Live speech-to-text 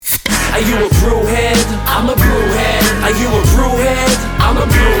Are you a brewhead? I'm a brewhead. Are you a brewhead? I'm a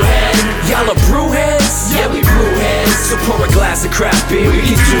brewhead. Y'all are brewheads? Yeah, we brewheads. So pour a glass of craft beer, we can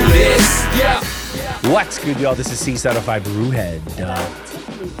do this. Yeah. What's good, y'all? This is C-Certified Brewhead.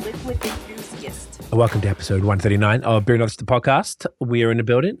 Tiffany, liquid enthusiast. Welcome to episode 139 of Beer Knowledge, the podcast. We are in the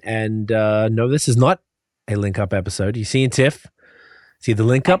building, and no, this is not a link-up episode. You seeing Tiff? See the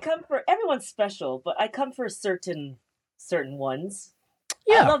link-up? I come for everyone's special, but I come for certain ones.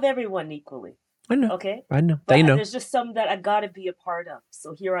 Yeah. I love everyone equally. I know. Okay? I know. But They know. there's just some that I gotta be a part of.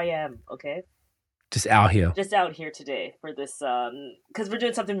 So here I am, okay? Just out here. Just out here today for this, because we're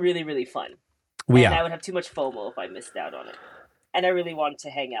doing something really, really fun. We and are. I would have too much FOMO if I missed out on it. And I really wanted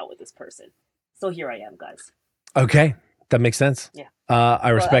to hang out with this person. So here I am, guys. Okay. That makes sense. Yeah. I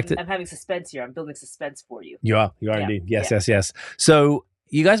respect it. I'm having suspense here. I'm building suspense for you. You are Yeah. indeed. Yes, Yeah. yes. So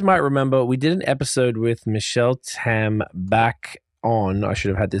you guys might remember we did an episode with Michelle Tam back on. I should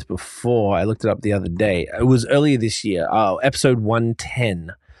have had this before. I looked it up the other day. It was earlier this year. Oh, episode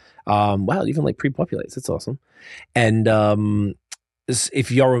 110. Wow, it even like pre-populates. That's awesome. And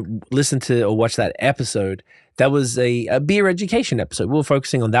if y'all listen to or watch that episode, that was a beer education episode. We were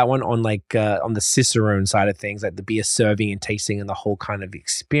focusing on that one on on the Cicerone side of things, like the beer serving and tasting and the whole kind of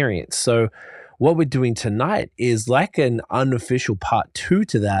experience. So what we're doing tonight is like an unofficial part 2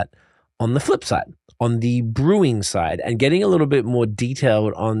 to that on the flip side, on the brewing side, and getting a little bit more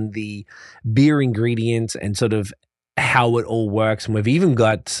detailed on the beer ingredients and sort of how it all works. And we've even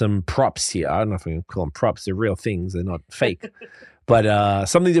got some props here. I don't know if we can call them props. They're real things. They're not fake. But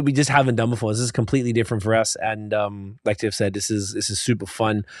something that we just haven't done before. This is completely different for us. And like Tiff said, this is super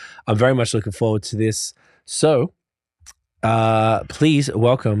fun. I'm very much looking forward to this. So please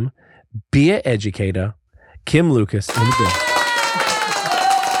welcome beer educator Kim Lucas in the building.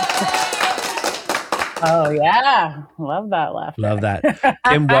 Oh, yeah. Love that laughter. Love that.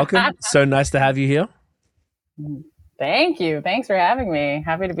 Kim, welcome. So nice to have you here. Thank you. Thanks for having me.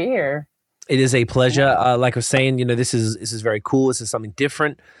 Happy to be here. It is a pleasure. Like I was saying, this is very cool. This is something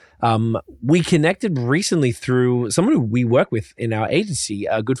different. We connected recently through someone who we work with in our agency,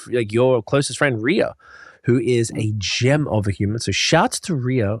 your closest friend, Ria, who is a gem of a human. So shouts to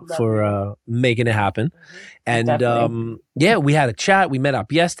Ria for making it happen. And we had a chat. We met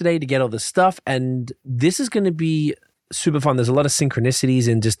up yesterday to get all this stuff. And this is going to be super fun. There's a lot of synchronicities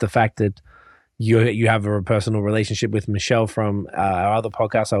in just the fact that you have a personal relationship with Michelle from our other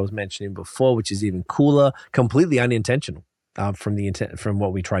podcast I was mentioning before, which is even cooler, completely unintentional from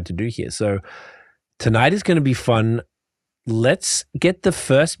what we tried to do here. So tonight is going to be fun. Let's get the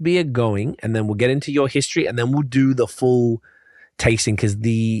first beer going, and then we'll get into your history, and then we'll do the full tasting, because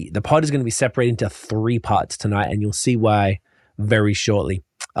the pod is going to be separated into 3 parts tonight, and you'll see why very shortly.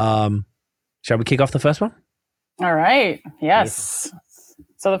 Shall we kick off the first one? All right. Yes.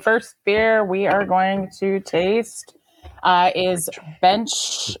 So the first beer we are going to taste is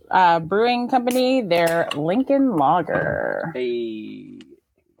Bench Brewing Company, their Lincoln Lager. Hey,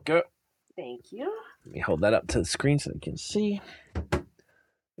 go. Thank you. Let me hold that up to the screen so you can see.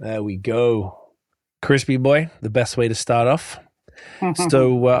 There we go. Crispy boy, the best way to start off.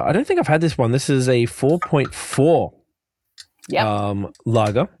 So I don't think I've had this one. This is a 4.4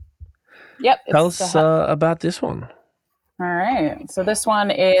 lager. Yep. Tell us about this one. All right. So this one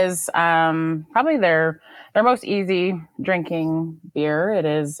is probably their most easy drinking beer. It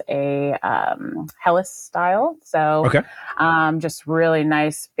is a Helles style. So just really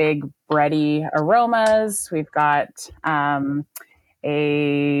nice, big, bready aromas. We've got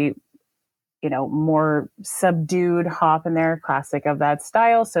a more subdued hop in there, classic of that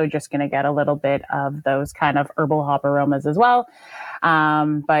style. So just going to get a little bit of those kind of herbal hop aromas as well.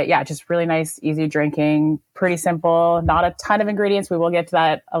 But yeah, just really nice, easy drinking, pretty simple, not a ton of ingredients. We will get to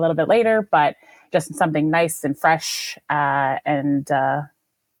that a little bit later, but just something nice and fresh and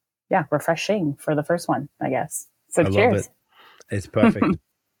refreshing for the first one, I guess. So cheers. Love it. It's perfect.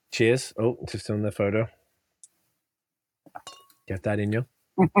 Cheers. Oh, just on the photo. Get that in you.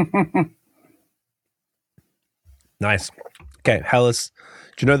 Nice. Okay, Helles.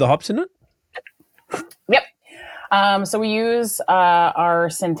 Do you know the hops in it? Yep. So we use our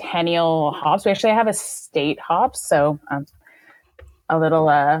Centennial hops. We actually have estate hops, so a little.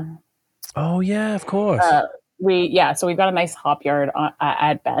 Oh yeah, of course. So we've got a nice hop yard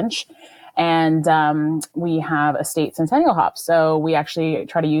at Bench, and we have estate Centennial hops. So we actually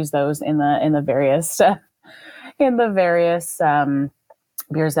try to use those in the various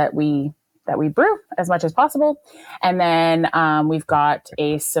beers that we brew as much as possible. And then we've got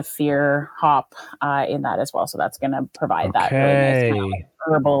a Saphir hop in that as well. So that's going to provide that really nice kind of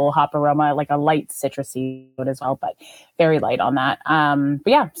herbal hop aroma, like a light citrusy note as well, but very light on that. But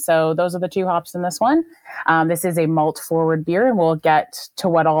yeah, so those are the two hops in this one. This is a malt forward beer, and we'll get to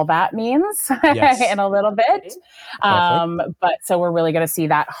what all that means in a little bit. But so we're really going to see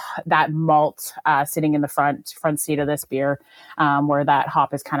that malt sitting in the front seat of this beer, where that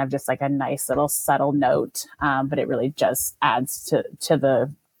hop is kind of just like a nice little subtle note, but it really just adds to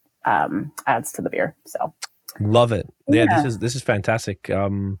the beer. So love it. Yeah, this is fantastic.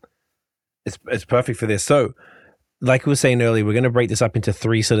 It's perfect for this. So, like we were saying earlier, we're going to break this up into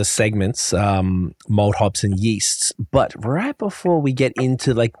 3 sort of segments: malt, hops, and yeasts. But right before we get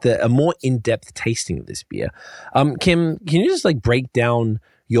into like a more in-depth tasting of this beer, Kim, can you just like break down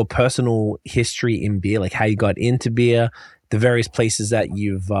your personal history in beer, like how you got into beer, the various places that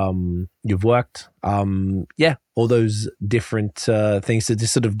you've worked, all those different things to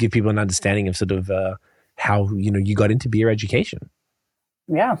just sort of give people an understanding of sort of how you got into beer education.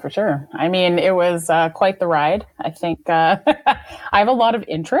 Yeah, for sure. I mean, it was quite the ride. I think I have a lot of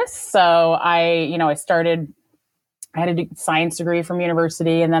interests. So I had a science degree from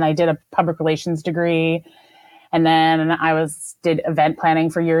university, and then I did a public relations degree. And then I did event planning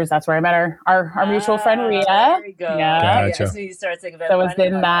for years. That's where I met our mutual friend, Rita. There we go. Yeah. Gotcha. So you started saying event planning. So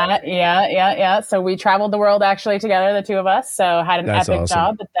planning. was in that. Yeah. So we traveled the world actually together, the two of us. So had an epic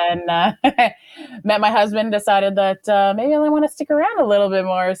job, but then met my husband, decided that maybe I want to stick around a little bit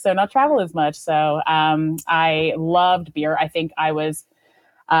more, so not travel as much. So I loved beer. I think I went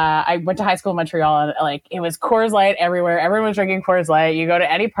to high school in Montreal, and like it was Coors Light everywhere. Everyone was drinking Coors Light. You go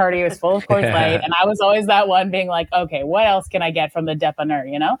to any party, it was full of Coors Light, and I was always that one being like, okay, what else can I get from the dépanneur,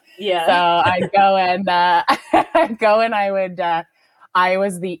 Yeah. So I'd go and I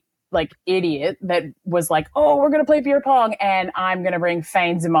was the like idiot that was like, oh, we're gonna play beer pong, and I'm gonna bring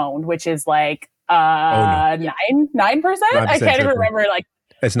Fin du Monde, which is like 9%. I can't even remember. Like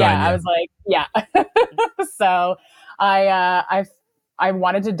it's 9. Yeah. I was like, yeah. So I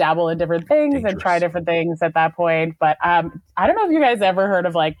wanted to dabble in different things and try different things at that point. But I don't know if you guys ever heard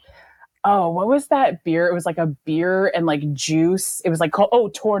of like, what was that beer? It was like a beer and like juice. It was like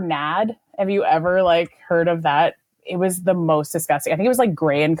called Tornade. Have you ever like heard of that? It was the most disgusting. I think it was like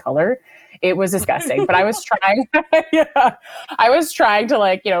gray in color. It was disgusting, but I was trying. I was trying to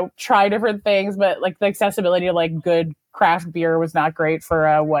like, try different things, but like the accessibility to like good craft beer was not great for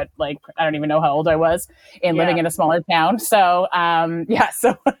I don't even know how old I was living in a smaller town. So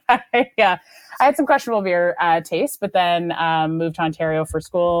so I had some questionable beer taste, but then moved to Ontario for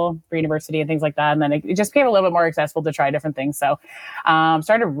school, for university and things like that. And then it just became a little bit more accessible to try different things. So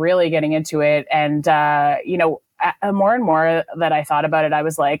started really getting into it. And, more and more that I thought about it, I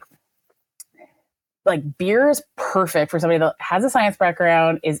was like beer is perfect for somebody that has a science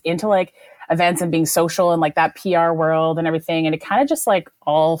background, is into like events and being social and like that PR world and everything. And it kind of just like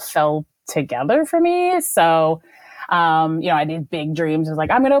all fell together for me. So, I did big dreams. I was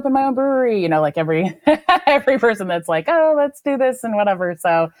like, I'm going to open my own brewery, like every person that's like, oh, let's do this and whatever.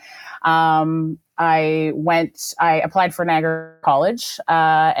 So, I applied for Niagara College,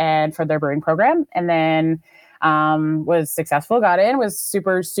 and for their brewing program, and then, was successful, got in, was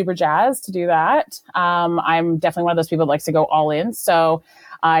super, super jazzed to do that. I'm definitely one of those people that likes to go all in. So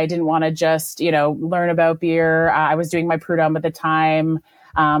I didn't want to just, learn about beer. I was doing my Prud'homme at the time.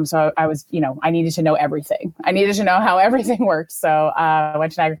 So I was, I needed to know everything. I needed to know how everything worked. So I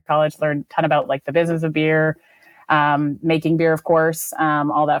went to Niagara College, learned a ton about like the business of beer, making beer, of course,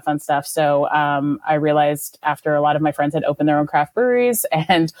 all that fun stuff. So I realized after a lot of my friends had opened their own craft breweries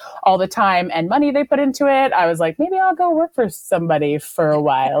and all the time and money they put into it, I was like, maybe I'll go work for somebody for a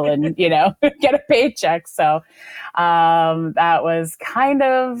while and, get a paycheck. So that was kind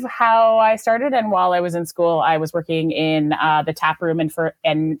of how I started. And while I was in school, I was working in the tap room and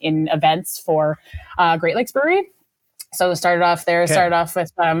in events for Great Lakes Brewery. So started off there, started off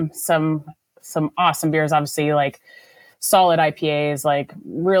with some awesome beers, obviously like solid IPAs, like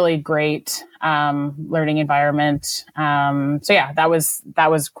really great learning environment. So yeah, that was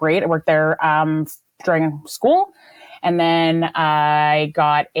great. I worked there during school, and then I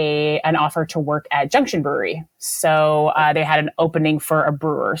got an offer to work at Junction Brewery. So they had an opening for a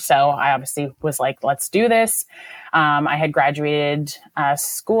brewer. So I obviously was like, let's do this. I had graduated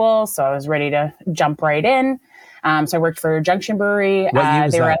school, so I was ready to jump right in. So I worked for Junction Brewery. What year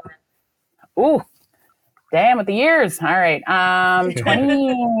was that? Ooh, damn, with the years. All right.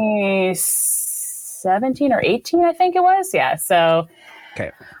 2017 or 18, I think it was. Yeah. So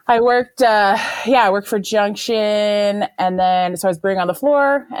okay. I worked, I worked for Junction, and then, so I was brewing on the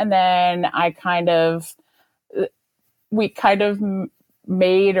floor, and then we kind of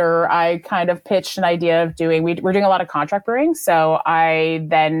made, or I kind of pitched an idea of doing, we're doing a lot of contract brewing. So I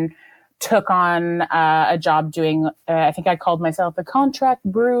then took on a job doing, I think I called myself the contract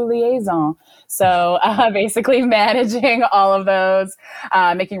brew liaison. So basically managing all of those,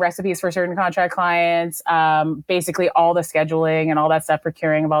 making recipes for certain contract clients, basically all the scheduling and all that stuff,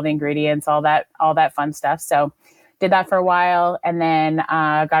 procuring of all the ingredients, all that fun stuff. So did that for a while, and then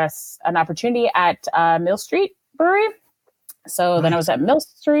got us an opportunity at Mill Street Brewery. So then I was at Mill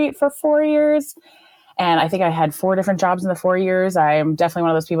Street for 4 years. And I think I had 4 different jobs in the 4 years. I am definitely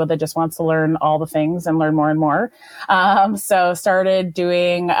one of those people that just wants to learn all the things and learn more and more. So started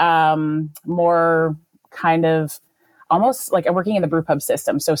doing more kind of almost like working in the brew pub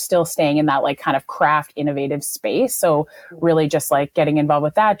system. So still staying in that like kind of craft innovative space. So really just like getting involved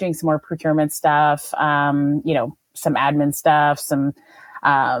with that, doing some more procurement stuff, some admin stuff, some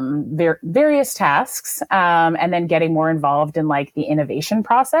various tasks, and then getting more involved in like the innovation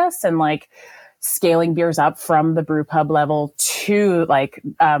process and like scaling beers up from the brew pub level to like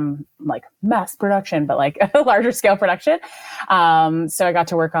mass production, but like a larger scale production. So I got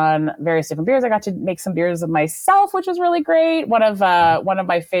to work on various different beers. I got to make some beers of myself, which was really great. One of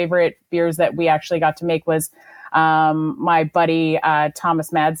my favorite beers that we actually got to make was my buddy Thomas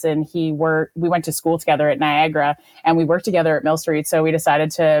Madsen. We went to school together at Niagara, and we worked together at Mill Street. So we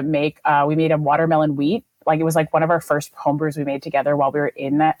decided to make we made a watermelon wheat. Like it was like one of our first homebrews we made together while we were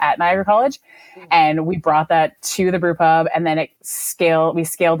at Niagara College, and we brought that to the brew pub, and then we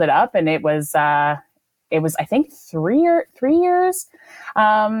scaled it up, and it was I think 3 years.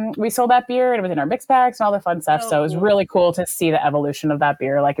 We sold that beer, and it was in our mix packs and all the fun stuff. So it was really cool to see the evolution of that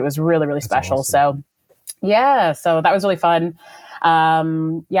beer. Like it was really, really special. Awesome. So yeah, so that was really fun.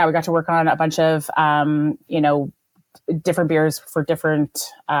 We got to work on a bunch of different beers for different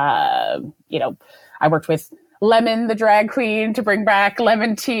I worked with Lemon, the drag queen, to bring back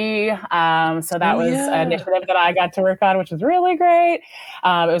lemon tea. So that was an initiative that I got to work on, which was really great.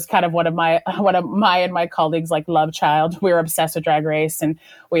 It was kind of one of my and my colleagues' like love child. We were obsessed with Drag Race, and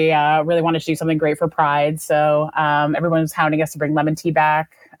we really wanted to do something great for Pride. So everyone was hounding us to bring lemon tea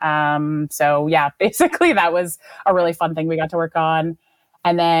back. So yeah, basically that was a really fun thing we got to work on.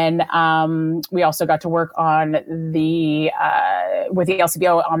 And then we also got to work on with the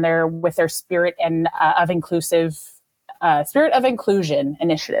LCBO with their Spirit of Inclusion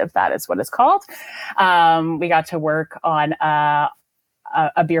initiative. That is what it's called. We got to work on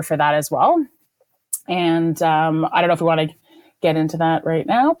a beer for that as well. And I don't know if we want to get into that right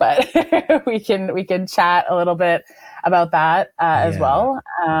now, but we can chat a little bit about that as well.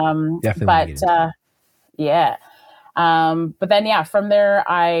 Definitely. But then, from there,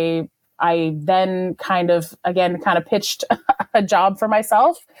 I then kind of pitched a job for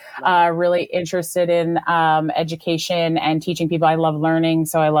myself, really interested in education and teaching people. I love learning,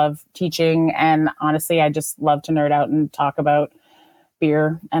 so I love teaching. And honestly, I just love to nerd out and talk about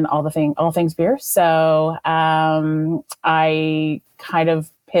beer and all things beer. So I kind of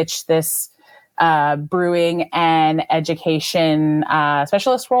pitched this brewing and education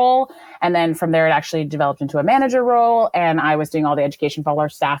specialist role. And then from there, it actually developed into a manager role. And I was doing all the education for all our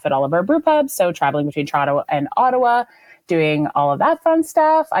staff at all of our brew pubs. So traveling between Toronto and Ottawa, doing all of that fun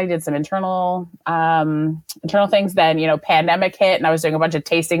stuff. I did some internal things. Then, pandemic hit, and I was doing a bunch of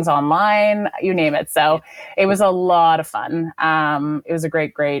tastings online, you name it. So it was a lot of fun. It was a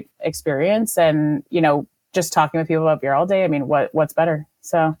great, great experience. And, just talking with people about beer all day. I mean, what's better?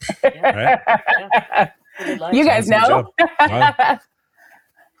 So you guys know.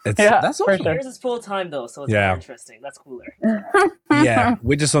 That's awesome. Sure. Yours is full time though, so it's more interesting. That's cooler. Yeah,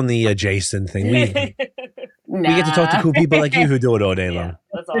 we're just on the adjacent thing. We get to talk to cool people like you who do it all day long.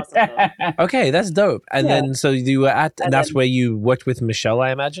 That's awesome. Okay, that's dope. And then, so you were and that's where you worked with Michelle,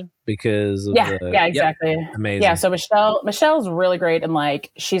 I imagine, because of exactly. Amazing. Yeah, so Michelle's really great, and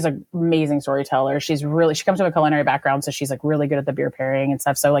like she's an amazing storyteller. She comes from a culinary background, so she's like really good at the beer pairing and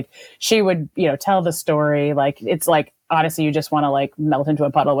stuff. So like she would tell the story, like it's like honestly you just want to like melt into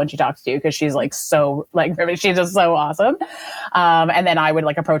a puddle when she talks to you, because she's like so like she's just so awesome. And then I would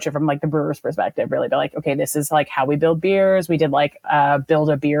like approach it from like the brewer's perspective, really be like, okay, this is like how we build beers. We did like build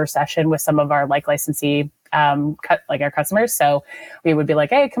a beer session with some of our like licensee like our customers. So we would be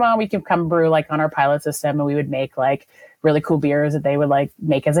like, hey, come on, we can come brew like on our pilot system, and we would make like really cool beers that they would like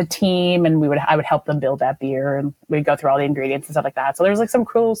make as a team, and I would help them build that beer, and we'd go through all the ingredients and stuff like that. So there's like some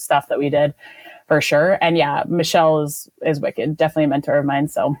cool stuff that we did for sure. And yeah, Michelle is wicked, definitely a mentor of mine.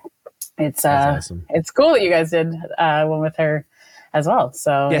 So it's awesome. It's cool that you guys did one with her as well.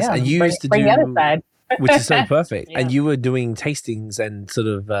 So yes, and you used to bring do the other side. which is so perfect. Yeah. And you were doing tastings and sort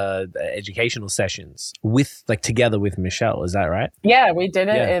of educational sessions together with Michelle. Is that right? Yeah, we did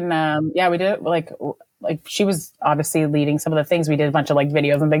it Yeah. we did it like she was obviously leading some of the things. We did a bunch of like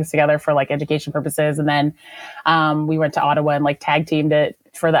videos and things together for like education purposes. And then we went to Ottawa and like tag teamed it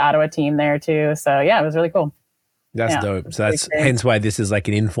for the Ottawa team there too. So yeah, it was really cool. That's Yeah, dope. So really that's great. hence why this is like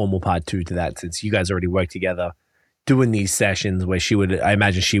an informal part 2 to that, since you guys already work together doing these sessions where I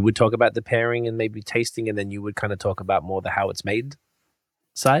imagine she would talk about the pairing and maybe tasting, and then you would kind of talk about more the how it's made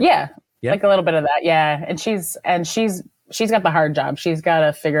side. Yeah, Yeah. like a little bit of that. Yeah, and she's got the hard job. She's got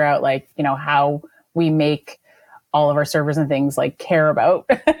to figure out like how we make all of our servers and things like care about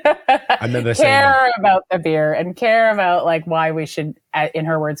I remember saying care about the beer and care about like why we should, in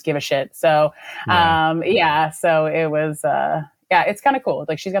her words, give a shit. So so it was it's kind of cool.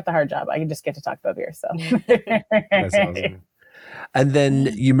 Like she's got the hard job. I can just get to talk about beer. So that's awesome. And then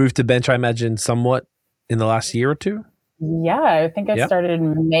you moved to Bench, I imagine, somewhat in the last year or two. Yeah, I think I started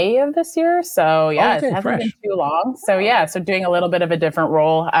in May of this year. So it hasn't been too long. So so doing a little bit of a different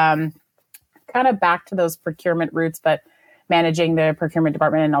role, kind of back to those procurement roots, but managing the procurement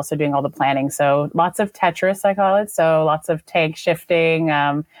department and also doing all the planning. So lots of Tetris, I call it. So lots of tank shifting,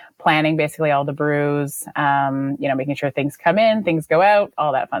 planning basically all the brews, making sure things come in, things go out,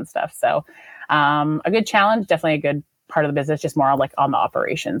 all that fun stuff. So a good challenge, definitely a good part of the business, just more like on the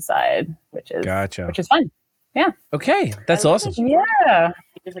operations side, which is fun. Yeah. Okay. That's awesome. Yeah.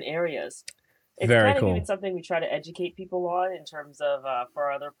 Different areas. It's Very kind of cool. even something we try to educate people on in terms of for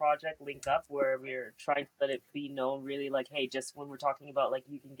our other project, Link Up, where we're trying to let it be known really like, hey, just when we're talking about like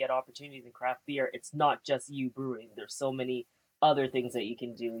you can get opportunities in craft beer, it's not just you brewing. There's so many other things that you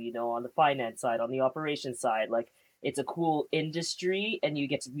can do, on the finance side, on the operations side. Like it's a cool industry and you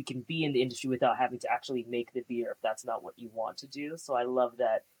can be in the industry without having to actually make the beer if that's not what you want to do. So I love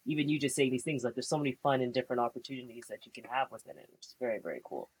that even you just saying these things, like there's so many fun and different opportunities that you can have within it, which is very, very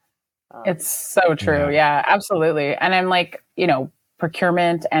cool. It's so true. Yeah, absolutely. And I'm like,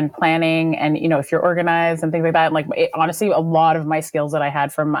 procurement and planning and, if you're organized and things like that, like honestly, a lot of my skills that I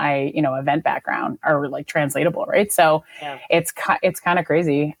had from my, event background are like translatable. Right. So it's kind of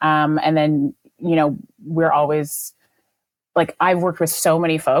crazy. And then, we're always like, I've worked with so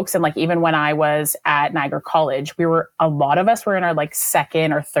many folks. And like, even when I was at Niagara College, a lot of us were in our like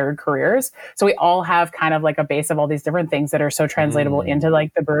second or third careers. So we all have kind of like a base of all these different things that are so translatable into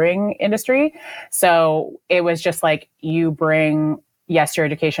like the brewing industry. So it was just like, you bring, yes, your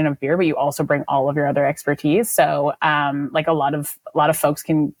education of beer, but you also bring all of your other expertise. So like a lot of folks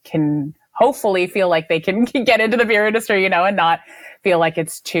can hopefully feel like they can get into the beer industry, and not feel like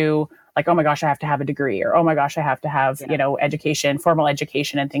it's too like, oh my gosh, I have to have a degree, or oh my gosh, I have to have, education, formal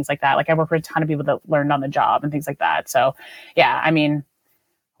education and things like that. Like I work with a ton of people that learned on the job and things like that. So yeah, I mean,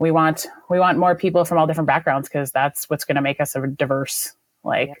 we want more people from all different backgrounds because that's what's going to make us a diverse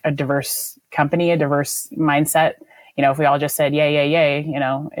company, a diverse mindset. If we all just said, yay,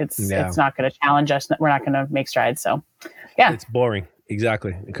 it's not going to challenge us. We're not going to make strides. So yeah. It's boring.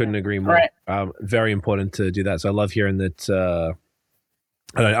 Exactly. I couldn't agree more. Right. Very important to do that. So I love hearing that,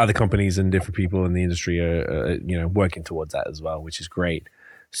 other companies and different people in the industry are, working towards that as well, which is great.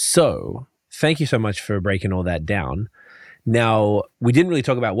 So thank you so much for breaking all that down. Now, we didn't really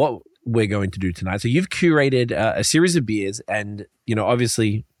talk about what we're going to do tonight. So you've curated a series of beers and,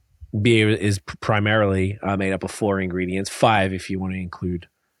 obviously beer is primarily made up of 4 ingredients, 5 if you want to include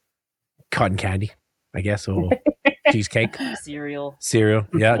cotton candy, I guess, or cheesecake, cereal,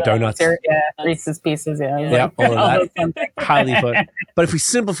 donuts, Reese's Pieces, all of that. Highly fun. But if we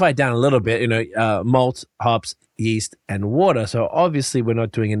simplify it down a little bit, malt, hops, yeast, and water. So obviously, we're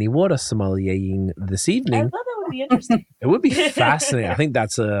not doing any water sommeliering this evening. I thought that would be interesting. It would be fascinating. I think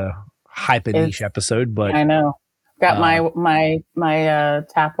that's a hyper niche episode, but I know. Got my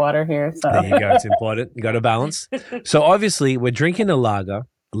tap water here. So there you go. It's important. You got to balance. So obviously, we're drinking a lager.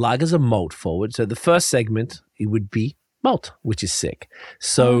 Lagers are malt forward. So the first segment, it would be malt, which is sick.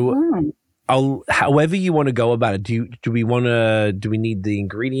 So however you want to go about it, do we need the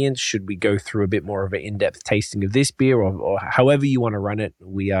ingredients? Should we go through a bit more of an in-depth tasting of this beer, or however you want to run it?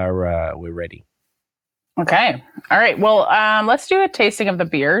 We're ready. Okay. All right. Well, let's do a tasting of the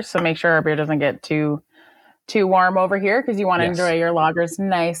beer. So make sure our beer doesn't get too warm over here because you want to enjoy your lagers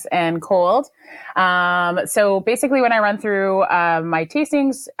nice and cold. So basically when I run through my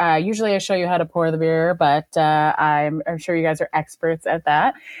tastings, usually I show you how to pour the beer, but I'm sure you guys are experts at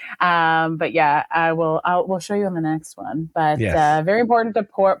that. But yeah, we'll show you on the next one. But very important to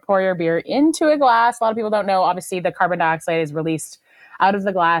pour your beer into a glass. A lot of people don't know, obviously the carbon dioxide is released out of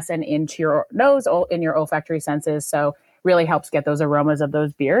the glass and into your nose, in your olfactory senses. So really helps get those aromas of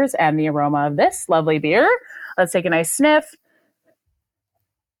those beers and the aroma of this lovely beer. Let's take a nice sniff.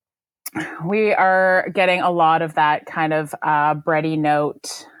 We are getting a lot of that kind of bready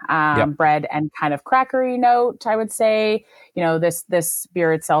note, bread and kind of crackery note, I would say. You know, this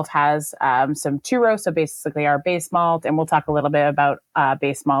beer itself has some churro, so basically our base malt, and we'll talk a little bit about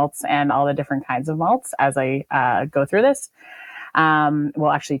base malts and all the different kinds of malts as I go through this.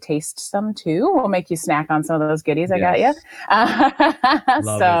 We'll actually taste some too. We'll make you snack on some of those goodies I got you.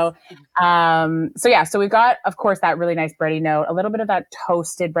 So we've got, of course, that really nice bready note, a little bit of that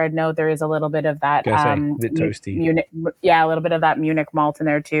toasted bread note. There is a little bit of that, a bit toasty. Munich, a little bit of that Munich malt in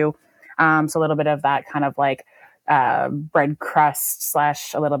there too. So a little bit of that kind of like bread crust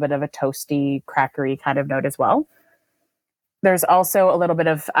 / a little bit of a toasty, crackery kind of note as well. There's also a little bit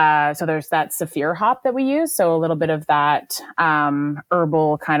of, so there's that Saphir hop that we use. So a little bit of that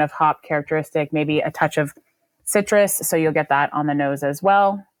herbal kind of hop characteristic, maybe a touch of citrus. So you'll get that on the nose as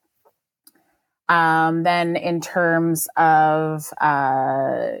well. Then in terms of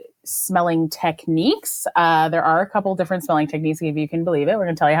smelling techniques, there are a couple different smelling techniques, if you can believe it. We're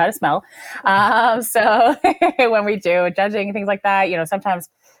going to tell you how to smell. So when we do judging and things like that, you know, sometimes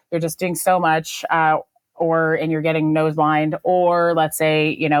you're just doing so much, and you're getting nose blind, or let's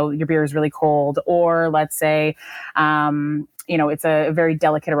say, you know, your beer is really cold, or let's say, you know, it's a very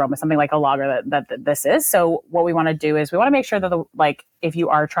delicate aroma, something like a lager that this is. So what we want to do is we want to make sure that if you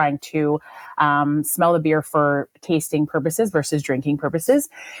are trying to smell the beer for tasting purposes versus drinking purposes,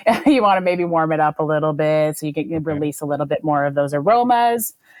 you want to maybe warm it up a little bit so you can release a little bit more of those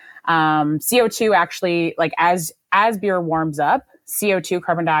aromas. CO2 actually, like as beer warms up, CO2,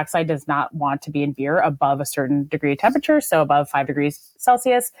 carbon dioxide, does not want to be in beer above a certain degree of temperature, so above 5 degrees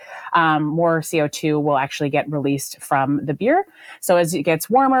Celsius. More CO2 will actually get released from the beer. So as it gets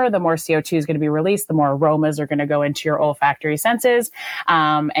warmer, the more CO2 is going to be released, the more aromas are going to go into your olfactory senses,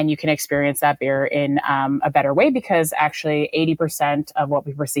 and you can experience that beer in a better way, because actually 80% of what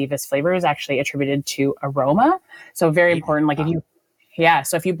we perceive as flavor is actually attributed to aroma. So very important. Like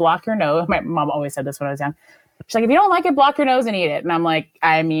if you block your nose, my mom always said this when I was young. She's like, if you don't like it, block your nose and eat it. And I'm like,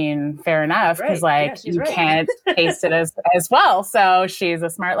 I mean, fair enough, because you can't taste it as well. So she's a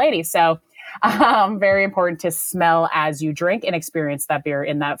smart lady. So very important to smell as you drink and experience that beer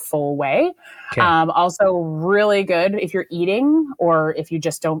in that full way. Okay. Also really good if you're eating, or if you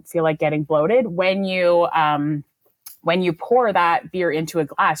just don't feel like getting bloated, when you pour that beer into a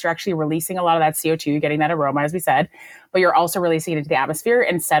glass, you're actually releasing a lot of that CO2, getting that aroma, as we said, but you're also releasing it into the atmosphere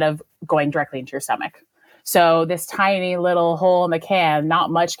instead of going directly into your stomach. So this tiny little hole in the can,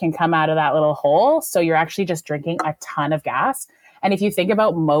 not much can come out of that little hole. So you're actually just drinking a ton of gas. And if you think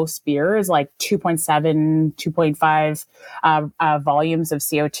about most beers, like 2.7, 2.5 volumes of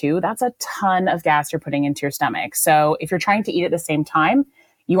CO2, that's a ton of gas you're putting into your stomach. So if you're trying to eat at the same time,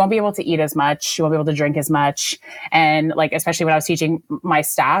 you won't be able to eat as much. You won't be able to drink as much. And like, especially when I was teaching my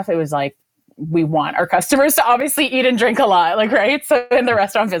staff, it was like, we want our customers to obviously eat and drink a lot, like, right? So in the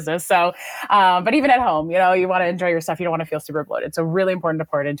restaurant business. So, but even at home, you know, you want to enjoy your stuff. You don't want to feel super bloated. So really important to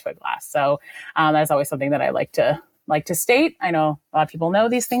pour it into a glass. So that's always something that I like to state. I know a lot of people know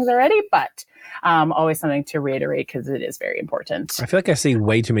these things already, but always something to reiterate, because it is very important. I feel like I see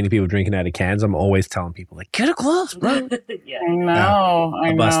way too many people drinking out of cans. I'm always telling people, like, get a glass, bro. Yeah. I know.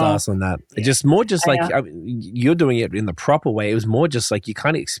 I bust ass on that. Yeah. Just more just like you're doing it in the proper way. It was more just like you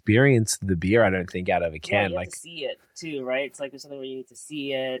kind of experience the beer, I don't think, out of a can. Yeah, you like have to see it too, right? It's like there's something where you need to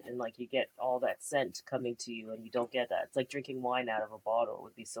see it, and like you get all that scent coming to you, and you don't get that. It's like drinking wine out of a bottle. It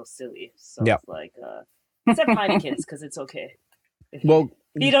would be so silly. So it's like except Heineken's, because it's okay. Well,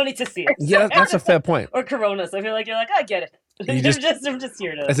 you don't need to see it. Yeah, that's a fair point. Or Coronas. I feel like you're like, I get it. I'm just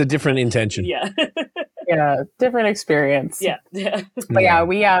here to. It's a different intention. Yeah. Yeah, different experience. Yeah. But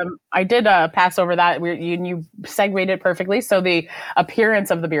I did pass over that. You segued it perfectly. So the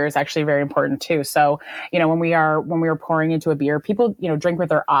appearance of the beer is actually very important too. So, you know, when we are pouring into a beer, people, you know, drink with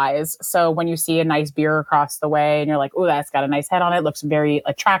their eyes. So when you see a nice beer across the way and you're like, oh, that's got a nice head on it, looks very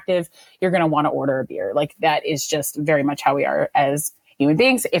attractive, you're going to want to order a beer. Like, that is just very much how we are as human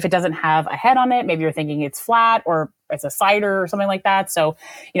beings. If it doesn't have a head on it, maybe you're thinking it's flat or it's a cider or something like that. So,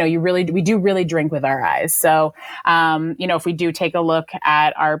 you know, we do really drink with our eyes. So, you know, if we do take a look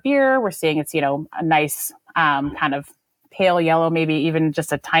at our beer, we're seeing it's, you know, a nice kind of pale yellow, maybe even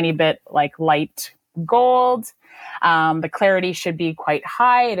just a tiny bit like light gold. The clarity should be quite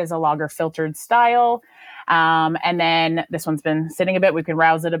high. It is a lager filtered style. And then this one's been sitting a bit. We can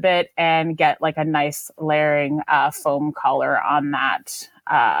rouse it a bit and get like a nice layering foam color on that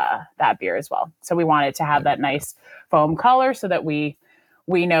beer as well. So we want it to have that nice foam color so that we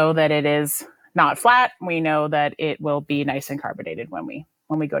know that it is not flat. We know that it will be nice and carbonated when we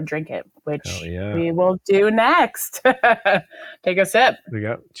go drink it, which we will do next. Take a sip. There we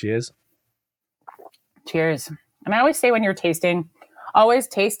go. Cheers. Cheers. And I always say when you're tasting, always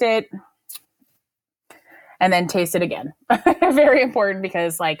taste it and then taste it again. Very important,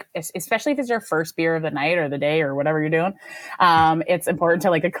 because like, especially if it's your first beer of the night or the day or whatever you're doing, it's important to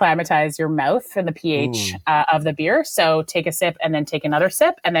like acclimatize your mouth and the pH of the beer. So take a sip and then take another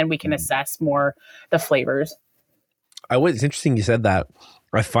sip, and then we can assess more the flavors. It's interesting you said that.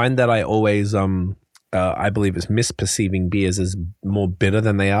 I find that I always, I believe it's misperceiving beers as more bitter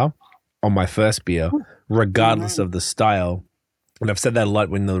than they are on my first beer, regardless of the style. And I've said that a lot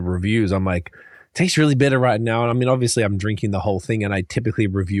in the reviews. I'm like, tastes really bitter right now. And I mean, obviously I'm drinking the whole thing, and I typically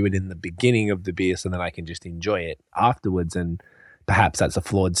review it in the beginning of the beer so then I can just enjoy it afterwards. And perhaps that's a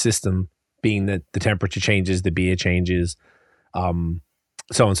flawed system, being that the temperature changes, the beer changes,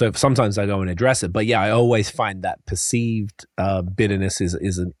 so on. So sometimes I go and address it. But yeah, I always find that perceived bitterness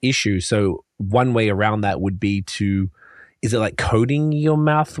is an issue. So one way around that would be is it like coating your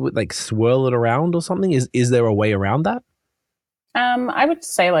mouth with, like, swirl it around or something? Is there a way around that? I would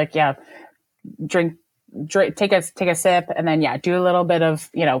say like, drink, take a sip, and then do a little bit of,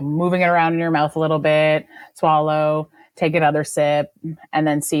 moving it around in your mouth a little bit, swallow, take another sip, and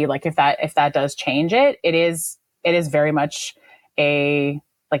then see like if that does change it. It is very much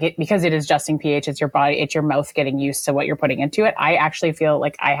because it is adjusting pH. It's your body, it's your mouth getting used to what you're putting into it. I actually feel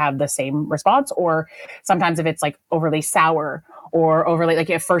like I have the same response. Or sometimes if it's like overly sour or overly, like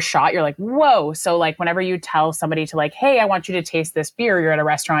at first shot, you're like, whoa. So like whenever you tell somebody to like, hey, I want you to taste this beer, you're at a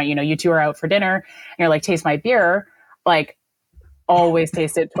restaurant, you two are out for dinner and you're like, taste my beer, like always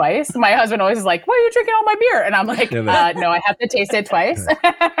taste it twice. My husband always is like, why are you drinking all my beer? And I'm like, no, I have to taste it twice.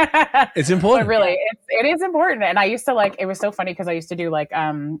 It's important. But really, it is important. And I used to it was so funny because I used to do like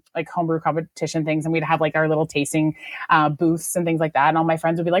homebrew competition things, and we'd have like our little tasting booths and things like that. And all my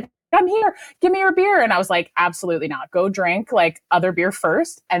friends would be like, I'm here, give me your beer. And I was like, absolutely not. Go drink like other beer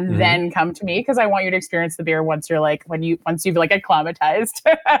first and then come to me, because I want you to experience the beer once you've like acclimatized.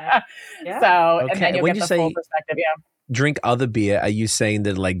 So, and then you'll get the full perspective. Yeah. Drink other beer, are you saying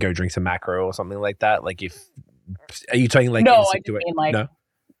that like go drink some macro or something like that? Like are you talking like no, I just mean like no?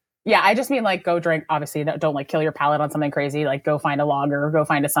 Yeah, I just mean like go drink. Obviously, don't like kill your palate on something crazy. Like go find a lager, or go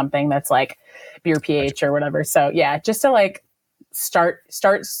find something that's like beer pH or whatever. So yeah, just to like start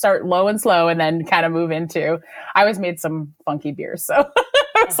low and slow, and then kind of move into. I always made some funky beers, so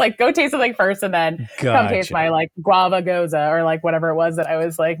it's like go taste something first, and then come taste my like guava goza or like whatever it was that I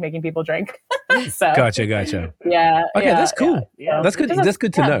was like making people drink. So Gotcha. Yeah. Okay, that's cool. Yeah. That's good. That's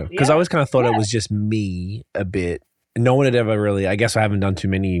good to know, because I always kind of thought it was just me a bit. No one had ever really. I guess I haven't done too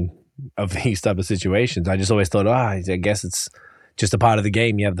many of these type of situations. I just always thought, I guess it's just a part of the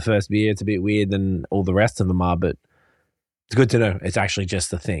game. You have the first beer, it's a bit weird, and all the rest of them are. But it's good to know it's actually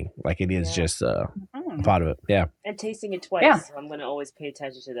just a thing. Like it is just a part of it. Yeah. And tasting it twice. I'm going to always pay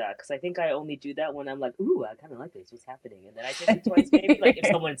attention to that, because I think I only do that when I'm like, ooh, I kind of like this. What's happening? And then I taste it twice, maybe. Like if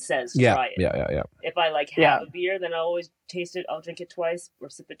someone says, try it. Yeah. If I like have a beer, then I'll always taste it. I'll drink it twice or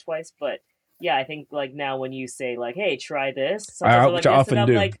sip it twice. But yeah, I think like now when you say like, hey, try this, sometimes which I often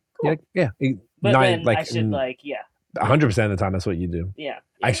do. Like, cool. Yeah. But then I should 100% of the time, that's what you do. Yeah.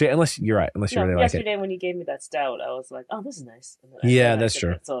 Actually, unless you're right, unless you really like it. Yesterday when you gave me that stout, I was like, oh, this is nice. That's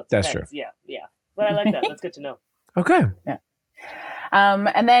true. That's true. Yeah. But I like that. That's good to know. Okay. Yeah.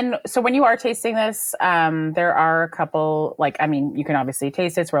 And then, so when you are tasting this, there are a couple, you can obviously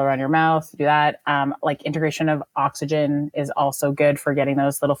taste it, swirl around your mouth, do that. Like integration of oxygen is also good for getting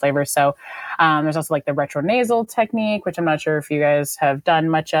those little flavors. So, there's also like the retronasal technique, which I'm not sure if you guys have done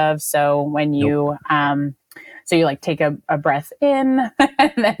much of. So when you, so you like take a breath in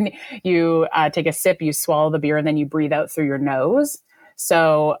and then you take a sip, you swallow the beer, and then you breathe out through your nose.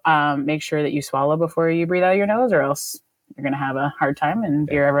 So make sure that you swallow before you breathe out your nose, or else you're going to have a hard time and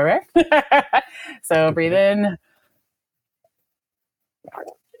beer everywhere. So breathe in.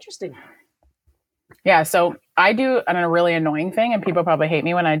 Interesting. Yeah. So I do a really annoying thing, and people probably hate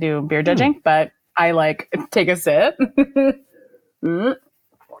me when I do beer judging, but I like take a sip and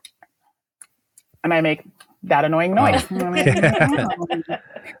I make that annoying noise.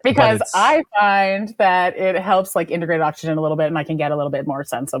 Because I find that it helps like integrate oxygen a little bit, and I can get a little bit more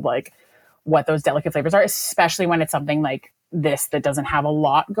sense of like what those delicate flavors are, especially when it's something like this that doesn't have a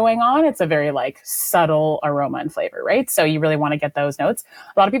lot going on. It's a very like subtle aroma and flavor, right? So you really want to get those notes.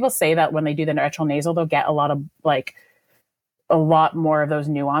 A lot of people say that when they do the retronasal, they'll get a lot more of those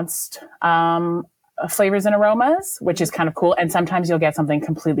nuanced flavors and aromas, which is kind of cool. And sometimes you'll get something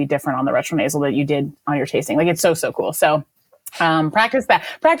completely different on the retronasal that you did on your tasting. Like it's so cool. So Practice that.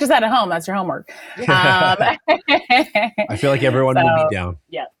 Practice that at home. That's your homework. I feel like everyone will be down.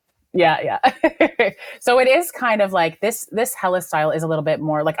 Yeah. Yeah. So it is kind of like this Helles style is a little bit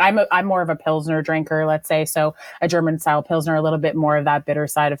more like I'm more of a Pilsner drinker, let's say. So a German style Pilsner, a little bit more of that bitter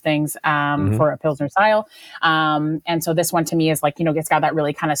side of things for a Pilsner style. And so this one to me is like, it's got that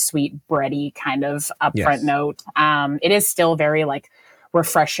really kind of sweet, bready kind of upfront note. It is still very like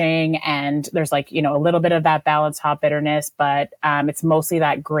refreshing, and there's like, a little bit of that balanced hop bitterness, but it's mostly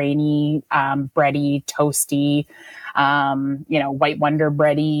that grainy, bready, toasty, White Wonder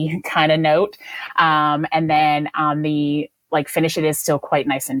bready kind of note. And then on the like finish, it is still quite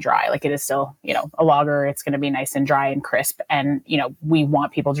nice and dry. Like it is still, a lager. It's going to be nice and dry and crisp. And, we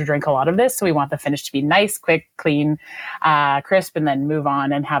want people to drink a lot of this. So we want the finish to be nice, quick, clean, crisp, and then move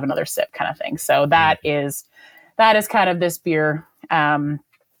on and have another sip kind of thing. So that is kind of this beer in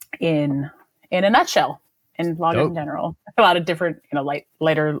a nutshell, in lager in general. A lot of different,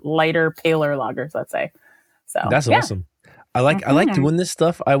 lighter, paler lagers, let's say. So that's awesome. I like doing this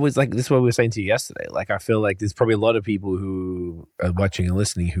stuff. I was like, this is what we were saying to you yesterday. Like, I feel like there's probably a lot of people who are watching and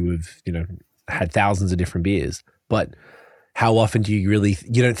listening who have, had thousands of different beers, but how often do you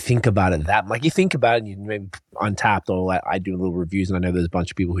don't think about it that like you think about it and you maybe Untapped or like I do little reviews and I know there's a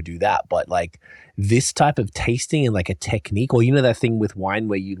bunch of people who do that, but like this type of tasting and like a technique, or that thing with wine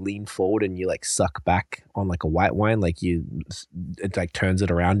where you lean forward and you like suck back on like a white wine, like it like turns it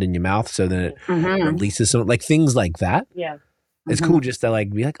around in your mouth so then it releases some like things like that. Yeah. It's cool just to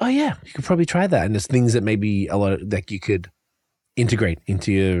like be like, oh yeah, you could probably try that. And there's things that maybe a lot of like you could integrate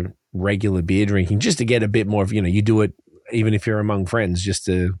into your regular beer drinking just to get a bit more of, you do it even if you're among friends, just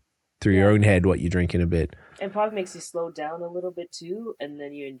to through your own head what you're drinking a bit. And probably makes you slow down a little bit too, and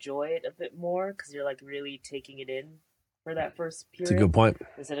then you enjoy it a bit more because you're like really taking it in for that first period. It's a good point.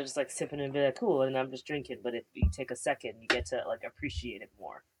 Instead of just like sipping and be like, cool, and I'm just drinking. But if you take a second, you get to like appreciate it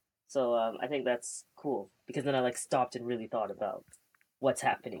more. So I think that's cool because then I like stopped and really thought about what's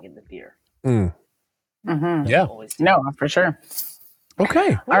happening in the beer. Yeah. No, for sure.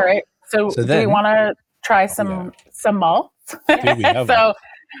 Okay. All right. So do we want to try some malts? So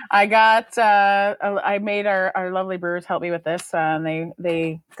I got I made our lovely brewers help me with this, and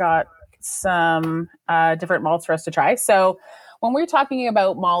they got some different malts for us to try. So when we're talking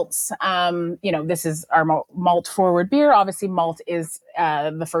about malts, this is our malt forward beer. Obviously, malt is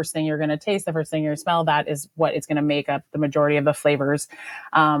the first thing you're going to taste, the first thing you're going to smell. That is what is going to make up the majority of the flavors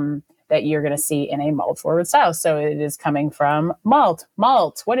that you're going to see in a malt forward style. So it is coming from malt.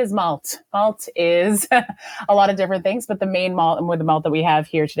 Malt. What is malt? Malt is a lot of different things, but the main malt and the malt that we have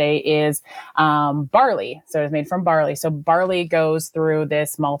here today is barley. So it's made from barley. So barley goes through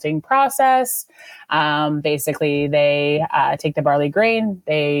this malting process. Basically, they take the barley grain,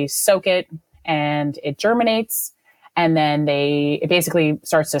 they soak it, and it germinates. And then it basically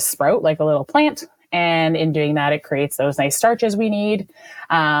starts to sprout like a little plant. And in doing that, it creates those nice starches we need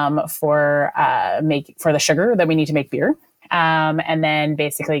for the sugar that we need to make beer. And then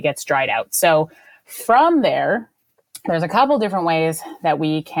basically gets dried out. So from there's a couple different ways that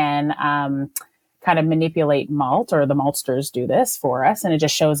we can kind of manipulate malt, or the maltsters do this for us, and it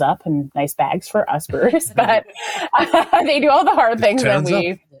just shows up in nice bags for us brewers. But they do all the hard things that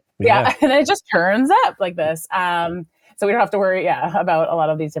we, and then it just turns up like this. So we don't have to worry, about a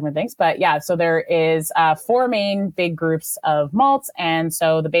lot of these different things. But so there is 4 main big groups of malts, and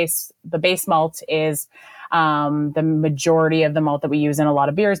so the base malt is the majority of the malt that we use in a lot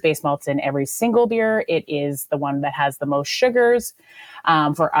of beers. Base malt's in every single beer. It is the one that has the most sugars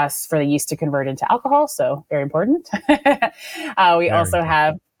for us, for the yeast to convert into alcohol. So very important. We also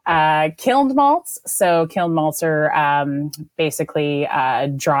have kilned malts. So kilned malts are basically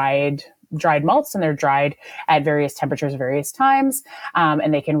dried malts, and they're dried at various temperatures, various times,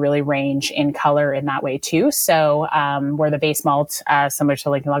 and they can really range in color in that way too. So where the base malt, similar to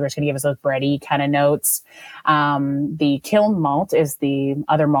Lincoln Lager, is going to give us those bready kind of notes. The kiln malt is the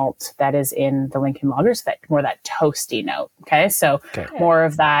other malt that is in the Lincoln Lagers, that more that toasty note. Okay, so more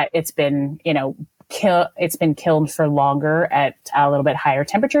of that. It's been it's been kilned for longer at a little bit higher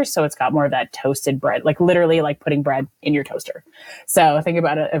temperatures, so it's got more of that toasted bread, like literally like putting bread in your toaster. So think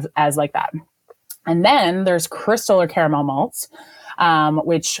about it as like that. And then there's crystal or caramel malts,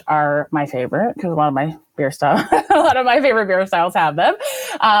 which are my favorite because a lot of my favorite beer styles have them.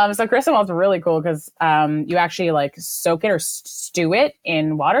 So crystal malts are really cool because you actually like soak it or stew it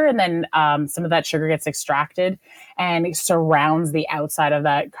in water, and then some of that sugar gets extracted and it surrounds the outside of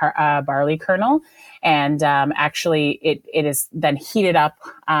that barley kernel. And actually it is then heated up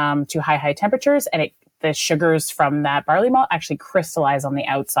to high temperatures, and the sugars from that barley malt actually crystallize on the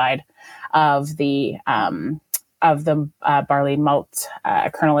outside of the of the barley malt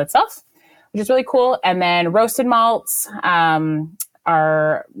kernel itself, which is really cool. And then roasted malts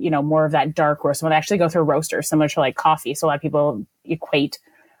are, more of that dark roast. So they actually go through roasters, similar to like coffee. So a lot of people equate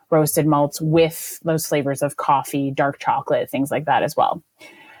roasted malts with those flavors of coffee, dark chocolate, things like that as well.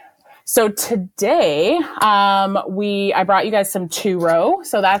 So today, I brought you guys some two-row.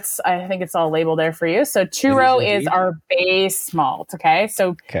 So I think it's all labeled there for you. So two-row is our base malt. Okay.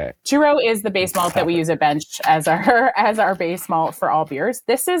 So two-row is the base malt that we use at Bench as our base malt for all beers.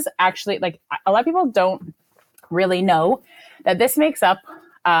 This is actually, like, a lot of people don't really know that this makes up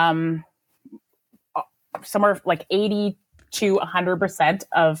somewhere like 80 to 100%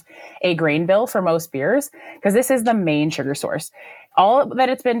 of a grain bill for most beers, because this is the main sugar source. All that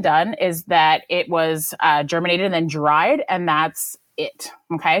it's been done is that it was germinated and then dried, and that's it.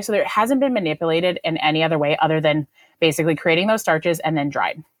 Okay, so it hasn't been manipulated in any other way other than basically creating those starches and then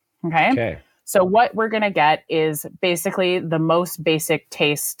dried. Okay. So what we're going to get is basically the most basic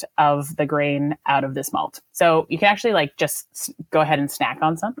taste of the grain out of this malt. So you can actually like just go ahead and snack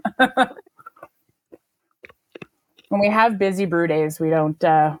on some. When we have busy brew days, we don't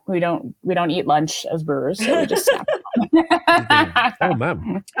eat lunch as brewers, so we just snack. Oh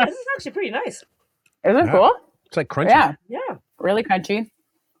man, This is actually pretty nice. Isn't it cool? It's like crunchy. Yeah, really crunchy.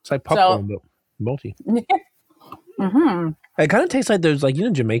 It's like popcorn, but malty. Mm-hmm. It kind of tastes like those, like,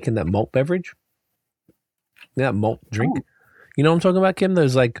 Jamaican, that malt beverage, that malt drink. Ooh. You know what I'm talking about, Kim?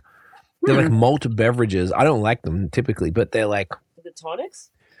 Those like they're like malt beverages. I don't like them typically, but they're like the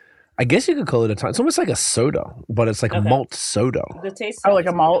tonics. I guess you could call it a tonic. It's almost like a soda, but it's like malt soda. The taste. Like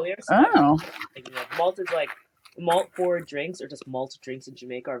a malt. Malt is like malt forward drinks, or just malt drinks in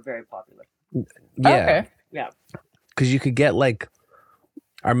Jamaica are very popular. Yeah. Okay. Yeah. Because you could get like,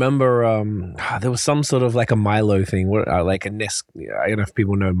 I remember there was some sort of like a Milo thing, like a Nisk. I don't know if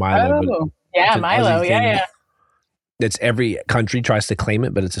people know Milo. Oh, yeah, Milo. Yeah. It's every country tries to claim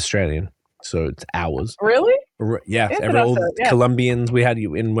it, but it's Australian, so it's ours. Really? Yeah, all Colombians we had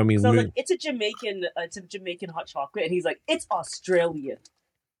you in when we moved. Like, it's a Jamaican hot chocolate, and he's like, it's Australian.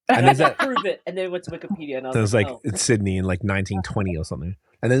 And there's that prove it, and then went to Wikipedia, and I was like, it's Sydney in like 1920 or something.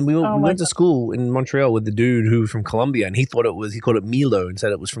 And then we went to school in Montreal with the dude who was from Colombia, and he called it Milo and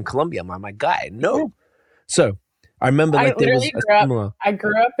said it was from Colombia. I'm like, my guy, no. So I remember like there was similar. I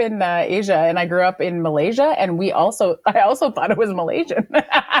grew up in Asia, and I grew up in Malaysia, and I also thought it was Malaysian. Oh,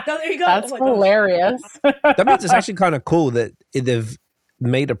 there you go. That's hilarious. That means it's actually kind of cool that they've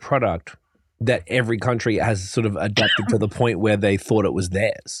made a product that every country has sort of adapted to the point where they thought it was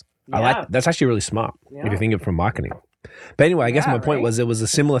theirs. Yeah. I like that's actually really smart if you think of it from marketing. But anyway, I guess my point was there was a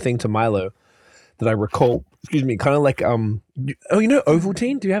similar thing to Milo that I recall. Excuse me, kind of like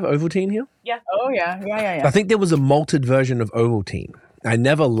Ovaltine. Do you have Ovaltine here? Yeah. Oh yeah. I think there was a malted version of Ovaltine. I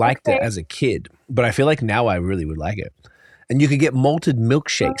never liked it as a kid, but I feel like now I really would like it. And you could get malted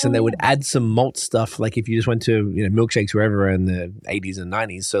milkshakes, and they would add some malt stuff. Like if you just went to milkshakes wherever in the 80s and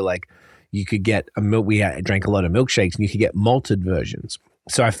 90s, so like you could get a milk. We drank a lot of milkshakes, and you could get malted versions.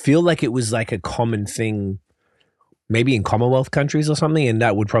 So I feel like it was like a common thing, maybe in Commonwealth countries or something, and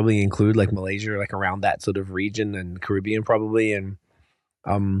that would probably include like Malaysia, like around that sort of region, and Caribbean probably. And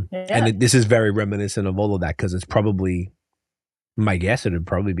this is very reminiscent of all of that, because it's probably, my guess, it would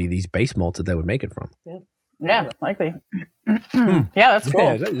probably be these base malts that they would make it from. Yeah, likely. Yeah, that's cool.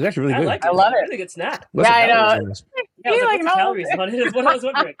 Yeah, it's actually really good. I love it. Really good snack. I know. What's the calories on it is what I was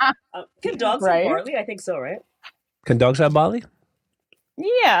wondering. Can dogs have barley? I think so, right? Can dogs have barley?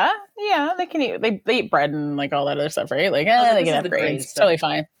 Yeah, they can eat. They eat bread and like all that other stuff, right? Like, they can have grains. It's totally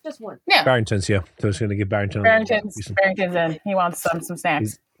fine. Just one. Yeah. Barrington's here. So it's going to give Barrington's in. He wants some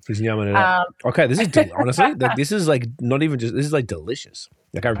snacks. He's yumming it up. Okay, this is honestly, this is like not even just. This is like delicious.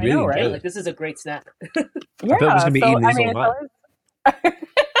 Like I really enjoy it. Like this is a great snack. Yeah, I thought I was going to be eating this all night.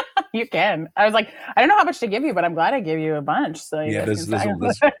 You can. I was like, I don't know how much to give you, but I'm glad I gave you a bunch. So this is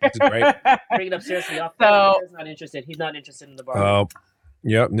great. Bring it upstairs to the office. So, he's not interested. He's not interested in the bar. Oh,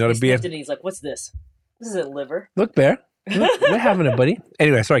 yep. Not a beer. And he's like, "What's this? This isn't liver." Look, Bear. We're having it, buddy.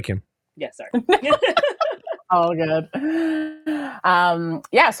 Anyway, sorry, Kim. Yeah, sorry. All good.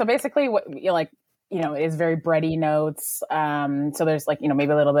 So basically, what it is very bready notes. So there's like,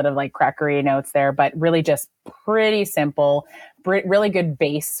 maybe a little bit of like crackery notes there, but really just pretty simple, really good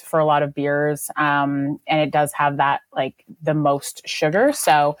base for a lot of beers. And it does have that like the most sugar.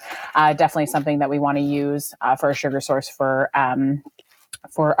 So definitely something that we want to use for a sugar source for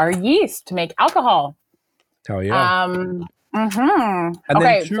our yeast to make alcohol. Oh yeah. And then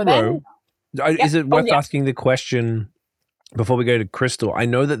churro. Is it worth asking the question before we go to Crystal? I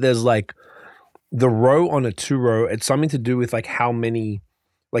know that there's like the row on a two row. It's something to do with like how many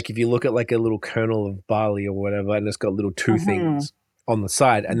like if you look at like a little kernel of barley or whatever, and it's got little two Mhm. things on the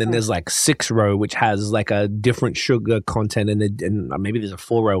side, and then Mhm. there's like 6-row, which has like a different sugar content, and maybe there's a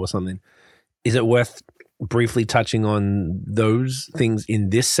 4-row or something. Is it worth briefly touching on those things in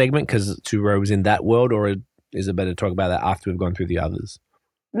this segment because 2-row is in that world, or is it better to talk about that after we've gone through the others?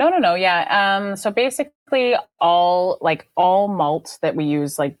 No. Yeah. So basically all malt that we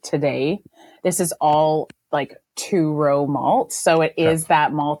use like today, this is all like 2-row malt. So it is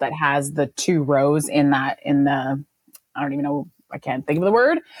that malt that has the 2 rows in the, I don't even know, I can't think of the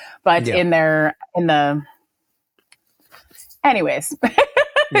word, but anyways,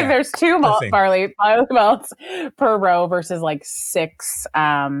 there's 2 barley malts per row versus like 6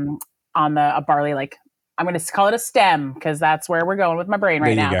 on a barley, like I'm going to call it a stem because that's where we're going with my brain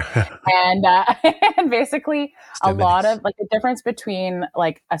right now. And and basically a lot of like the difference between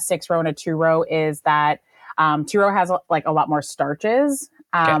like a 6-row and a 2-row is that 2-row has like a lot more starches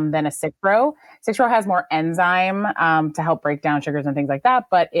than a 6-row. 6-row has more enzyme to help break down sugars and things like that.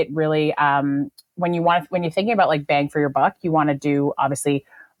 But it really, when you're thinking about like bang for your buck, you want to do obviously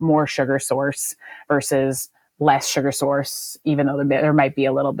more sugar source versus less sugar source, even though there might be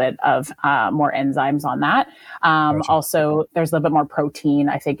a little bit of more enzymes on that. Gotcha. Also, there's a little bit more protein,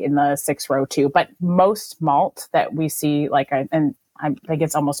 I think, in the 6-row too. But most malt that we see, and I think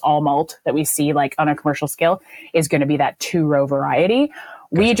it's almost all malt that we see like on a commercial scale is going to be that 2-row variety. Gotcha.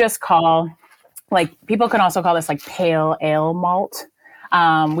 We just call, like, people can also call this like pale ale malt.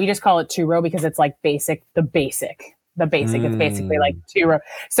 We just call it 2-row because it's like the basic. It's basically like 2-row.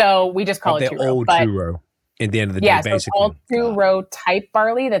 So we just call it 2-row. They're all 2-row. At the end of the day, basically. So all 2-row type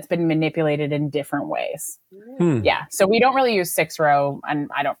barley that's been manipulated in different ways. Yeah. So we don't really use 6-row,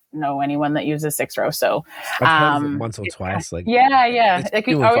 and I don't know anyone that uses 6-row. So I've heard it once or twice. Like like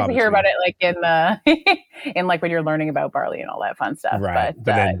you always hear about it like in the in like when you're learning about barley and all that fun stuff. Right. But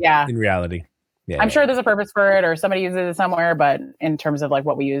then in reality. I'm sure there's a purpose for it or somebody uses it somewhere, but in terms of like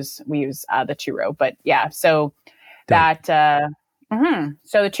what we use the 2-row. But yeah, so that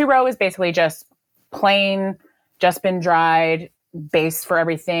so the 2-row is basically just plain, just been dried, base for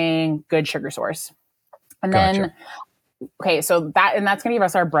everything, good sugar source. And then, so that's going to give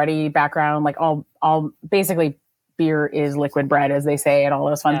us our bready background. Like all basically beer is liquid bread, as they say, and all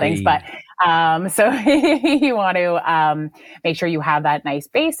those fun things. But so you want to make sure you have that nice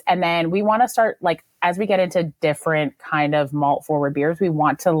base. And then we want to start, like, as we get into different kind of malt forward beers, we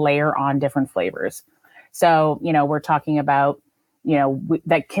want to layer on different flavors. So, we're talking about,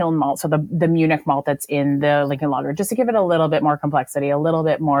 that kiln malt. So the Munich malt that's in the Lincoln Lager, just to give it a little bit more complexity, a little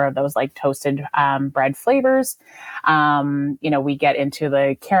bit more of those like toasted bread flavors. We get into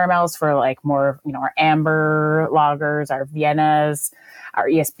the caramels for like more, our amber lagers, our Viennas, our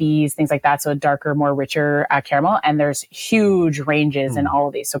ESBs, things like that. So a darker, more richer caramel. And there's huge ranges in all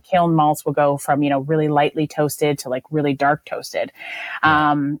of these. So kiln malts will go from, really lightly toasted to like really dark toasted.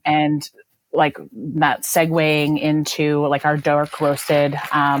 And like that segueing into like our dark roasted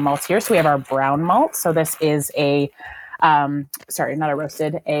malts here. So we have our brown malt. So this is a not a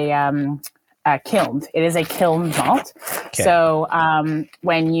roasted, kilned. It is a kiln malt. Okay. So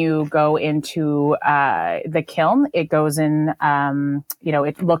when you go into the kiln, it goes in,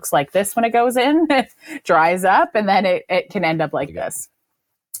 it looks like this when it goes in, it dries up, and then it can end up like this.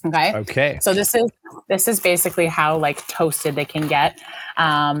 Okay. So this is basically how like toasted they can get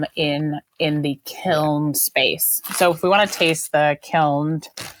in the kiln space. So if we want to taste the kiln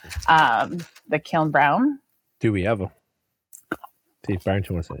brown, do we ever? See if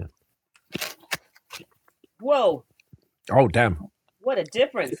Barrington wants to. Whoa! Oh damn! What a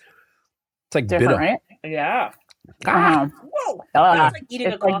difference! It's like different, bitter, right? Yeah. Whoa! It's like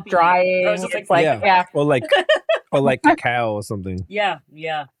eating a coffee. Like drying. It's like or like cacao or something. Yeah.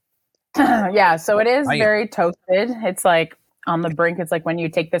 Yeah, so it is very toasted. It's like on the brink. It's like when you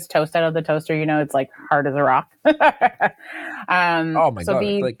take this toast out of the toaster, it's like hard as a rock. Oh my god!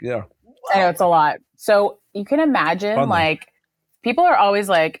 I know it's a lot. So you can imagine, like, people are always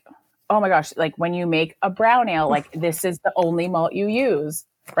like, "Oh my gosh!" Like when you make a brown ale, like this is the only malt you use,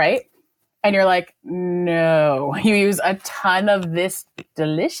 right? And you're like, no, you use a ton of this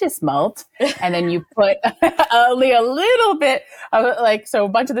delicious malt, and then you put only a little bit of a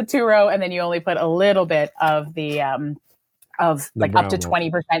bunch of the 2-row, and then you only put a little bit of the up to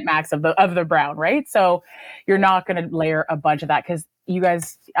 20% max of the brown, right? So you're not going to layer a bunch of that because you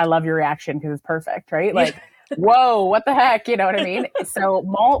guys, I love your reaction because it's perfect, right? Like, whoa, what the heck? You know what I mean? So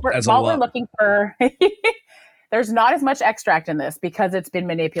malt we're looking for. there's not as much extract in this because it's been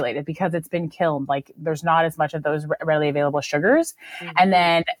manipulated, because it's been kilned. Like there's not as much of those readily available sugars. Mhm. And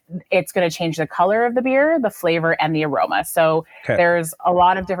then it's going to change the color of the beer, the flavor, and the aroma. So there's a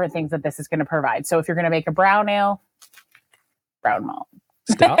lot of different things that this is going to provide. So if you're going to make a brown ale, brown malt.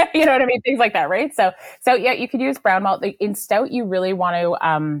 Stout? You know what I mean? Things like that, right? So yeah, you could use brown malt. In stout, you really want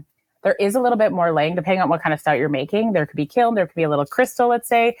to, there is a little bit more laying depending on what kind of stout you're making. There could be kiln, there could be a little crystal, let's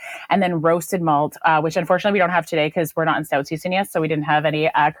say, and then roasted malt, which unfortunately we don't have today because we're not in stout season yet. So we didn't have any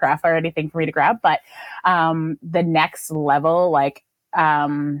carafa or anything for me to grab. But the next level, like,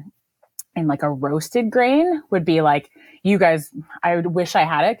 in like a roasted grain would be like, you guys, I would wish I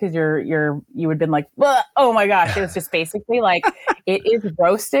had it because you would have been like, oh my gosh, it was just basically like it is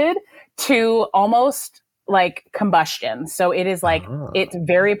roasted to almost like combustion. So it is like it's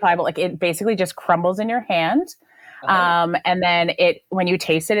very pliable. Like it basically just crumbles in your hand. And then when you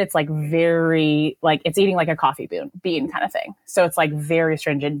taste it, it's like very, like it's eating like a coffee bean kind of thing. So it's like very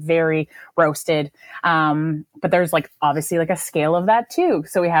stringent, very roasted. But there's like obviously like a scale of that too.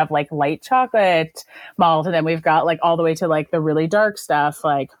 So we have like light chocolate malt, and then we've got like all the way to like the really dark stuff,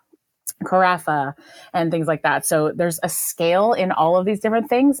 like carafa and things like that. So there's a scale in all of these different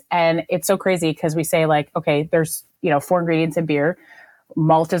things. And it's so crazy because we say like, okay, there's, 4 ingredients in beer.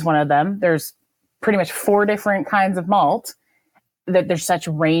 Malt is one of them. There's pretty much 4 different kinds of malt, that there's such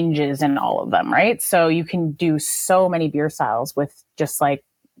ranges in all of them, right? So you can do so many beer styles with just like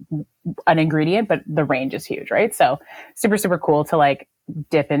an ingredient, but the range is huge, right? So super, super cool to like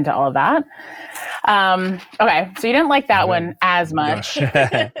dip into all of that. Okay, so you didn't like that one as much.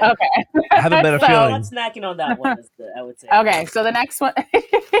 Okay. I have a better I'm feeling. not snacking on that one, I would say. Okay, so the next one,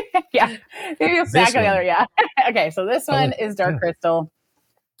 yeah, maybe you'll snack on the other, yeah. Okay, so this one is Dark Crystal.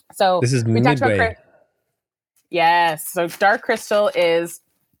 So this is we talked about midway. Yes. So Dark Crystal is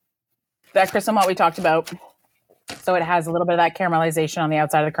that crystal malt we talked about. So it has a little bit of that caramelization on the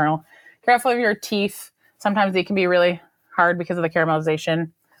outside of the kernel. Careful of your teeth. Sometimes they can be really hard because of the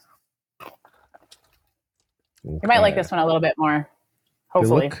caramelization. You might like this one a little bit more.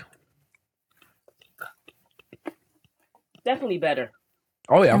 Hopefully. Definitely better.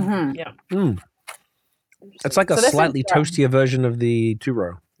 Oh yeah. Mm-hmm. Yeah. Mm. It's like a slightly toastier version of the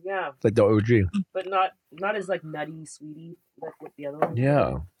two-row. Yeah. Like the OG. But not as like nutty, sweetie like with the other one.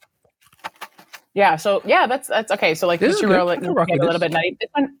 Yeah. Yeah. So yeah, that's okay. So like This this is roll, good. like, I rock get with a little this. bit nutty. This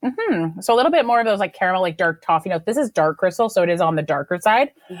one, so a little bit more of those like caramel, like dark toffee notes. This is Dark Crystal, so it is on the darker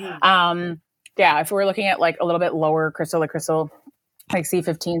side. Mm-hmm. Yeah. If we're looking at like a little bit lower crystal, like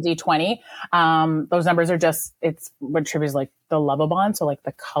C15, Z20, those numbers are just, it's what attributes like the Lovabond, so like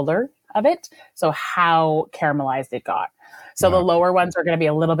the color of it, so how caramelized it got. So the lower ones are going to be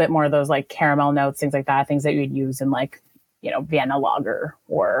a little bit more of those like caramel notes, things like that, things that you'd use in like, Vienna lager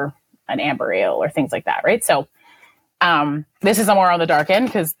or an amber ale or things like that, right? So this is more on the dark end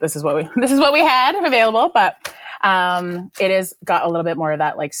because this is what we had available, but it is got a little bit more of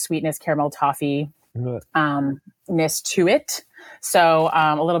that like sweetness, caramel, toffee ness to it. So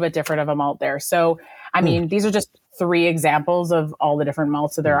a little bit different of a malt there. So I mean, these are just 3 examples of all the different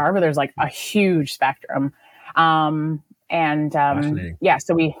malts that there are, but there's like a huge spectrum. Yeah,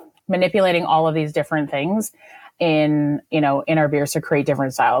 so we manipulating all of these different things in our beers to create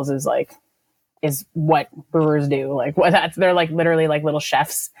different styles is what brewers do. Like they're like literally like little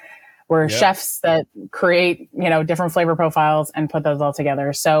chefs. We're chefs that create, different flavor profiles and put those all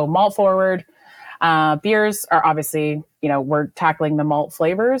together. So malt forward, beers are obviously, we're tackling the malt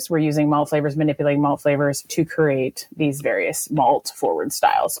flavors. We're using malt flavors, manipulating malt flavors to create these various malt forward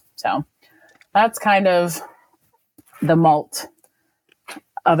styles. So that's kind of the malt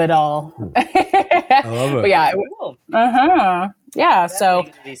of it all. I love it. But yeah. Cool. Yeah. So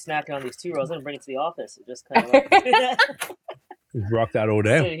Be snacking on these 2 rolls and bring it to the office. And just kind of like Just rock that all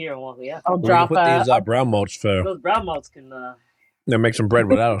day. sit here and walk. Yeah. I'll We're drop gonna put these brown malts for Those brown malts can. make some bread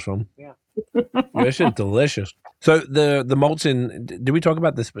with that or something. Yeah. This is delicious. So the malts in, did we talk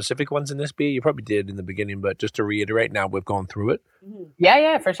about the specific ones in this beer? You probably did in the beginning, but just to reiterate, now we've gone through it.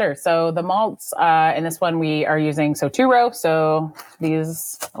 Yeah, for sure. So the malts in this one we are using 2-row, so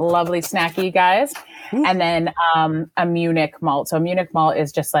these lovely snacky guys, and then a Munich malt. So a Munich malt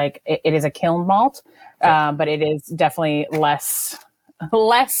is just like it is a kiln malt, but it is definitely less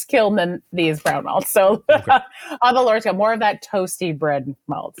kiln than these brown malts. So on the lower scale, more of that toasty bread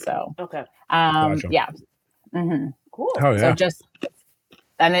malt. So Okay. Gotcha. yeah. Mm-hmm. Cool. Oh yeah. So just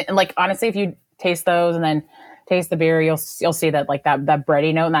and like honestly, if you taste those and then taste the beer, you'll see that like that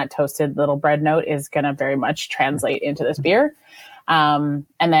bready note and that toasted little bread note is gonna very much translate into this beer. And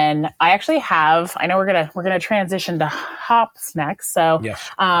then I actually have, I know we're gonna transition to hops next. So Yes.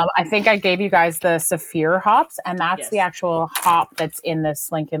 I think I gave you guys the Saphir hops, and that's Yes. the actual hop that's in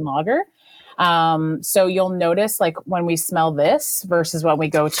this Lincoln Lager. So you'll notice like when we smell this versus when we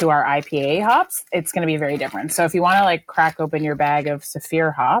go to our IPA hops, it's going to be very different. So if you want to like crack open your bag of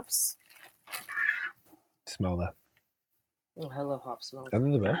Saphir hops, Smell that. Oh, I love hop smell.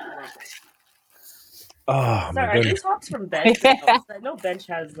 Under the bed. Oh, Sorry, my are goodness. these hops from Bench? No, I know Bench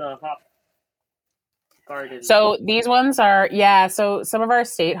has a hop garden. so these ones are, yeah. So some of our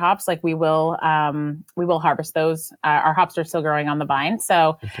state hops, like we will harvest those. Our hops are still growing on the vine.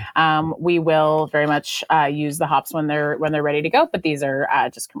 So, we will very much, use the hops when they're ready to go, but these are,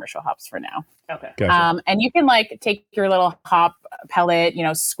 just commercial hops for now. Okay. Gotcha. And you can like take your little hop pellet,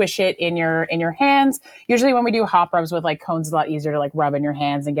 squish it in your hands. Usually when we do hop rubs with like cones, it's a lot easier to like rub in your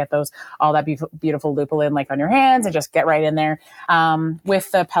hands and get all that beautiful lupulin like on your hands and just get right in there.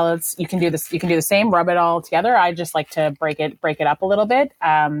 With the pellets, you can do this. You can do the same, rub it all together. I just like to break it up a little bit.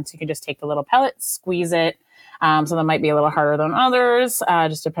 So you can just take the little pellet, squeeze it. So that might be a little harder than others,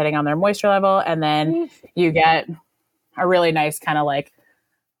 just depending on their moisture level. And then you get a really nice kind of like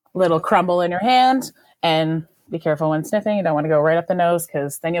little crumble in your hand, and be careful when sniffing. You don't want to go right up the nose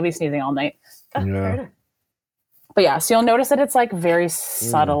because then you'll be sneezing all night. Yeah. But yeah, so you'll notice that it's like very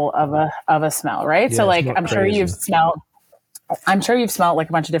subtle of a smell, right? Yeah, so like it's not I'm sure crazy. you've smelled like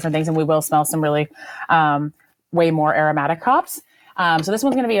a bunch of different things, and we will smell some really way more aromatic hops. So this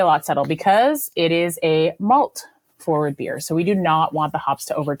one's going to be a lot subtle because it is a malt forward beer. So we do not want the hops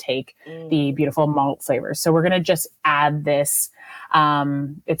to overtake the beautiful malt flavors. So we're going to just add this.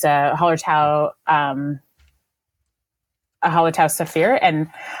 It's a Hallertau Saphir,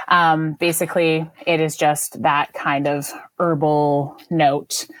 and basically it is just that kind of herbal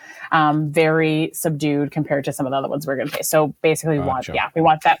note, very subdued compared to some of the other ones we're going to taste. So basically, Gotcha. we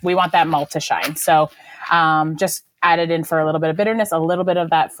want that malt to shine. So just add it in for a little bit of bitterness, a little bit of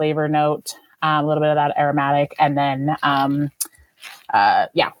that flavor note, a little bit of that aromatic, and then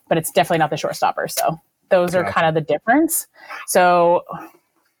but it's definitely not the showstopper. So those are kind of the difference. So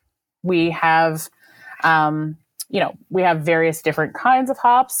we have we have various different kinds of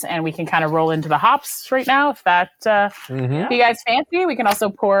hops, and we can kind of roll into the hops right now if that if you guys fancy. We can also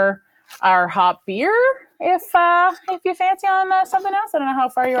pour our hop beer if you fancy on something else. I don't know how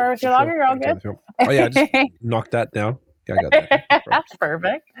far you are with your lager. You're all good. Oh yeah, I just knocked that down. Yeah, I got that. That's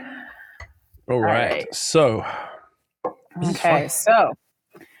perfect. All right. So Okay, so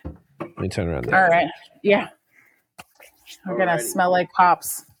let me turn around there. all right, yeah, we're gonna smell like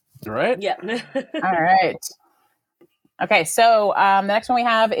hops. All right. Yeah. All right. Okay, so the next one we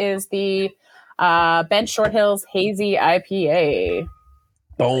have is the Bench Short Hills Hazy IPA.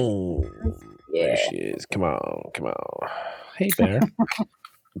 Boom. Yeah. There she is. Come on. Hey, Bear.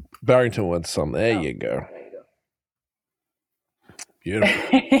 Barrington wants some. There you go. Beautiful.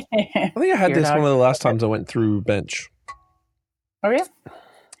 I think I had this one of the last times I went through Bench. Oh yeah.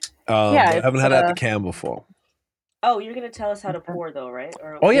 Yeah, I haven't had it at the can before. Oh, you're gonna tell us how to pour though, right?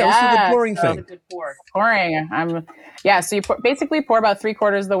 Or, Oh yeah, let's do the pouring that's a thing. good pour. Pouring. So you basically pour about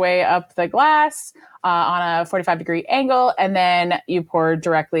 3/4 of the way up the glass on a 45-degree angle, and then you pour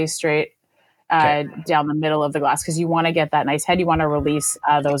directly straight down the middle of the glass because you want to get that nice head. You want to release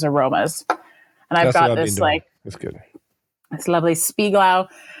those aromas. And I've got this like that's good. This lovely Spiegelau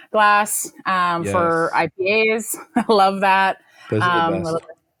glass for IPAs. I love that. Those are the best.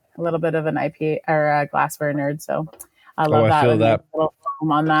 A little bit of an IPA or a glassware nerd, so I love that. I feel that. Little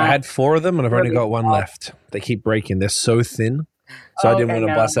foam on that. I had 4 of them, and I've only got 1 left. They keep breaking. They're so thin, so I didn't want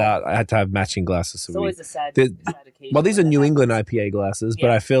to bust out. I had to have matching glasses. So it's always a sad occasion. Well, these are New England IPA glasses,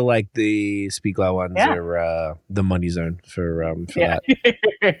 but I feel like the Spiegelau ones are the money zone for that.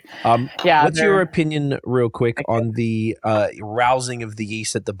 What's your opinion, real quick, on the rousing of the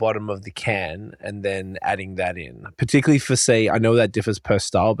yeast at the bottom of the can and then adding that in, particularly for, say, I know that differs per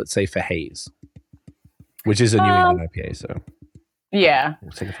style, but say for haze, which is a New England IPA. So yeah,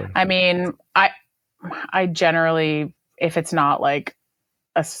 we'll take a photo. I mean, I generally, if it's not like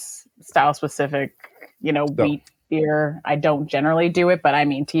a style specific, wheat beer, I don't generally do it, but I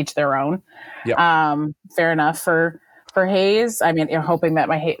mean, to each their own. Yep. Fair enough for haze. I mean, you're hoping that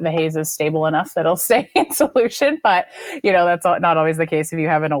the haze is stable enough that it'll stay in solution, but that's not always the case if you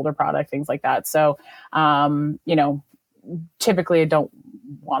have an older product, things like that. So, typically I don't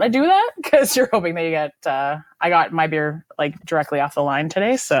want to do that because you're hoping that you get, I got my beer like directly off the line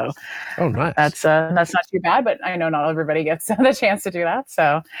today. So nice. That's not too bad, but I know not everybody gets the chance to do that.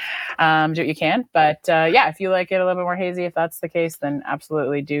 So, do what you can, but, if you like it a little bit more hazy, if that's the case, then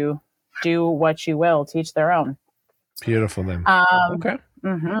absolutely do what you will, teach their own. Beautiful then. Okay.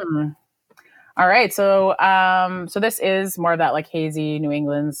 Mhm. All right. So so this is more of that like hazy New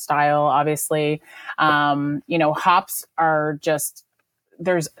England style, obviously. Hops are just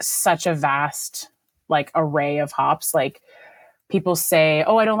there's such a vast like array of hops. Like people say,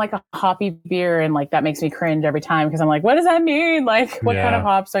 "Oh, I don't like a hoppy beer," and like that makes me cringe every time because I'm like, "What does that mean? Like, what kind of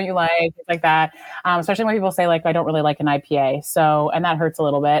hops don't you like?" Things like that. Especially when people say like, "I don't really like an IPA," so and that hurts a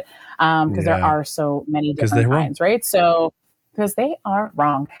little bit because there are so many different kinds, right? So because they are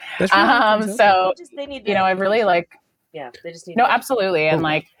wrong. That's right. So They need I really like. Yeah, they just need. No, absolutely, and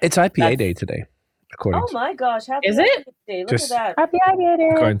like it's IPA day today. Oh my gosh! Happy is it? Day. Look at that. Happy IPA day.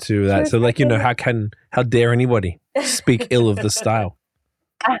 According to that, so like how dare anybody speak ill of the style?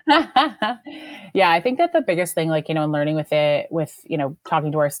 Yeah, I think that the biggest thing, like, in learning with it, with,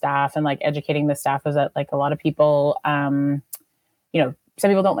 talking to our staff and like educating the staff is that like a lot of people, some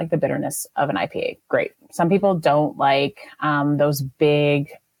people don't like the bitterness of an IPA. Great. Some people don't like those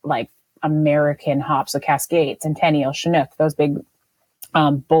big, like American hops, the Cascade, Centennial, Chinook, those big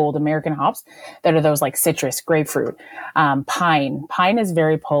bold American hops that are those like citrus, grapefruit, pine. Pine is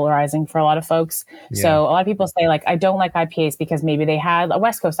very polarizing for a lot of folks. Yeah. So a lot of people say like, I don't like IPAs because maybe they had a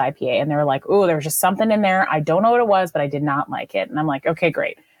West Coast IPA and they're like, oh, there's just something in there. I don't know what it was, but I did not like it. And I'm like, okay,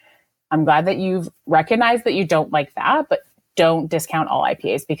 great. I'm glad that you've recognized that you don't like that, but don't discount all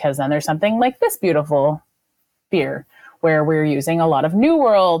IPAs because then there's something like this beautiful beer where we're using a lot of New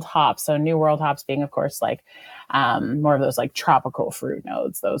World hops. So New World hops being, of course, like more of those like tropical fruit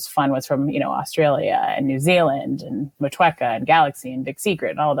notes, those fun ones from, Australia and New Zealand and Motueka and Galaxy and Big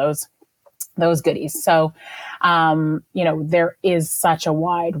Secret and all those goodies. So, there is such a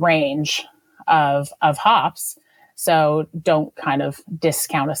wide range of hops. So don't kind of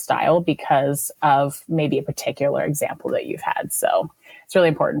discount a style because of maybe a particular example that you've had. So it's really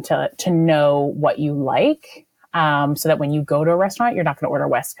important to know what you like. So that when you go to a restaurant, you're not going to order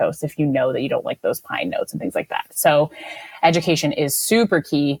West Coast if you know that you don't like those pine notes and things like that. So education is super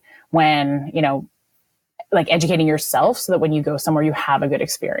key when, like educating yourself so that when you go somewhere, you have a good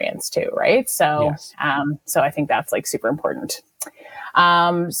experience too. Right. So, yes. So I think that's like super important.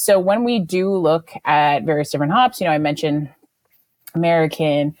 So when we do look at various different hops, I mentioned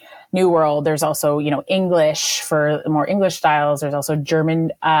American, New World, there's also, English for more English styles. There's also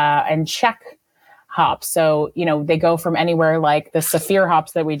German, and Czech hops. So, they go from anywhere like the Saphir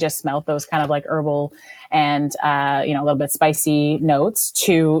hops that we just smelled, those kind of like herbal and, a little bit spicy notes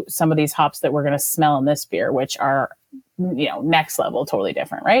to some of these hops that we're going to smell in this beer, which are, next level, totally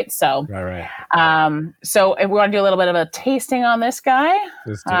different. Right. So, right. So if we want to do a little bit of a tasting on this guy,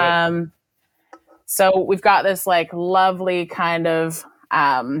 let's do it. So we've got this like lovely kind of,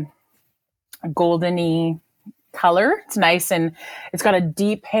 goldeny color. It's nice. And it's got a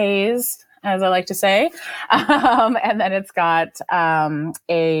deep haze, as I like to say. And then it's got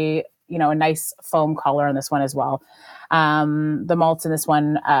a nice foam color on this one as well. The malts in this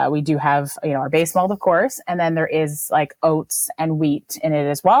one, we do have, our base malt, of course, and then there is like oats and wheat in it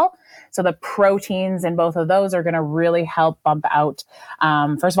as well. So the proteins in both of those are going to really help bump out,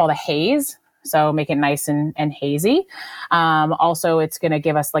 first of all, the haze. So make it nice and hazy. Also, it's going to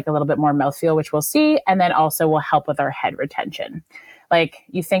give us like a little bit more mouthfeel, which we'll see. And then also will help with our head retention. Like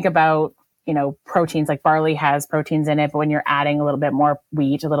you think about, proteins, like barley has proteins in it, but when you're adding a little bit more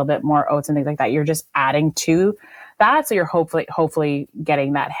wheat, a little bit more oats and things like that, you're just adding to that. So you're hopefully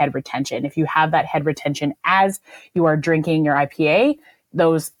getting that head retention. If you have that head retention as you are drinking your IPA,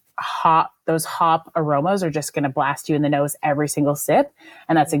 those hop aromas are just going to blast you in the nose every single sip.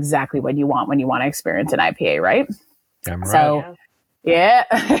 And that's exactly what you want when you want to experience an IPA, right? Damn right. So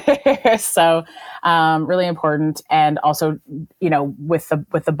yeah. So, really important. And also, with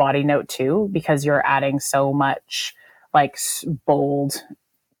the body note too, because you're adding so much like bold,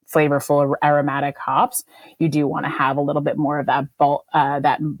 flavorful, aromatic hops, you do want to have a little bit more of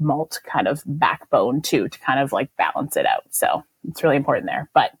that malt kind of backbone too, to kind of like balance it out. So it's really important there,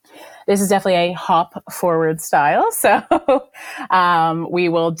 but this is definitely a hop forward style. So, we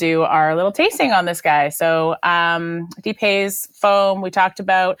will do our little tasting on this guy. So, deep haze, foam, we talked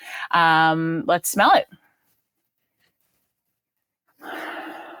about, let's smell it.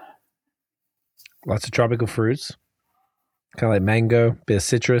 Lots of tropical fruits. Kind of like mango, bit of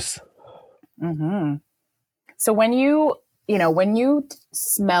citrus. Mm-hmm. So when you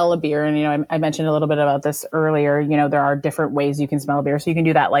smell a beer, and I mentioned a little bit about this earlier, there are different ways you can smell a beer. So you can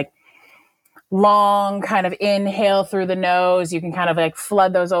do that like long kind of inhale through the nose. You can kind of like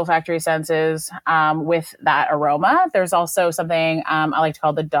flood those olfactory senses with that aroma. There's also something I like to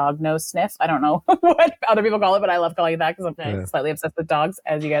call the dog nose sniff. I don't know what other people call it, but I love calling it that because I'm slightly obsessed with dogs,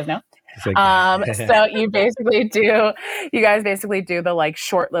 as you guys know. Like, So you guys basically do the like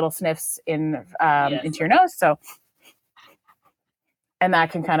short little sniffs into your nose. So, and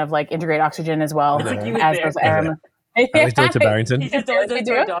that can kind of like integrate oxygen as well as those aromas. I like to do it to Barrington. He just always does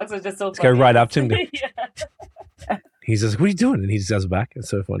to our dogs. It's just so funny. Go right up to him. He says, "What are you doing?" And he just goes back. It's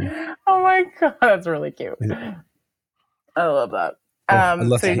so funny. Oh my god, that's really cute. I love that.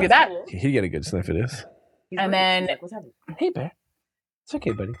 So you do that. He get a good sniff of this. And then, hey, Bear, it's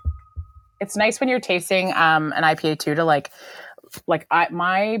okay, buddy. It's nice when you're tasting an IPA too to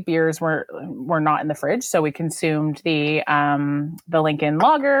my beers were not in the fridge, so we consumed the Lincoln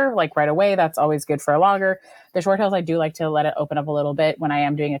Lager like right away. That's always good for a lager. The short tails, I do like to let it open up a little bit when I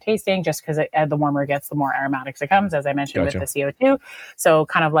am doing a tasting, just because the warmer it gets, the more aromatics it comes, as I mentioned with the CO2. So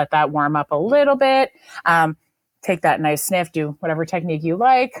kind of let that warm up a little bit. Take that nice sniff, do whatever technique you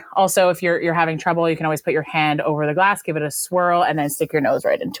like. Also, if you're having trouble, you can always put your hand over the glass, give it a swirl, and then stick your nose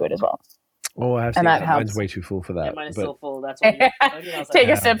right into it as well. Oh, I have and that mine's way too full for that. Yeah, mine is so full. That's what take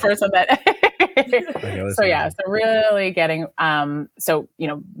a sip for some bit. So really getting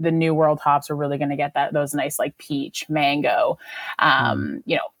the new world hops are really going to get those nice like peach, mango,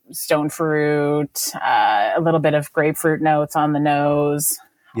 stone fruit, a little bit of grapefruit notes on the nose.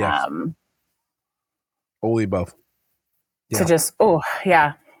 Yes. All the above. Yeah.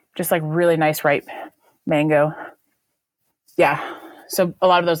 So just like really nice ripe mango. Yeah. So a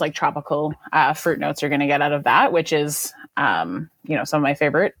lot of those like tropical fruit notes you're going to get out of that, which is some of my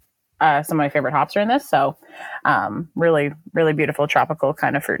favorite hops are in this. So really, really beautiful tropical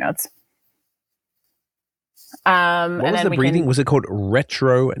kind of fruit notes. What was the breathing? Was it called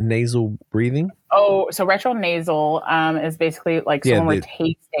retro nasal breathing? Oh, so retro nasal is basically like when we're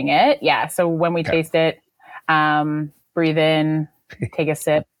tasting it. Yeah. So when we taste it, breathe in, take a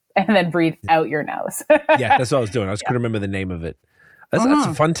sip, and then breathe out your nose. Yeah, that's what I was doing. I just couldn't remember the name of it. That's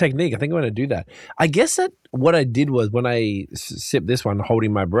a fun technique. I think I'm going to do that. I guess that what I did was when I sipped this one,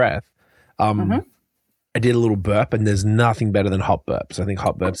 holding my breath, I did a little burp, and there's nothing better than hot burps. I think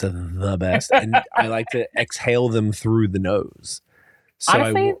hot burps are the best, and I like to exhale them through the nose. So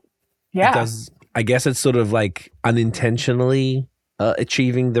honestly, I guess it's sort of like unintentionally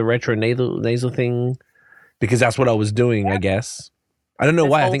achieving the retro nasal thing because that's what I was doing, I guess. I don't know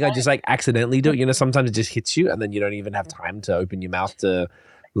why. I think I just like accidentally do it. Sometimes it just hits you and then you don't even have time to open your mouth to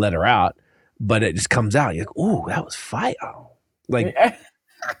let her out. But it just comes out. You're like, ooh, that was fire. Like,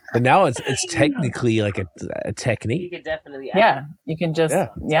 but now it's technically like a technique. You can definitely you can just,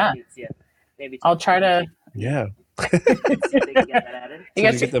 Maybe I'll try to. Yeah. You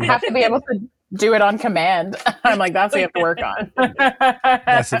guys have to be able to do it on command. I'm like, that's what you have to work on.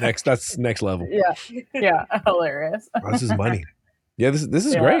 That's next level. Yeah. Hilarious. Oh, this is money. Yeah, this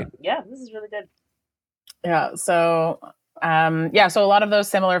is great. Yeah, this is really good. Yeah. So so a lot of those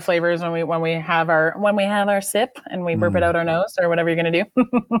similar flavors when we have our sip and we burp it out our nose or whatever you're gonna do.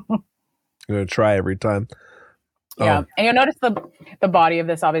 I'm gonna try every time. Yeah, and you'll notice the body of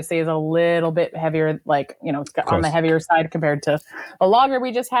this obviously is a little bit heavier, like it's on the heavier side compared to the lager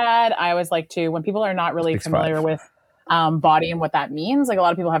we just had. I always like to, when people are not really familiar with body and what that means, like a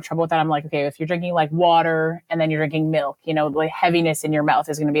lot of people have trouble with that. I'm like, okay, if you're drinking like water and then you're drinking milk, the heaviness in your mouth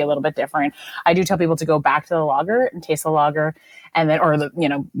is going to be a little bit different. I do tell people to go back to the lager and taste the lager, and then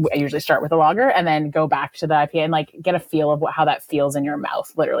I usually start with the lager and then go back to the IPA and like get a feel of how that feels in your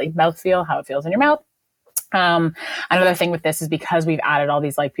mouth, literally mouth feel, how it feels in your mouth. Another thing with this is because we've added all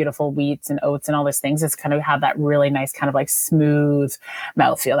these like beautiful wheats and oats and all these things, it's kind of have that really nice kind of like smooth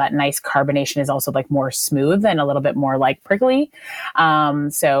mouthfeel. That nice carbonation is also like more smooth and a little bit more like prickly.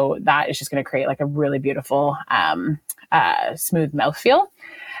 So that is just going to create like a really beautiful, smooth mouthfeel.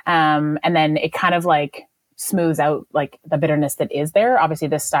 And then it kind of like smooths out like the bitterness that is there. Obviously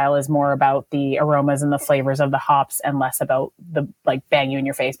this style is more about the aromas and the flavors of the hops and less about the like bang you in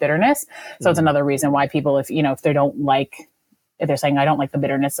your face bitterness. So it's another reason why people, if they're saying I don't like the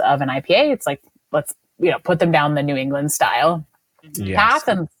bitterness of an IPA, it's like, let's, put them down the New England style path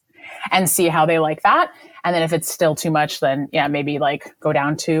and see how they like that. And then if it's still too much, then maybe like go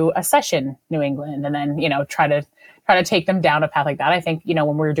down to a session New England and then, try to take them down a path like that. I think,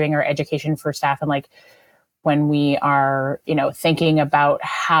 when we're doing our education for staff and like, when we are, thinking about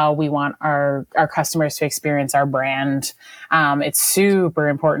how we want our customers to experience our brand, it's super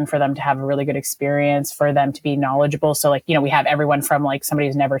important for them to have a really good experience, for them to be knowledgeable. So like, we have everyone from like somebody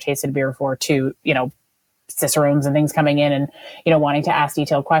who's never tasted beer before to, cicerones and things coming in and, wanting to ask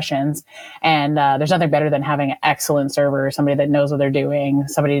detailed questions. And there's nothing better than having an excellent server, somebody that knows what they're doing,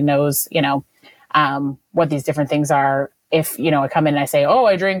 somebody who knows, what these different things are. If, I come in and I say, oh,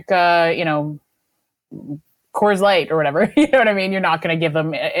 I drink, Coors Light or whatever, you know what I mean? You're not going to give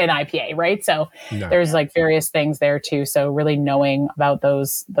them an IPA, right? So there's like various things there too. So really knowing about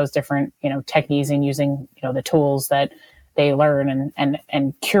those different, techniques and using, the tools that they learn and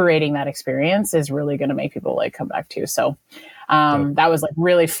curating that experience is really going to make people like come back too. So that was like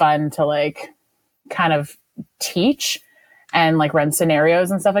really fun to like kind of teach and like run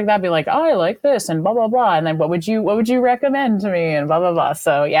scenarios and stuff like that. Be like, oh, I like this and blah, blah, blah. And then what would you recommend to me and blah, blah, blah.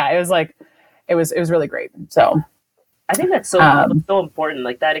 So yeah, it was like, it was really great. So I think that's so important.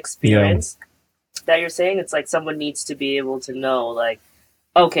 Like that experience that you're saying, it's like someone needs to be able to know, like,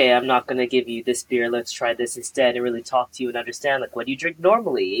 okay, I'm not going to give you this beer. Let's try this instead, and really talk to you and understand, like, what do you drink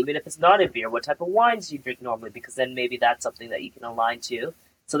normally? Even if it's not a beer, what type of wines do you drink normally? Because then maybe that's something that you can align to.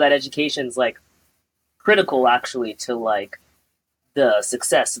 So that education's like critical actually to like the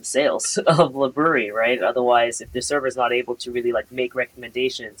success of sales of the brewery, right? Otherwise, if the server's not able to really like make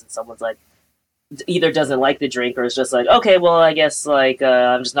recommendations and someone's like, either doesn't like the drink or is just like, okay, well, I guess like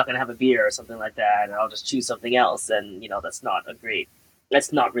I'm just not gonna have a beer or something like that, and I'll just choose something else, and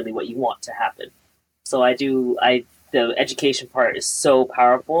that's not really what you want to happen. So the education part is so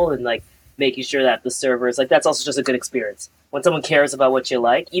powerful, and like making sure that the servers, like, that's also just a good experience when someone cares about what you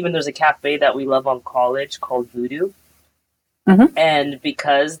like. Even there's a cafe that we love on College called Voodoo, and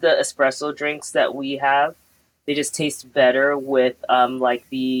because the espresso drinks that we have, they just taste better with like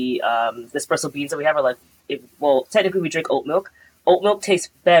the espresso beans that we have are like, technically we drink oat milk. Oat milk tastes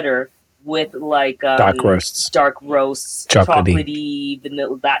better with like dark roasts, chocolatey,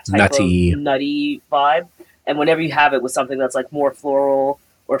 vanilla, that type of nutty vibe. And whenever you have it with something that's like more floral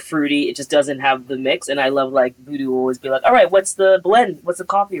or fruity, it just doesn't have the mix. And I love like Voodoo will always be like, all right, what's the blend? What's the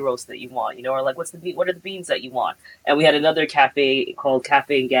coffee roast that you want? Or like, what are the beans that you want? And we had another cafe called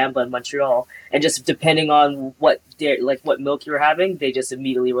Cafe and Gamba in Montreal. And just depending on what milk you were having, they just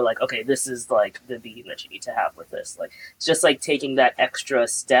immediately were like, okay, this is like the bean that you need to have with this. Like, it's just like taking that extra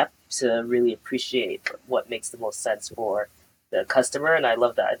step to really appreciate what makes the most sense for the customer. And I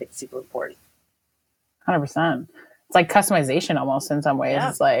love that. I think it's super important. 100%. It's like customization almost in some ways. Yeah.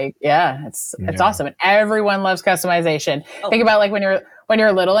 It's like, it's awesome. And everyone loves customization. Think about like when you're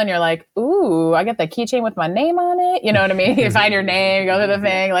little and you're like, ooh, I got the keychain with my name on it. You know what I mean? You find your name, you go through the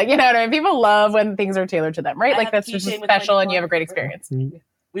thing. Like, you know what I mean? People love when things are tailored to them, right? Like that's just special and you have a great experience. We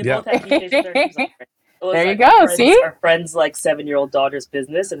both have keychains with our names on it. There you go. See? Our friend's like 7-year-old daughter's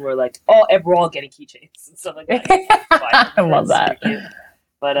business, and we're like, we're all getting keychains and stuff like that. I love that.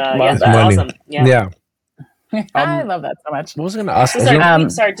 But that's awesome. Yeah. I love that so much. What was I going to ask?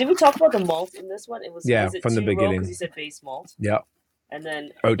 Sorry, did we talk about the malt in this one? Was it from the beginning. Because you said base malt. Yeah. And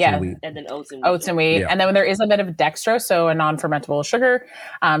then oats and wheat. And then oats and wheat. Yeah. And then when there is a bit of dextrose, so a non-fermentable sugar,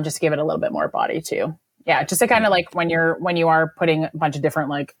 just give it a little bit more body too. Yeah, just to kind of like when you are putting a bunch of different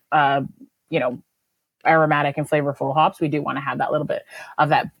like aromatic and flavorful hops, we do want to have that little bit of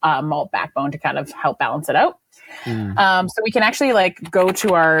that malt backbone to kind of help balance it out. So we can actually like go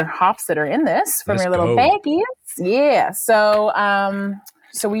to our hops that are in this from your little baggies. Yeah. So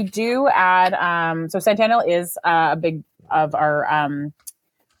we do add so Centennial is a big of our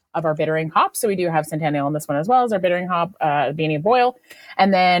bittering hops. So we do have Centennial in this one as well as our bittering hop, Beanie Boil.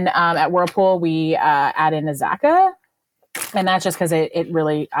 And then at Whirlpool we add in Azaka. And that's just because it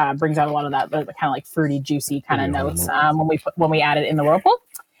really brings out a lot of that kind of like fruity, juicy kind of notes when we add it in the Whirlpool.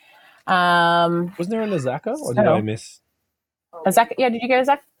 Wasn't there an Azaka, or did I miss? Azaka? Yeah, did you get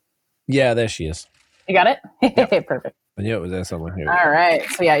Azaka? Yeah, there she is. You got it? Yep. Perfect. I knew it was there somewhere. Here all right.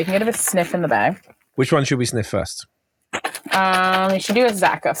 So yeah, you can get a sniff in the bag. Which one should we sniff first? You should do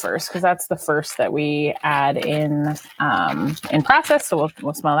Azaka first because that's the first that we add in process. So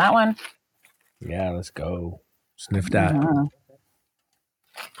we'll smell that one. Yeah, let's go. Sniff that.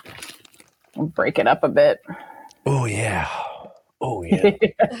 We'll break it up a bit. Oh yeah.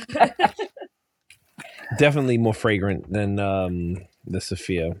 Definitely more fragrant than the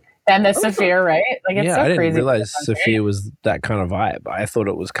Sophia. And the Sophia, right? Like it's so I didn't crazy. realize Sophia was that kind of vibe. I thought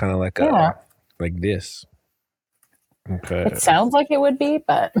it was kind of like like this. Okay. It sounds like it would be,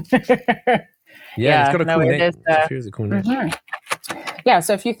 but it's got a cool name. Sophia's a cool name. Yeah,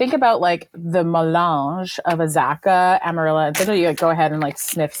 so if you think about like the melange of Azaka, Amarilla, and Fiddle, you like, go ahead and like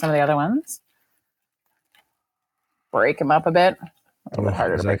sniff some of the other ones. Break them up a bit. A little bit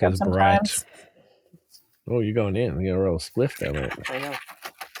harder to break up sometimes. Oh, you're going in. You got a real spliff there, mate. I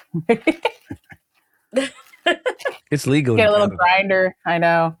know. It's legal. Get in a little Canada. grinder. I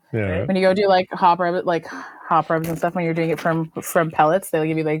know. Yeah. When you go do like hop rubs and stuff, when you're doing it from pellets, they'll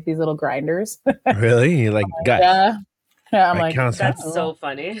give you like these little grinders. Really? You're like, guys, Yeah. Yeah, I'm I like, can't That's oh, so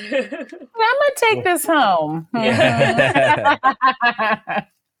funny. I'm gonna take this home. Yeah.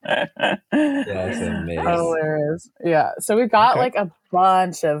 That's amazing. Hilarious. Yeah. So we've got like a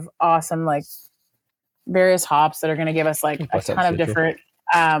bunch of awesome like various hops that are gonna give us like a What's up, ton of Citra? different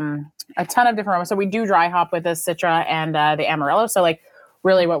aromas. So we do dry hop with the Citra and the Amarillo. So like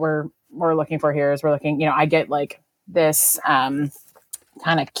really what we're looking for here is we're looking, I get like this kind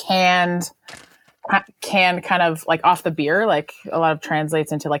of canned kind of like off the beer, like a lot of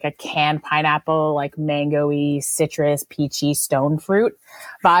translates into like a canned pineapple, like mango-y, citrus, peachy, stone fruit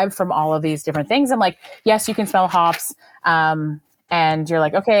vibe from all of these different things. And like, yes, you can smell hops. And you're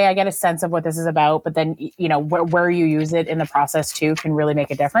like, okay, I get a sense of what this is about, but then, where you use it in the process too can really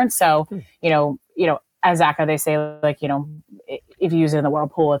make a difference. So, as Zaka, they say like, if you use it in the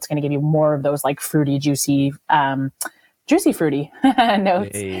whirlpool, it's going to give you more of those like fruity, juicy fruity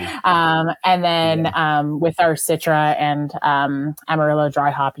notes. Hey. And then with our Citra and Amarillo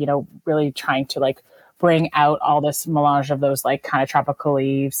dry hop, really trying to like bring out all this melange of those like kind of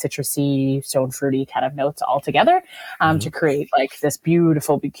tropically citrusy, stone fruity kind of notes all together to create like this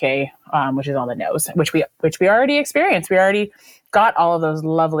beautiful bouquet, which is on the nose, which we already experienced. We already got all of those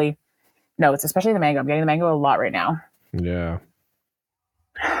lovely notes, especially the mango. I'm getting the mango a lot right now. Yeah.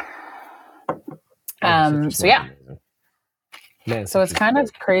 So yeah. Man, So it's kind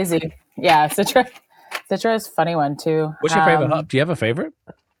of crazy. Yeah, Citra is a funny one too. What's your favorite hop? Do you have a favorite?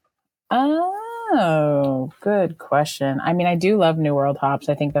 Oh, good question. I mean, I do love New World hops.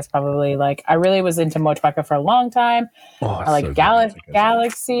 I think that's probably like I really was into Motueka for a long time. Oh, I like so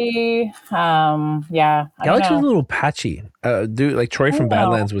Galaxy. Yeah, Galaxy's a little patchy. Dude, like Troy from I know.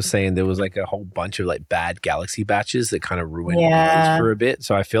 Badlands was saying, there was like a whole bunch of like bad Galaxy batches that kind of ruined Yeah. those for a bit.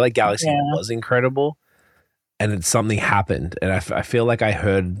 So I feel like Galaxy Yeah. was incredible, and then something happened, and I feel like I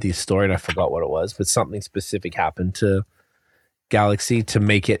heard the story and I forgot what it was, but something specific happened to Galaxy to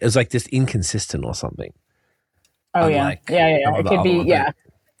make it. It was like just inconsistent or something. Oh Unlike yeah. some of It the could other be ones.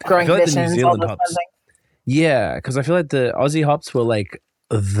 growing feel like the New conditions. Zealand all those hops- kind of things. Yeah, because I feel like the Aussie hops were like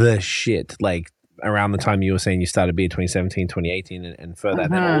the shit, like around the time you were saying you started beer 2017, 2018 and further.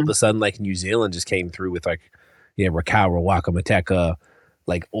 And then all of a sudden, like New Zealand just came through with like, Raquel, Rawaka, Mateka,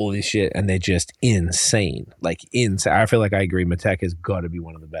 like all this shit. And they're just insane. Like insane. I feel like I agree. Mateka's got to be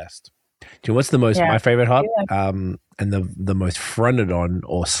one of the best. Do you know what's the most, my favorite hop? And the most fronted on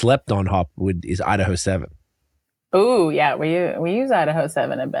or slept on hop is Idaho 7. Oh yeah, we use Idaho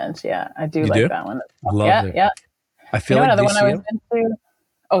 7 at bench. Yeah, I do like that one. Love it. Yeah. I feel like another this one I year. was into.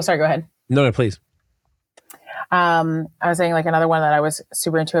 Oh, sorry. Go ahead. No, please. I was saying like another one that I was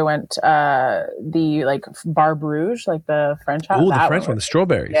super into. I went the like Bar Bruges, like the French hop. Oh, the French one, the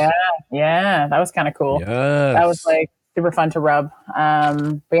strawberries. Yeah, that was kind of cool. Yes. That was like super fun to rub.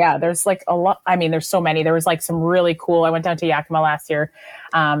 But yeah, there's like a lot. I mean, there's so many. There was like some really cool. I went down to Yakima last year,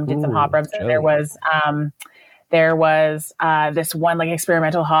 did some hop rubs. And there was this one like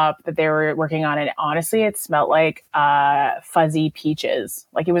experimental hop that they were working on, and honestly, it smelled like fuzzy peaches.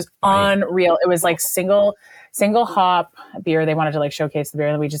 Like it was unreal. It was like single hop beer. They wanted to like showcase the beer,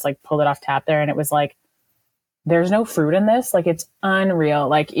 and we just like pulled it off tap there, and it was like, there's no fruit in this. Like it's unreal.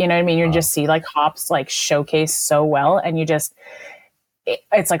 Like, you know what I mean? You just see like hops like showcase so well, and you just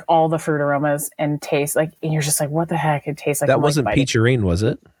it's like all the fruit aromas and taste like, and you're just like, what the heck? It tastes like that wasn't peacherine, was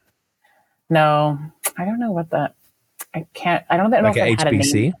it? No, I don't know what that. I don't know Like if it had a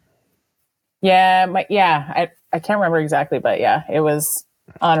HBC? name. Yeah, I can't remember exactly, but yeah, it was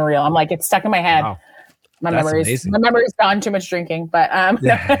unreal. I'm like, it's stuck in my head. Wow. My That's memory's gone. Too much drinking, but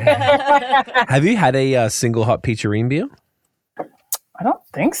Have you had a single hop peacherine beer? I don't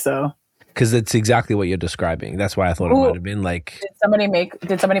think so. Because it's exactly what you're describing. That's why I thought it might have been like.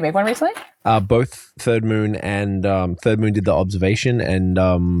 Did somebody make one recently? Both Third Moon and Third Moon did the observation,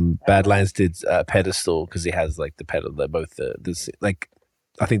 and Badlands did pedestal, because he has like the pedal. They're both like.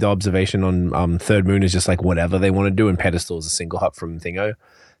 I think the observation on Third Moon is just like whatever they want to do, and pedestal is a single hop from Thingo.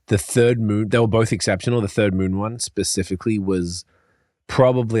 The Third Moon, they were both exceptional. The Third Moon one specifically was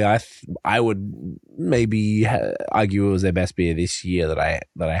probably I would maybe argue it was their best beer this year that I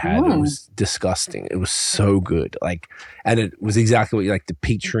had. It was disgusting. It was so good. Like, and it was exactly what you like. The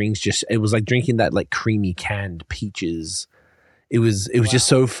peach rings, it was like drinking that like creamy canned peaches. It was just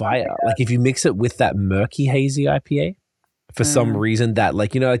so fire. Like if you mix it with that murky hazy IPA, for some reason that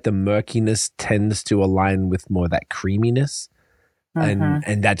like, like the murkiness tends to align with more of that creaminess.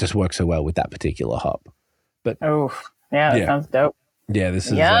 And that just works so well with that particular hop. But that sounds dope. yeah, this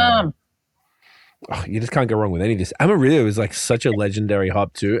is yum. oh, you just can't go wrong with any of this. Amarillo is like such a legendary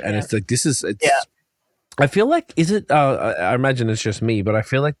hop too, and it's like it's. Yeah. I feel like is it? I imagine it's just me, but I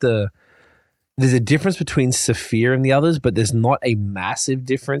feel like there's a difference between Saphir and the others, but there's not a massive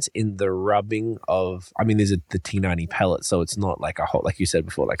difference in the rubbing of. I mean, there's the T90 pellet, so it's not like a whole, like you said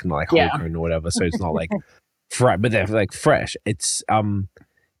before, like not like whole cone or whatever. So it's not like but they're like fresh. It's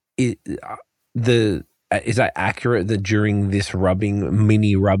is that accurate that during this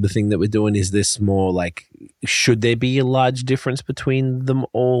mini rub thing that we're doing, is this more like, should there be a large difference between them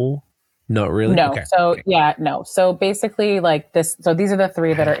all? Not really. No. Okay. So no. So basically like this, so these are the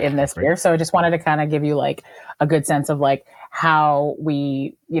three that are in this beer. So I just wanted to kind of give you like a good sense of like how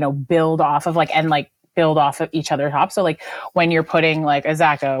we, build off of like, and like build off of each other's hops. So like when you're putting like a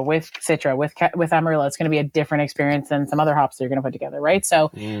Zacco with Citra, with Amarillo, it's going to be a different experience than some other hops that you're going to put together. Right.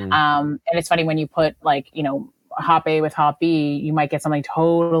 So, and it's funny when you put like, hop A with hop B, you might get something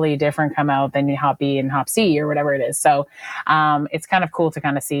totally different come out than hop B and hop C or whatever it is. So it's kind of cool to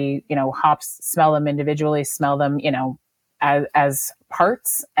kind of see, hops, smell them individually, smell them, as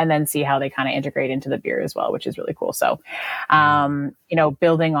parts, and then see how they kind of integrate into the beer as well, which is really cool. So,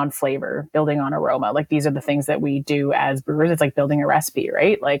 building on flavor, building on aroma, like these are the things that we do as brewers. It's like building a recipe,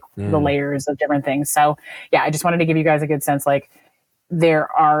 right? Like the layers of different things. So yeah, I just wanted to give you guys a good sense, like,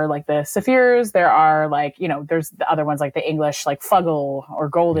 there are like the Saphirs, there are like, there's the other ones like the English, like Fuggle or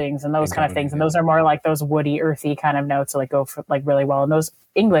Goldings and those kind of things. And those are more like those woody, earthy kind of notes that like go for like really well in those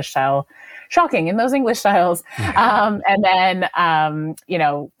English style, shocking in those English styles. And then, like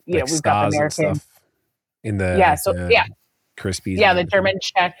we've got the American in the, crispies. Yeah. The German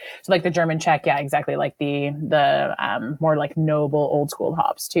Czech. So like the German Czech. Yeah, exactly. Like the more like noble old school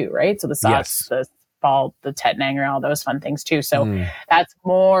hops too. Right. So the sauce, the Tettnanger, all those fun things too. So that's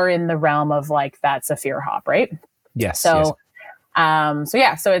more in the realm of like that Saphir hop, right? Yes. So, so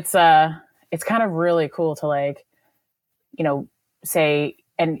it's kind of really cool to like, say,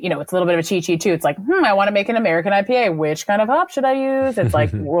 and it's a little bit of a cheat sheet too. It's like, I want to make an American IPA. Which kind of hop should I use? It's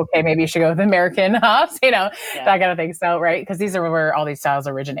like, okay, maybe you should go with American hops, that kind of thing. So, right. Because these are where all these styles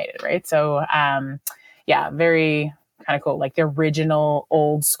originated. Right. So, very kind of cool, like the original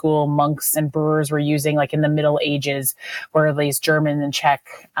old school monks and brewers were using like in the Middle Ages were these German and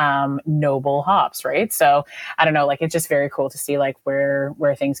Czech noble hops, right? So I don't know, like it's just very cool to see like where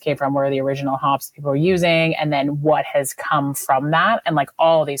things came from, where the original hops people were using, and then what has come from that, and like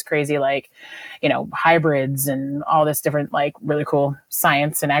all these crazy like hybrids and all this different like really cool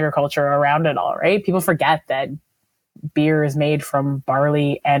science and agriculture around it all, right? People forget that beer is made from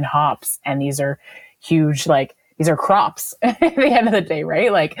barley and hops, and these are huge, like these are crops at the end of the day,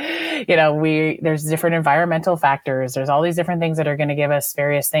 right? Like, there's different environmental factors. There's all these different things that are going to give us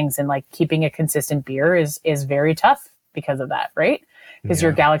various things. And like keeping a consistent beer is very tough because of that, right? Because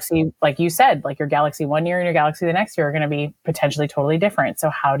your Galaxy, like you said, like your Galaxy one year and your Galaxy the next year are going to be potentially totally different.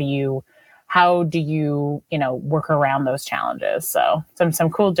 So how do you, work around those challenges? So some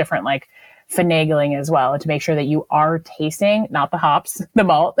cool different like finagling as well, to make sure that you are tasting not the hops, the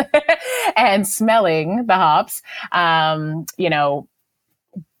malt, and smelling the hops,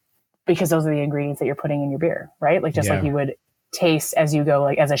 because those are the ingredients that you're putting in your beer, right? Like just like you would taste as you go,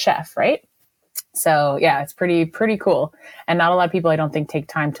 like as a chef, right? So yeah, it's pretty cool. And not a lot of people, I don't think, take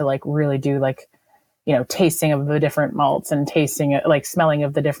time to like really do like, tasting of the different malts and tasting it, like smelling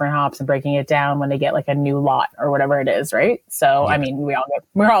of the different hops and breaking it down when they get like a new lot or whatever it is. Right. So, I mean,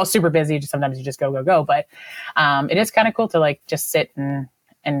 we're all super busy. Sometimes you just go. But it is kind of cool to like just sit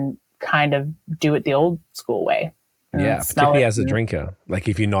and kind of do it the old school way. Yeah. Particularly as a drinker, like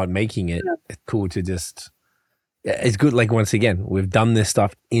if you're not making it, it's cool to just, it's good. Like once again, we've done this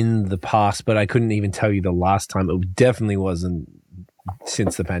stuff in the past, but I couldn't even tell you the last time. It definitely wasn't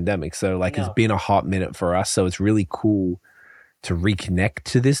since the pandemic. So like it's been a hot minute for us. So it's really cool to reconnect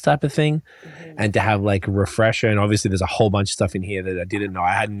to this type of thing and to have like a refresher. And obviously there's a whole bunch of stuff in here that I didn't know.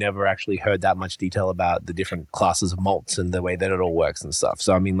 I had never actually heard that much detail about the different classes of malts and the way that it all works and stuff.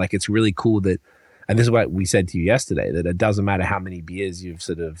 So I mean, like it's really cool that, and this is what we said to you yesterday, that it doesn't matter how many beers you've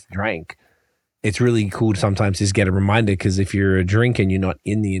sort of drank. It's really cool to sometimes just get a reminder, because if you're a drinker and you're not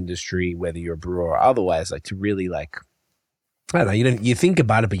in the industry, whether you're a brewer or otherwise, like to really like, I don't know, you think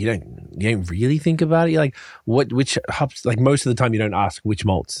about it, but you don't really think about it. You're like, which hops, like most of the time you don't ask which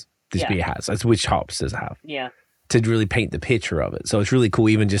malts this beer has. It's which hops does it have. Yeah. To really paint the picture of it. So it's really cool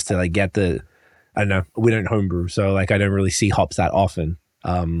even just to like get I don't know, we don't homebrew, so like I don't really see hops that often.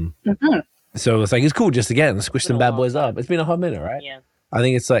 So it's like, it's cool just to get and squish some bad boys up. It's been a hot minute, right? Yeah. I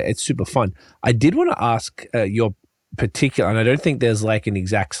think it's like, it's super fun. I did want to ask your particular, and I don't think there's like an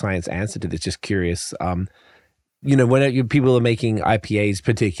exact science answer to this, just curious. when people are making IPAs,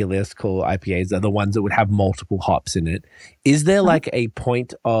 particularly let's call IPAs, are the ones that would have multiple hops in it. Is there like a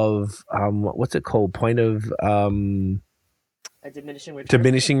point of what's it called? Point of A diminishing return.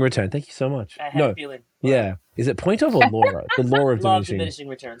 diminishing return. Thank you so much. I had a feeling. Yeah. Is it point of or law? The law of Law of diminishing. diminishing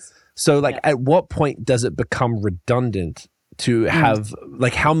returns. So like at what point does it become redundant to have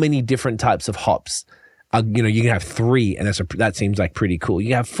like how many different types of hops? You can have 3 and that seems like pretty cool.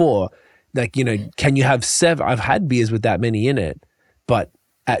 You have 4. Like, can you have 7? I've had beers with that many in it, but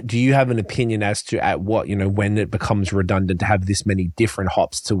do you have an opinion as to at what, when it becomes redundant to have this many different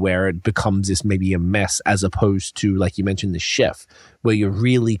hops to where it becomes this maybe a mess as opposed to, like you mentioned, the chef, where you're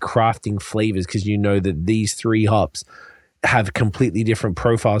really crafting flavors because you know that these 3 hops have completely different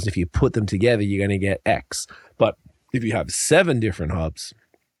profiles. If you put them together, you're going to get X. But if you have 7 different hops,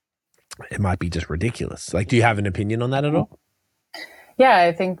 it might be just ridiculous. Like, do you have an opinion on that at all? Yeah,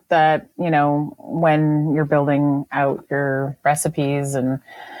 I think that, when you're building out your recipes and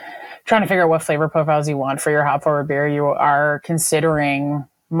trying to figure out what flavor profiles you want for your hop forward beer, you are considering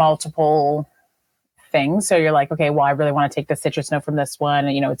multiple things. So you're like, okay, well, I really want to take the citrus note from this one.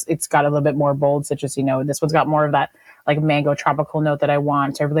 And, it's got a little bit more bold citrus, this one's got more of that like mango tropical note that I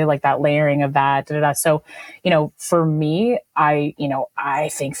want. I really like that layering of that. So, for me, I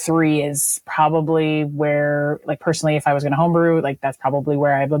think 3 is probably where, like, personally, if I was going to homebrew, like that's probably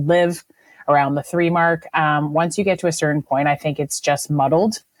where I would live, around the 3 mark. Once you get to a certain point, I think it's just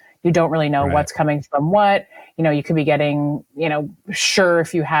muddled. You don't really know what's coming from what. You could be getting, sure,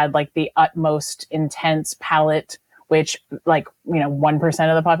 if you had like the utmost intense palate, which like, 1%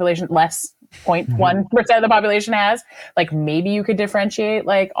 of the population, less 0.1% of the population has, like maybe you could differentiate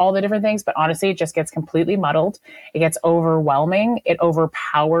like all the different things, but honestly, it just gets completely muddled. It gets overwhelming. It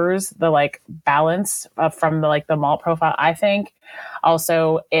overpowers the like balance from the malt profile, I think.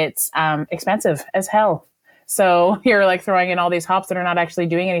 Also, it's expensive as hell. So you're like throwing in all these hops that are not actually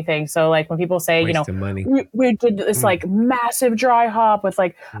doing anything. So like when people say, money. we did this like massive dry hop with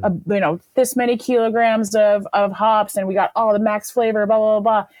like, this many kilograms of hops and we got all the max flavor, blah, blah,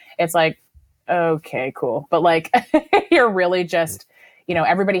 blah. It's like, okay, cool. But like, you're really just,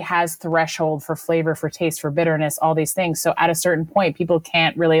 everybody has threshold for flavor, for taste, for bitterness, all these things. So at a certain point, people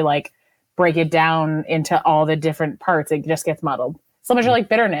can't really like break it down into all the different parts. It just gets muddled. So much like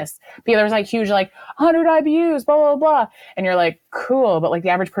bitterness. There's like huge, like 100 IBUs, blah, blah, blah. And you're like, cool. But like the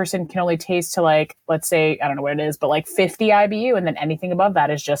average person can only taste to like, let's say, I don't know what it is, but like 50 IBU. And then anything above that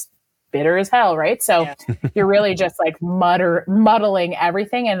is just bitter as hell, right? So you're really just like muddling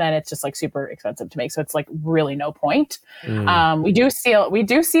everything. And then it's just like super expensive to make. So it's like really no point. We do see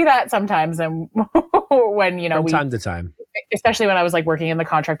that sometimes. And when, from time to time, especially when I was like working in the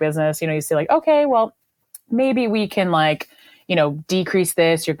contract business, you see like, okay, well, maybe we can like, decrease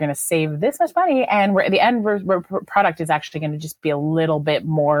this, you're going to save this much money. And the end product is actually going to just be a little bit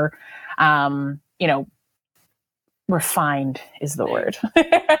more, refined is the word.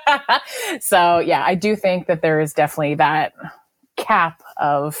 So yeah, I do think that there is definitely that cap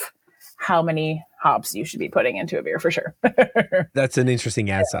of how many hops you should be putting into a beer for sure. That's an interesting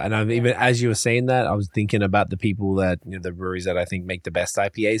answer. And I'm even, as you were saying that, I was thinking about the people that, the breweries that I think make the best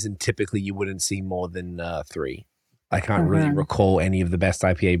IPAs, and typically you wouldn't see more than 3. I can't really recall any of the best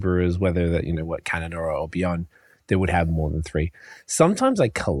IPA brewers, whether that, what Canada or beyond, they would have more than 3. Sometimes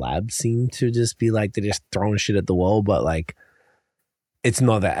like collabs seem to just be like, they're just throwing shit at the wall, but like, it's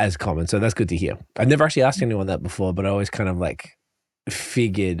not that as common. So that's good to hear. I've never actually asked anyone that before, but I always kind of like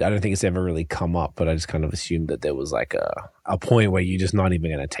figured, I don't think it's ever really come up, but I just kind of assumed that there was like a point where you're just not even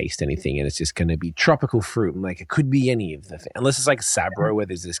going to taste anything and it's just going to be tropical fruit. And like, it could be any of the things, unless it's like Sabro where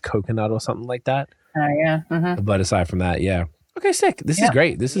there's this coconut or something like that. Oh yeah. But aside from that, yeah. Okay, sick. This is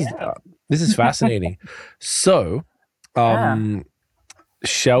great. This is fascinating. So,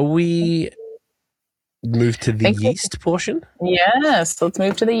 shall we move to the yeast portion? Yes, let's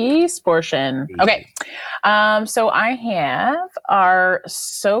move to the yeast portion. Okay. So I have our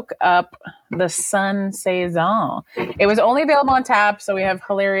Soak Up the Sun Saison. It was only available on tap, so we have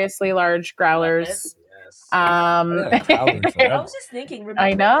hilariously large growlers. I was just thinking, remember,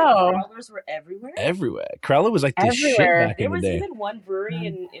 I know. growlers were everywhere? Everywhere. Crowler was like this shit back in the day. There was even one brewery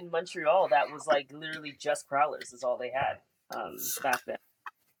in Montreal that was like literally just growlers is all they had back then.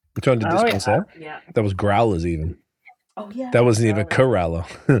 Which one did this one? Yeah. That was growlers even. Oh yeah. That wasn't even Corella.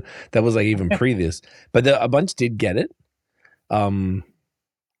 That was like even previous. But a bunch did get it.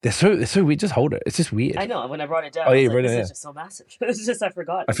 They're so weird. Just hold it. It's just weird. I know. When I brought it down, I was like, this is just so massive. It's just I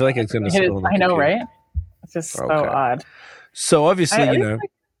forgot. I feel like it's gonna spill. I know, right? It's just so odd. So obviously, a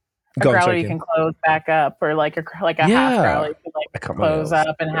growler you can close back up, or like a half growler you can like close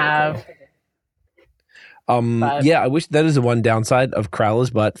up and have. But- Yeah, I wish that is the one downside of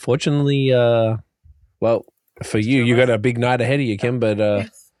Crowlers, but fortunately, well, for you got a big night ahead of you, Kim. But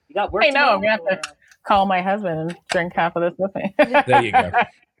You got work I know, I'm tomorrow, gonna have to call my husband and drink half of this with me. there you go.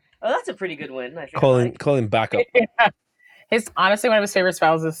 Oh, that's a pretty good win. I feel Call like. him back up. Yeah. His honestly one of his favorite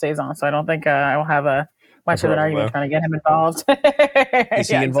spells stays on, so I don't think I will have much of an problem argument there. trying to get him involved. Is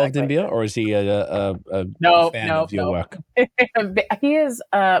he involved in beer, or is he a fan of your work? He is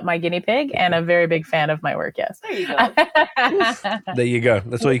my guinea pig and a very big fan of my work. Yes. There you go. There you go.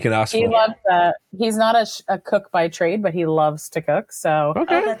 That's all you can ask He for. loves. He's not a cook by trade, but he loves to cook. So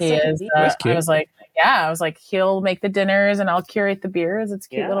Okay. that's he such a is. neat- That's I cute. was like, he'll make the dinners and I'll curate the beers. It's a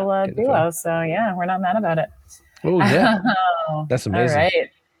cute Yeah. little Good for duo. So yeah, we're not mad about it. Oh yeah, that's All amazing. right.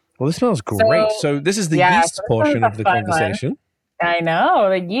 Well, this smells great. So this is the yeast so this portion one's of a the fun one. conversation. I know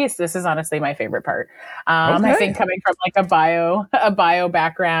the yeast. This is honestly my favorite part. I Okay. think coming from like a bio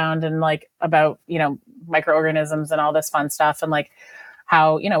background and like about microorganisms and all this fun stuff and like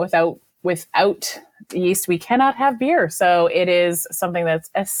how without yeast we cannot have beer. So it is something that's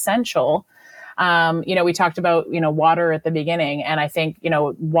essential. We talked about water at the beginning, and I think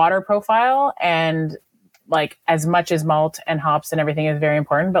water profile and like as much as malt and hops and everything is very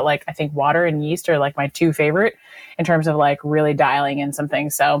important, but like I think water and yeast are like my two favorite in terms of like really dialing in some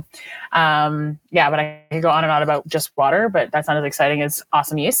things. So but I could go on and on about just water, but that's not as exciting as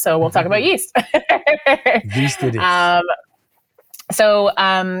awesome yeast. So we'll talk about yeast. Yeast it is.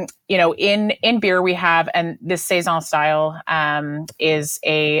 In beer we have, and this saison style is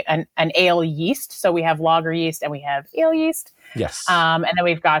an ale yeast. So we have lager yeast and we have ale yeast. Yes. And then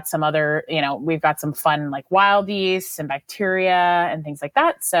we've got some other, we've got some fun like wild yeast and bacteria and things like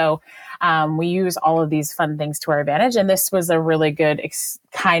that. So we use all of these fun things to our advantage. And this was a really good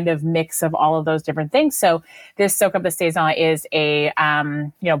kind of mix of all of those different things. So this Soak Up the Saison is a,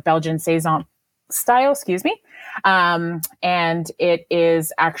 Belgian saison style, excuse me. And it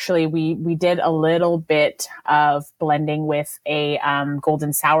is actually, we did a little bit of blending with a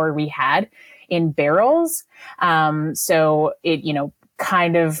golden sour we had in barrels. So it,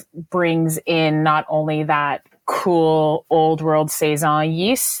 kind of brings in not only that cool old world saison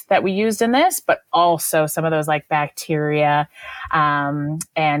yeast that we used in this, but also some of those like bacteria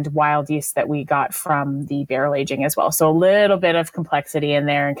and wild yeast that we got from the barrel aging as well. So a little bit of complexity in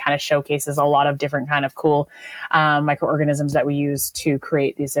there and kind of showcases a lot of different kind of cool microorganisms that we use to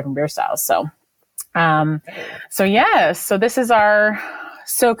create these different beer styles. So this is our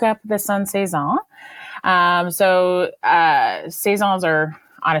Soak Up the Sun Saison. Saisons are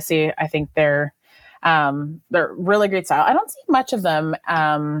honestly, I think they're really great style. I don't see much of them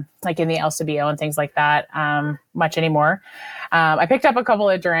like in the LCBO and things like that much anymore. I picked up a couple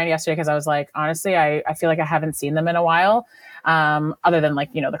at Durand yesterday because I was like, honestly, I feel like I haven't seen them in a while, other than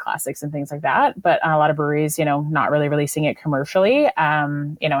like, the classics and things like that. But a lot of breweries, not really releasing it commercially.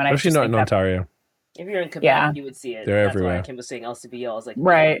 And Especially not in Ontario. If you're in Quebec, you would see it. They're That's everywhere. why Kim was saying LCBO. I was like,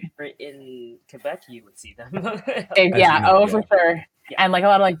 right. In Quebec, you would see them. For sure. Yeah. And like a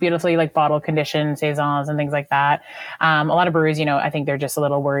lot of like beautifully like bottle conditioned saisons and things like that. A lot of breweries, I think they're just a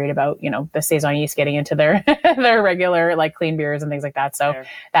little worried about, the saison yeast getting into their their regular like clean beers and things like that. So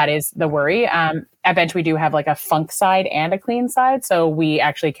that is the worry. At Bench, we do have like a funk side and a clean side. So we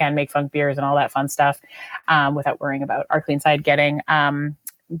actually can make funk beers and all that fun stuff without worrying about our clean side getting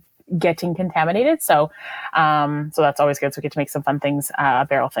contaminated. So that's always good. So we get to make some fun things,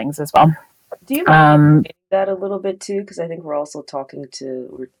 barrel things as well. Do you mind that a little bit too? Because I think we're also talking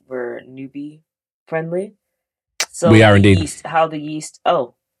we're newbie friendly. So we are indeed. How the yeast?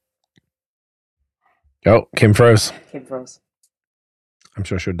 Oh, Kim froze. Kim froze. I'm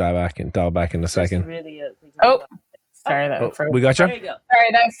sure she'll dial back in a second. Really, sorry, that froze. We got you. There you go.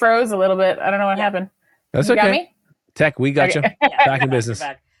 Sorry, that froze a little bit. I don't know what happened. That's You okay. got me? Tech, we got you. Yeah, Back in business.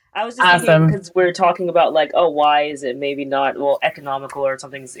 Back. I was just thinking because we're talking about like, why is it maybe not economical or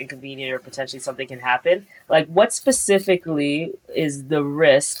something's inconvenient or potentially something can happen? Like, what specifically is the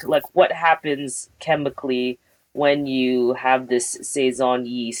risk? Like, what happens chemically when you have this saison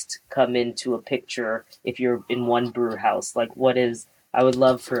yeast come into a picture if you're in one brew house? Like, what is? I would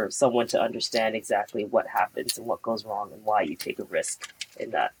love for someone to understand exactly what happens and what goes wrong and why you take a risk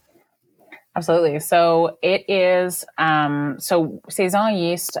in that. Absolutely. So it is, saison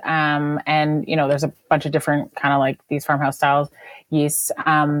yeast, and, there's a bunch of different kind of like these farmhouse style yeasts,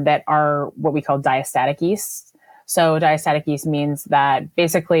 that are what we call diastatic yeasts. So diastatic yeast means that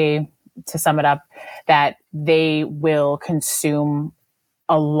basically, to sum it up, that they will consume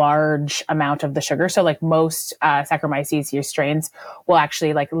a large amount of the sugar. So like most Saccharomyces yeast strains will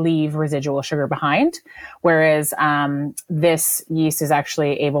actually like leave residual sugar behind, whereas this yeast is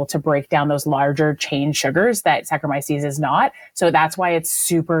actually able to break down those larger chain sugars that Saccharomyces is not. So that's why it's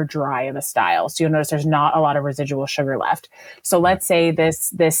super dry of a style. So you'll notice there's not a lot of residual sugar left. So let's say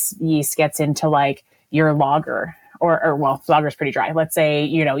this yeast gets into like your lager, or well, lager is pretty dry. Let's say,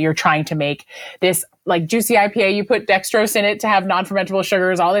 you know, you're trying to make this like juicy IPA, you put dextrose in it to have non-fermentable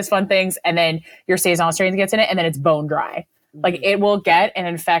sugars, all these fun things. And then your Saison strain gets in it and then it's bone dry. Like it will get and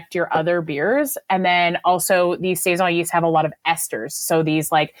infect your other beers. And then also these Saison yeasts have a lot of esters. So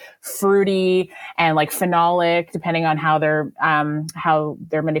these like fruity and like phenolic, depending on how they're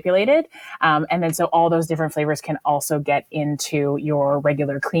manipulated. And then so all those different flavors can also get into your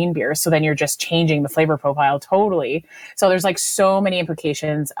regular clean beers. So then you're just changing the flavor profile totally. So there's like so many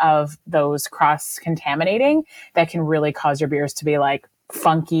implications of those cross contaminating that can really cause your beers to be like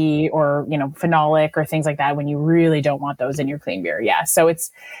funky or, you know, phenolic or things like that when you really don't want those in your clean beer. Yeah. So it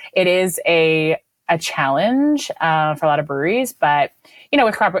is a challenge for a lot of breweries, but you know,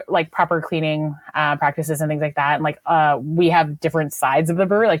 with proper cleaning practices and things like that. And like we have different sides of the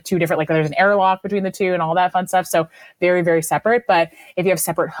brewery, like two different, like there's an airlock between the two and all that fun stuff. So very, very separate. But if you have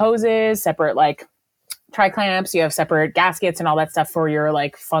separate hoses, separate like tri-clamps, you have separate gaskets and all that stuff for your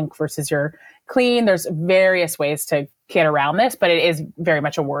like funk versus your clean, there's various ways to get around this, but it is very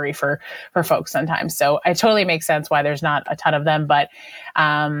much a worry for folks sometimes. So it totally makes sense why there's not a ton of them, but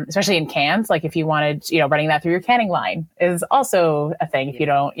especially in cans, like if you wanted, you know, running that through your canning line is also a thing. If you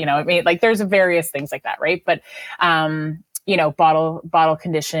don't, you know, I mean, like there's various things like that, right? But you know, bottle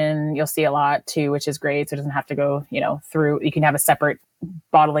condition, you'll see a lot too, which is great. So it doesn't have to go, you know, through, you can have a separate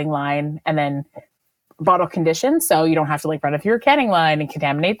bottling line and then bottle condition, so you don't have to like run it through your canning line and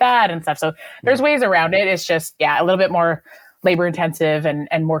contaminate that and stuff. So there's ways around it. It's just a little bit more labor intensive and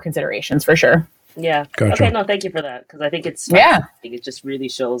more considerations for sure. Yeah. Gotcha. Okay. No, thank you for that, because I think it's it just really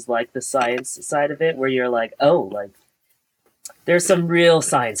shows like the science side of it, where you're like, oh, like there's some real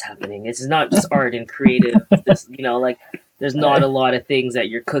science happening. It's not just art and creative. This, you know, like there's not a lot of things that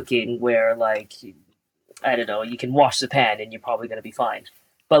you're cooking where like, I don't know, you can wash the pan and you're probably gonna be fine.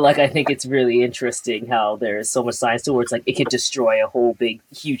 But like, I think it's really interesting how there's so much science to where it's like it could destroy a whole big,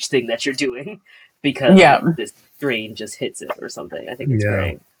 huge thing that you're doing because this grain just hits it or something. I think it's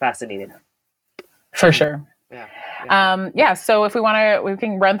very fascinating. For sure. Yeah. So if we we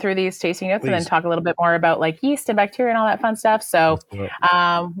can run through these tasting notes and then talk a little bit more about like yeast and bacteria and all that fun stuff. So we've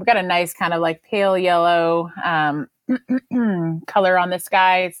got a nice kind of like pale yellow color on this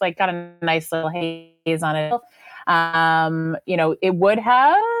guy. It's like got a nice little haze on it. You know, it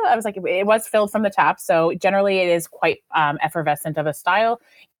was filled from the top. So generally it is quite effervescent of a style,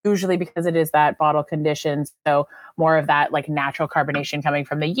 usually because it is that bottle conditioned. So more of that like natural carbonation coming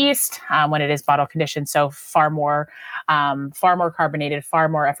from the yeast when it is bottle conditioned. So far more carbonated, far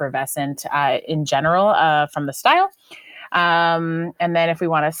more effervescent in general from the style. And then if we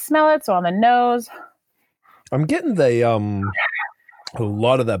want to smell it, so on the nose, I'm getting a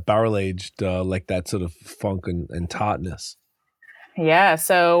lot of that barrel aged, like that sort of funk and tartness. Yeah.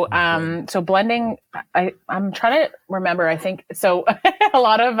 So, so blending, I'm trying to remember, I think, so a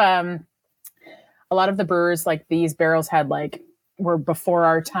lot of the brewers, like these barrels had like, were before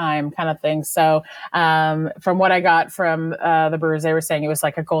our time kind of thing. So, from what I got from, the brewers, they were saying it was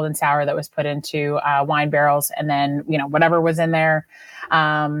like a golden sour that was put into, wine barrels. And then, you know, whatever was in there,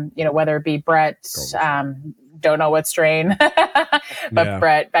 you know, whether it be Brett, don't know what strain, but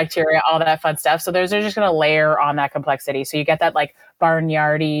Brett, bacteria, all that fun stuff. So they're just going to layer on that complexity. So you get that like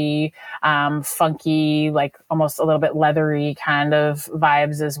barnyardy, funky, like almost a little bit leathery kind of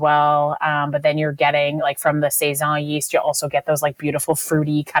vibes as well. But then you're getting like from the Saison yeast, you also get those like beautiful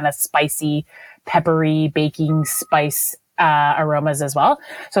fruity, kind of spicy, peppery, baking spice aromas as well.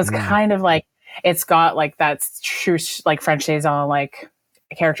 So it's kind of like, it's got like that true like French Saison like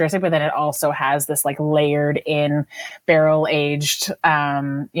characteristic, but then it also has this like layered in barrel aged,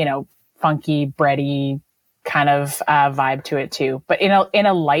 you know, funky, bready kind of vibe to it too. But in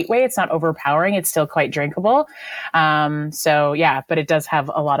a light way, it's not overpowering. It's still quite drinkable. So yeah, but it does have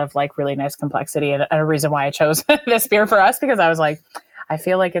a lot of like really nice complexity, and a reason why I chose this beer for us, because I was like, I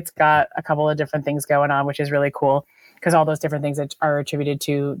feel like it's got a couple of different things going on, which is really cool, because all those different things that are attributed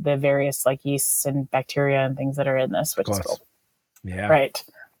to the various like yeasts and bacteria and things that are in this, which is cool. Yeah. Right.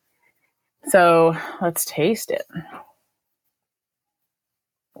 So let's taste it.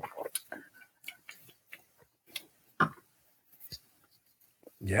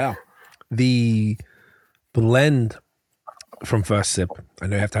 Yeah. The blend from first sip, I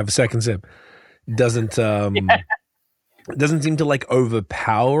know you have to have a second sip, doesn't It doesn't seem to like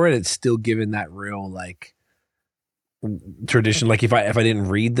overpower it. It's still given that real like tradition. Like if I didn't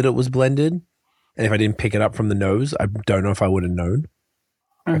read that it was blended, and if I didn't pick it up from the nose, I don't know if I would have known.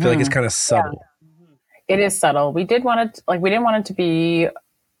 I feel like it's kind of subtle. It is subtle. We did want it we didn't want it to be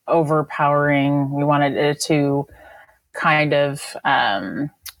overpowering. We wanted it to kind of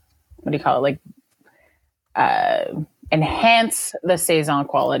what do you call it? Like enhance the saison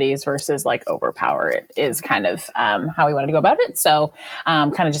qualities versus like overpower it is kind of how we wanted to go about it. So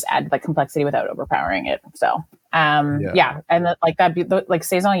kind of just add like complexity without overpowering it. So and like that like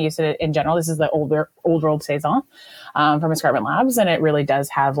saison use in general. This is the old world saison from Escarpment Labs, and it really does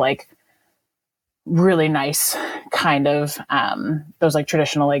have like really nice kind of those like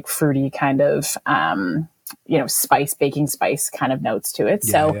traditional like fruity kind of baking spice kind of notes to it.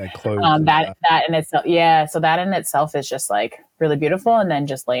 That in itself, so that in itself is just like really beautiful. And then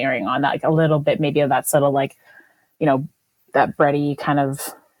just layering on that like a little bit maybe of that subtle like that bready kind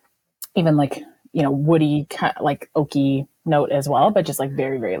of even like woody like oaky note as well, but just like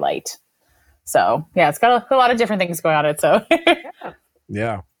very, very light. So yeah, it's got a lot of different things going on it. So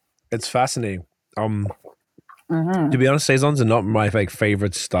yeah, it's fascinating. To be honest, saisons are not my like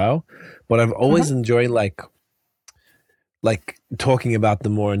favorite style, but I've always enjoyed like talking about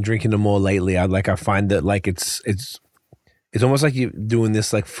them more and drinking them more lately. I find that like it's almost like you're doing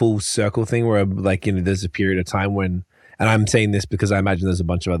this like full circle thing where like there's a period of time when, and I'm saying this because I imagine there's a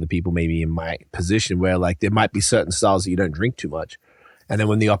bunch of other people maybe in my position where like there might be certain styles that you don't drink too much, and then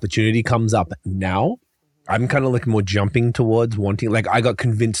when the opportunity comes up now, I'm kind of like more jumping towards wanting, like I got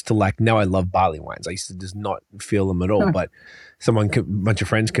convinced to like, now I love barley wines. I used to just not feel them at all, but a bunch of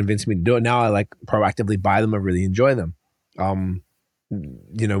friends convinced me to do it. Now I like proactively buy them. I really enjoy them. Went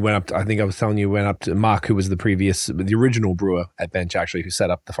up to, I think I was telling you, went up to Mark, who was the original brewer at Bench actually, who set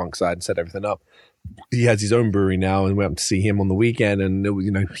up the funk side and set everything up. He has his own brewery now, and went up to see him on the weekend, and it was,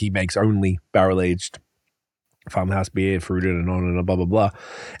 he makes only barrel-aged farmhouse beer, fruited and on and blah blah blah,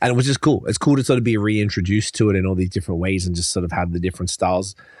 and it was just cool. It's cool to sort of be reintroduced to it in all these different ways and just sort of have the different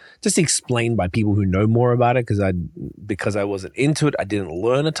styles just explained by people who know more about it, because I wasn't into it, I didn't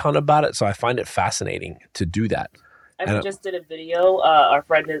learn a ton about it, so I find it fascinating to do that. And we just did a video. Our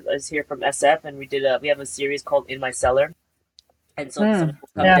friend is here from SF, and we have a series called In My Cellar. And so some people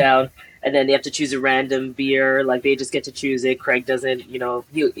come down, and then they have to choose a random beer. Like they just get to choose it. Craig doesn't, he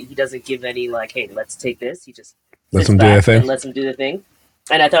doesn't give any like, hey, let's take this. He just lets them do their thing. Lets them do the thing.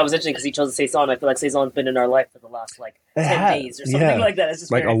 And I thought it was interesting because he chose a saison. I feel like saison's been in our life for the last like 10 days or something like that. It's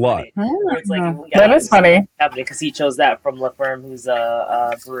just like a lot. It's like, that is funny. Happening because he chose that from La Ferme, who's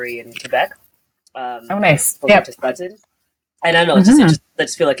a brewery in Quebec. Nice. Yeah. And I don't know, it's just I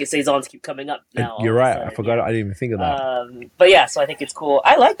just feel like saisons keep coming up now. You're right. I forgot. I didn't even think of that. But yeah, so I think it's cool.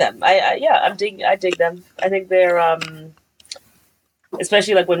 I like them. I dig them. I think they're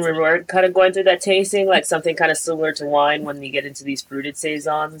especially like when we were kind of going through that tasting, like something kind of similar to wine when you get into these fruited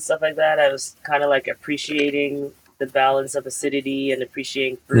saisons and stuff like that. I was kind of like appreciating the balance of acidity and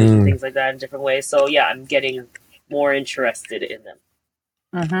appreciating fruit and things like that in different ways. So yeah, I'm getting more interested in them.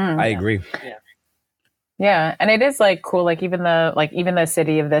 I agree. Yeah. Yeah, and it is like cool, like even the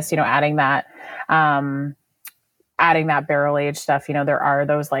acidity of this, adding that barrel aged stuff, there are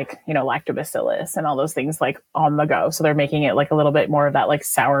those like, lactobacillus and all those things like on the go. So they're making it like a little bit more of that like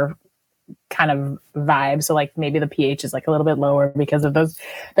sour kind of vibe. So like maybe the pH is like a little bit lower because of those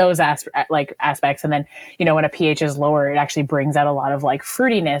aspects. And then, when a pH is lower, it actually brings out a lot of like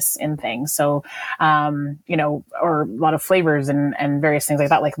fruitiness in things. So, or a lot of flavors and various things like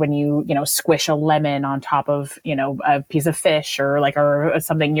that. Like when you, squish a lemon on top of, a piece of fish or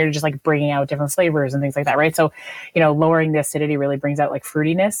something, you're just like bringing out different flavors and things like that. Right. So, lowering the acidity really brings out like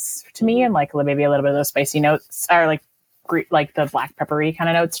fruitiness to me, and like maybe a little bit of those spicy notes are like the black peppery kind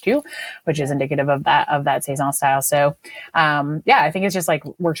of notes too, which is indicative of that saison style. So I think it's just like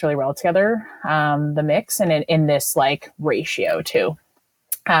works really well together, the mix, and in this like ratio too.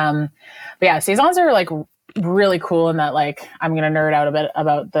 But yeah, saisons are like really cool in that like I'm gonna nerd out a bit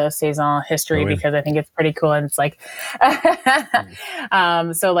about the saison history because I think it's pretty cool. And it's like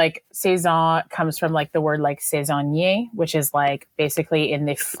so like saison comes from like the word like saisonnier, which is like basically in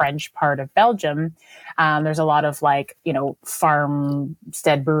the French part of Belgium. There's a lot of like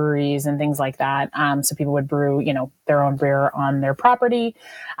farmstead breweries and things like that, so people would brew their own beer on their property,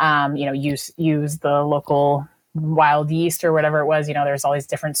 use the local wild yeast or whatever it was. There's all these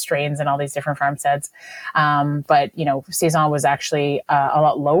different strains and all these different farmsteads, but saison was actually a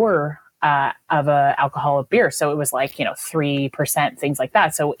lot lower of a alcoholic beer. So it was like, 3%, things like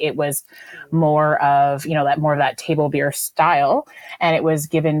that. So it was more of, that table beer style. And it was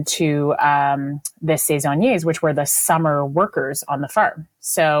given to the saisonniers, which were the summer workers on the farm.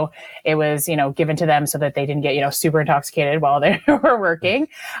 So it was, given to them so that they didn't get, super intoxicated while they were working.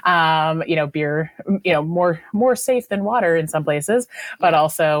 Beer, more safe than water in some places, but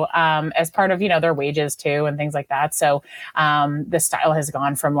also as part of, their wages too and things like that. So the style has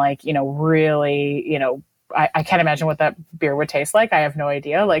gone from like, really, I can't imagine what that beer would taste like. I have no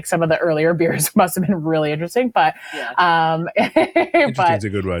idea. Like some of the earlier beers must have been really interesting, but Interesting's a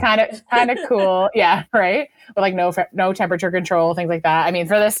good word. kind of cool. Yeah, right. But like no temperature control, things like that. I mean,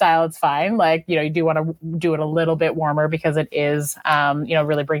 for this style, it's fine. Like you do want to do it a little bit warmer because it is,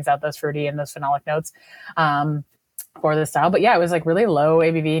 really brings out those fruity and those phenolic notes. For this style, but yeah, it was like really low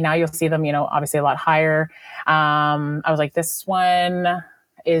ABV. Now you'll see them, obviously a lot higher. I was like, this one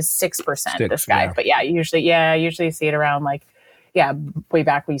is 6%. This guy, yeah. But yeah, usually you see it around like, way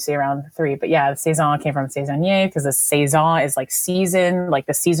back we see around 3. But yeah, the saison came from saisonnier because the saison is like season, like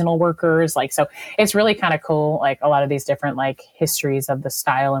the seasonal workers. Like so, it's really kind of cool. Like a lot of these different like histories of the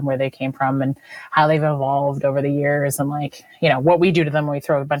style and where they came from and how they've evolved over the years and like what we do to them when we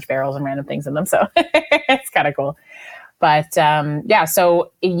throw a bunch of barrels and random things in them. So it's kind of cool. But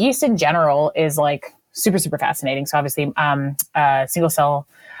so yeast in general is like super, super fascinating. So obviously single cell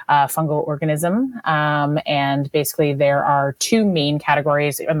fungal organism. And basically there are 2 main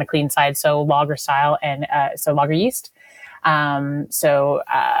categories on the clean side. So lager style and so lager yeast. Cold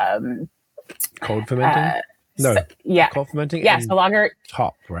fermenting? Cold fermenting? Yeah. So lager.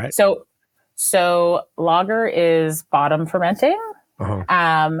 Top, right? So lager is bottom fermenting. Uh-huh.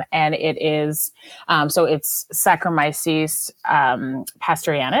 And it is, so it's Saccharomyces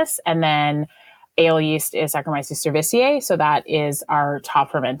pastorianus, and then ale yeast is Saccharomyces cerevisiae. So that is our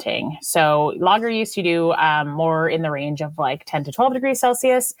top fermenting. So lager yeast, you do more in the range of like 10 to 12 degrees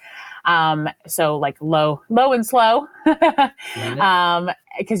Celsius. So like low and slow,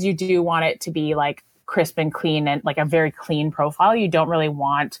 because you do want it to be like crisp and clean and like a very clean profile. You don't really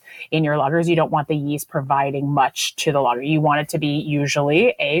want in your lagers, you don't want the yeast providing much to the lager. You want it to be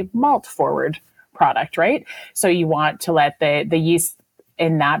usually a malt forward product, right? So you want to let the yeast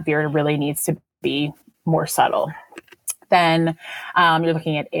in that beer really needs to be more subtle. Then you're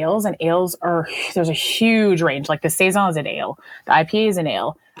looking at ales, and ales there's a huge range. Like the saison is an ale, the IPA is an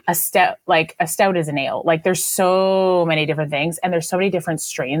ale, a stout is an ale. Like there's so many different things, and there's so many different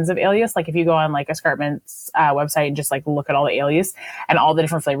strains of ale yeast. Like if you go on like Escarpment's website and just like look at all the ale yeast and all the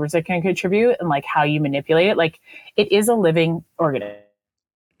different flavors that can contribute and like how you manipulate it, like it is a living organism.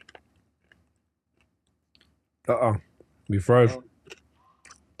 We froze.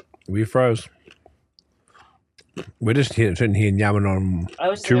 We're just sitting here yamming on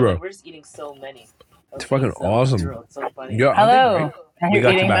churro. We're just eating so many. It's fucking awesome. It's so funny. Yeah, hello. We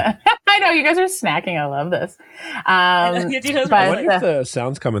got I know you guys are snacking. I love this. I wonder if the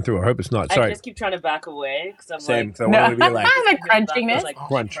sound's coming through. I hope it's not. Sorry. I just keep trying to back away because I'm same. like, So I want to be like the crunchiness. Like,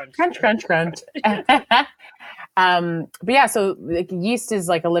 crunch. But yeah, so like, yeast is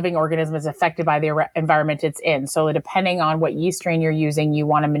like a living organism. It's affected by the environment it's in. So depending on what yeast strain you're using, you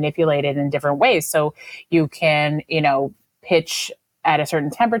want to manipulate it in different ways. So you can, pitch at a certain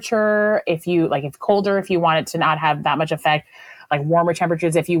temperature. If colder, if you want it to not have that much effect, like warmer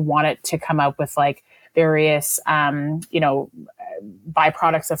temperatures, if you want it to come out with like various,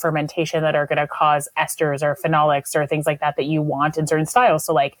 byproducts of fermentation that are going to cause esters or phenolics or things like that you want in certain styles.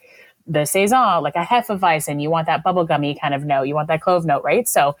 So like the saison, like a Hefeweizen, you want that bubblegummy kind of note, you want that clove note, right?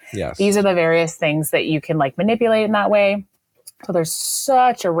 So yes. These are the various things that you can like manipulate in that way. So there's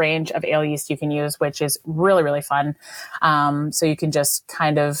such a range of ale yeast you can use, which is really, really fun. So you can just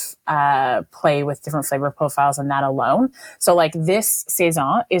kind of play with different flavor profiles on that alone. So like this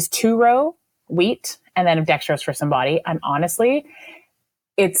saison is 2-row wheat and then dextrose for some body. And honestly,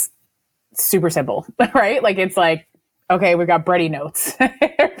 it's super simple, right? Like it's like, okay, we've got bready notes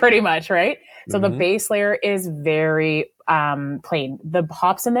pretty much, right? So the base layer is very plain. The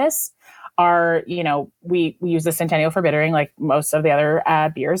hops in this are, we use the Centennial for bittering like most of the other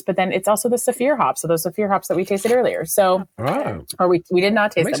beers, but then it's also the Saphir hops. So those Saphir hops that we tasted earlier. So, or we did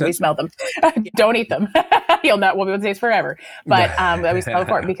not taste them. Sense. We smelled them. Don't eat them. Won't be able to taste forever. But we smelled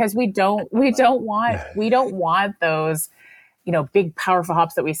for it because we don't want those, big powerful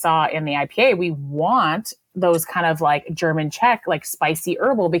hops that we saw in the IPA. We want those kind of like German Czech, like spicy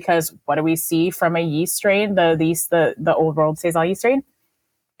herbal, because what do we see from a yeast strain? The old world saison yeast strain?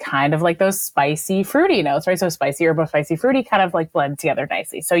 Kind of like those spicy fruity notes, right? So spicy herbal, spicy fruity kind of like blend together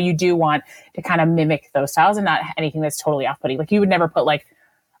nicely. So you do want to kind of mimic those styles and not anything that's totally off-putting. Like you would never put like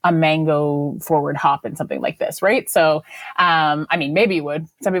a mango forward hop in something like this, right? So, I mean, maybe you would.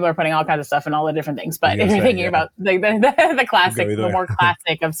 Some people are putting all kinds of stuff in all the different things, but if you're thinking about the classic, the more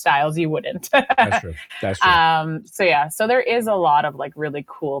classic of styles, you wouldn't. That's true. That's true. So yeah, so there is a lot of like really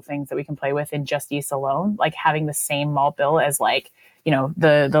cool things that we can play with in just yeast alone, like having the same malt bill as like, you know,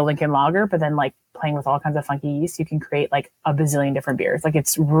 the Lincoln Lager, but then like playing with all kinds of funky yeast, you can create like a bazillion different beers. Like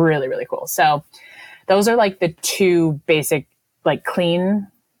it's really, really cool. So those are like the two basic like clean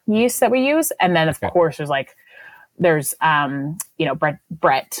yeast that we use. And then of course there's you know,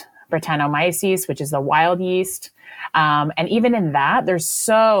 Brettanomyces, which is the wild yeast. And even in that, there's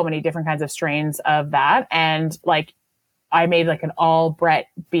so many different kinds of strains of that. And like I made like an all Brett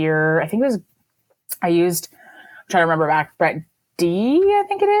beer. I think I'm trying to remember back, Brett D, I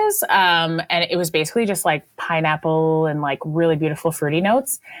think it is. And it was basically just like pineapple and like really beautiful fruity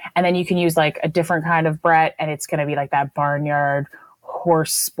notes. And then you can use like a different kind of Brett, and it's going to be like that barnyard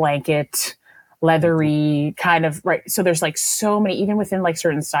horse blanket, leathery kind of, right? So there's like so many, even within like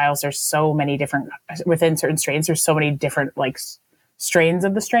certain styles, there's so many different, within certain strains, there's so many different like strains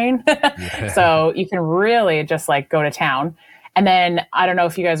of the strain. So you can really just like go to town. And then I don't know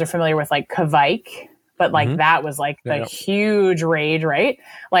if you guys are familiar with like Kvike, but like that was like the huge rage, right?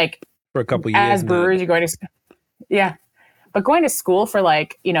 Like for a couple of years as brewers, you're going to, but going to school for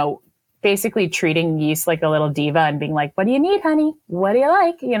like, you know, basically treating yeast like a little diva and being like, what do you need, honey? What do you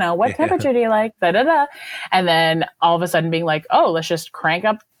like? You know, what temperature do you like? Da, da, da. And then all of a sudden being like, oh, let's just crank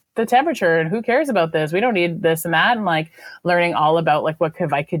up the temperature and who cares about this? We don't need this and that. And like learning all about like what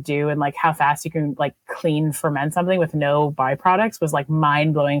Kvike could do and like how fast you can like clean ferment something with no byproducts was like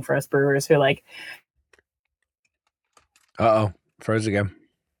mind blowing for us brewers who like. Froze again.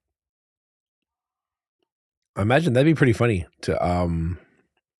 I imagine that'd be pretty funny to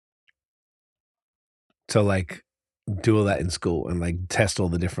like do all that in school and like test all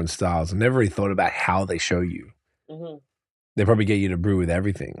the different styles. I never really thought about how they show you. Mm-hmm. They probably get you to brew with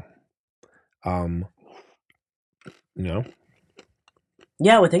everything. You know?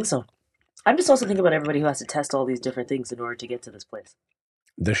 Yeah, I would think so. I'm just also thinking about everybody who has to test all these different things in order to get to this place.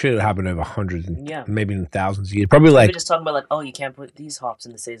 This shit happened over hundreds and maybe in thousands of years. Probably like we're just talking about like, oh, you can't put these hops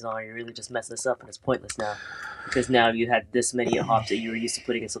in the saison. You're really just messing this up, and it's pointless now because now you had this many hops that you were used to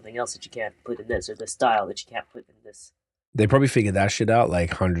putting in something else that you can't put in this, or this style that you can't put in this. They probably figured that shit out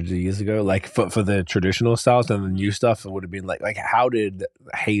like hundreds of years ago. Like for the traditional styles and the new stuff, it would have been like how did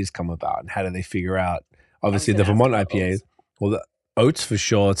haze come about and how did they figure out? Obviously, the Vermont IPAs. Well, the oats for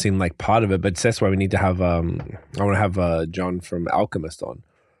sure. It seemed like part of it, but that's why we need to have. I want to have John from Alchemist on.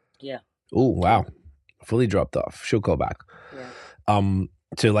 Yeah. Oh wow, fully dropped off. She'll call back. Yeah.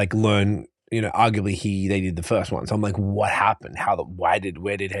 To like learn, you know, arguably they did the first one. So I'm like, what happened? Where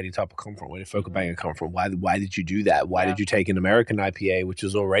did Heady Topper come from? Where did Fokelbanger come from? Why did you do that? Why did you take an American IPA, which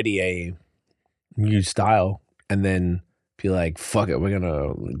is already a new style, and then be like, fuck it, we're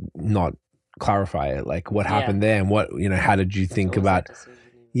gonna not clarify it? Like, what happened there, and what, you know, how did you think about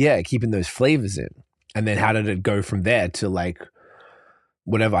keeping those flavors in, and then how did it go from there to like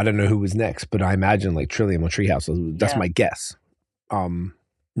whatever? I don't know who was next, but I imagine like Trillium or Treehouse. That's my guess.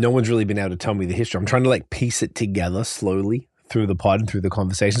 No one's really been able to tell me the history. I'm trying to like piece it together slowly through the pod and through the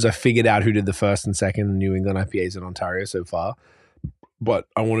conversations. I figured out who did the first and second New England IPAs in Ontario so far, but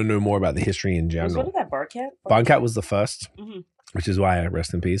I want to know more about the history in general. Was one of that Barcat? Barcat was the first, which is why I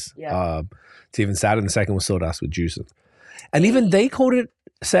rest in peace. Yeah. It's even sadder. And the second was Sawdust with juicing. And even they called it,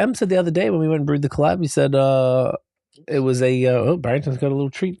 Sam said the other day when we went and brewed the collab, he said it was a, Barrington's got a little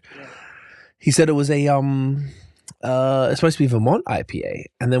treat. Yeah. He said it was a, it's supposed to be Vermont IPA.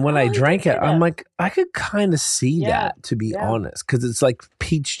 And then when I drank it, I'm like, I could kind of see that, to be honest, because it's like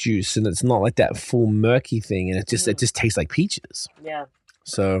peach juice and it's not like that full murky thing. And it just tastes like peaches. Yeah.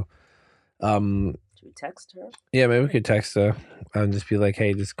 So, should we text her? Yeah, maybe we could text her and just be like,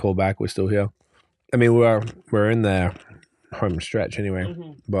 hey, just call back. We're still here. I mean, we're in the home stretch anyway,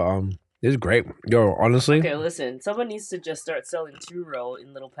 but it's great. Yo, honestly. Okay, listen. Someone needs to just start selling churro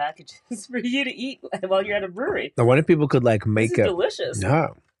in little packages for you to eat while you're at a brewery. I wonder if people could like make it delicious.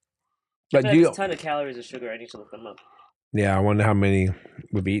 No, but there's a ton of calories of sugar. I need to look them up. Yeah, I wonder how many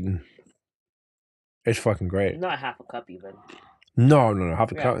we've eaten. It's fucking great. Not half a cup even. No,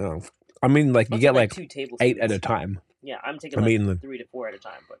 half a cup. No. I mean, like you get like 8 at a time. Yeah, I'm taking like 3 to 4 at a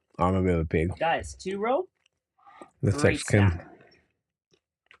time. But I'm a bit of a pig. Guys, churro. Let's text Kim.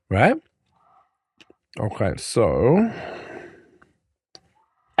 Right? Okay, so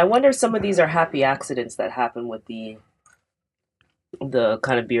I wonder if some of these are happy accidents that happen with the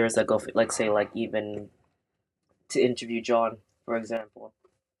kind of beers that go for, like, say, like even to interview John, for example.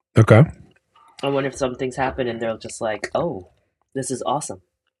 Okay. I wonder if some things happen and they're just like, oh, this is awesome.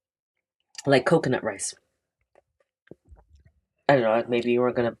 Like coconut rice. I don't know. Maybe you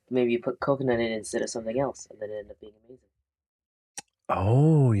weren't gonna. Maybe you put coconut in instead of something else, and then it ended up being amazing.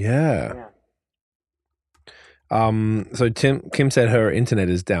 Oh yeah. Yeah. So Kim said her internet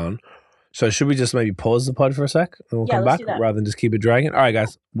is down. So should we just maybe pause the pod for a sec and we'll Yeah, come let's back do that. rather than just keep it dragging? All right,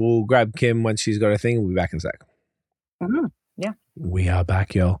 guys. We'll grab Kim once she's got her thing. We'll be back in a sec. Yeah. We are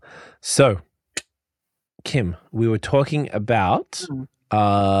back, y'all. So, Kim, we were talking about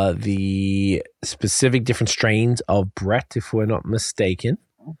the specific different strains of Brett, if we're not mistaken.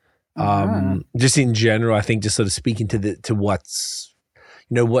 Just in general, I think just sort of speaking to what's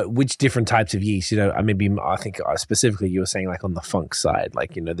which different types of yeast, I think specifically you were saying like on the funk side,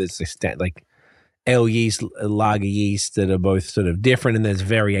 like, there's this like ale yeast, lager yeast that are both sort of different, and there's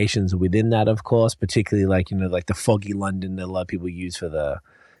variations within that, of course, particularly like, like the foggy London that a lot of people use for the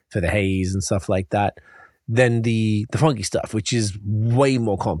haze and stuff like that. Then the funky stuff, which is way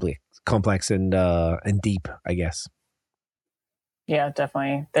more complex and deep, I guess. Yeah,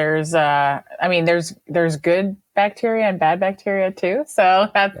 definitely. There's there's good bacteria and bad bacteria too. So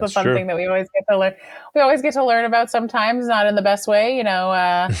that's the fun thing that we always get to learn. We always get to learn about sometimes, not in the best way,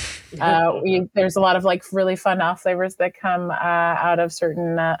 there's a lot of like really fun off flavors that come out of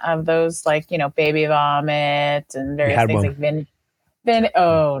certain of those, like, baby vomit and various things like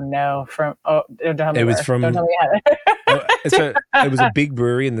oh no, don't tell me it was where. from Don't tell me how. It was a big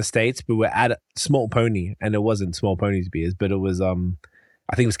brewery in the States, but we're at Small Pony, and it wasn't Small Pony's beers, but it was I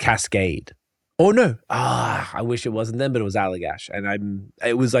think it was Cascade. Oh no, I wish it wasn't them, but it was Allagash, and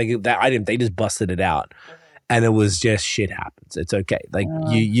it was like that. They just busted it out, and it was just shit happens. It's okay. Like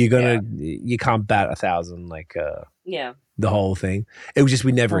you can't bat 1,000 like the whole thing. It was just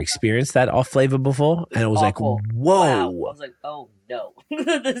we never experienced that off flavor before, and it was awful. Like, whoa. Wow. I was like, oh no,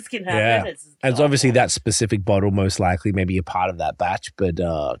 this can happen. Yeah. And it's obviously that specific bottle, most likely, maybe a part of that batch, but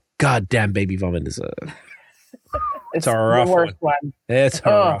goddamn, baby vomit is it's a rough the worst one. It's a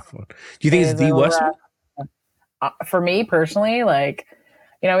rough one. Do you think it's the worst one? For me personally, like,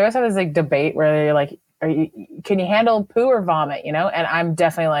 we always have this like debate where you're like, can you handle poo or vomit? And I'm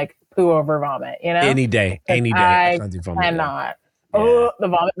definitely like poo over vomit. Any day. I cannot. Oh, the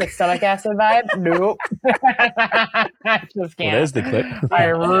vomit, the stomach acid vibe? Nope. I just can't. Well, there's the clip. I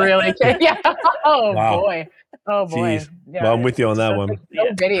really can't. Yeah. Oh, wow. Boy. Oh, boy. Yeah, well, I'm with you on that one. No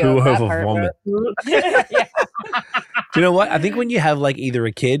video poo of that over part, vomit. Yeah. Do you know what? I think when you have like either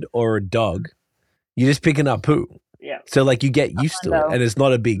a kid or a dog, you're just picking up poo. Yeah. So like you get used to it, and it's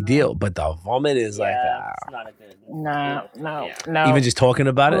not a big deal. But the vomit is like, it's not a good. No. Even just talking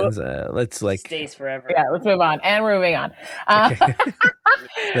about it, let's like stays forever. Yeah, let's move on. And we're moving on. Okay.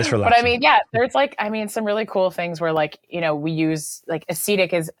 Let's relax. But I mean, there's like, some really cool things where like, we use like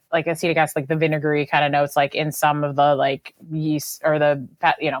acetic acid, like the vinegary kind of notes, like in some of the like yeast or the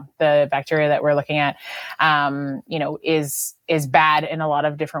bacteria that we're looking at, is bad in a lot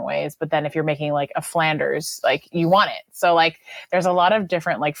of different ways. But then if you're making like a Flanders, like you want it. So like there's a lot of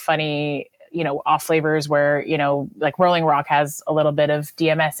different like funny, off flavors where, like Rolling Rock has a little bit of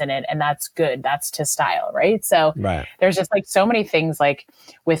DMS in it, and that's good. That's to style, right? So there's just like so many things like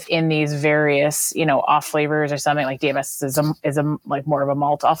within these various, off flavors or something. Like DMS is a like more of a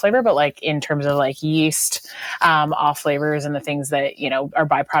malt off flavor, but like in terms of like yeast off flavors and the things that, are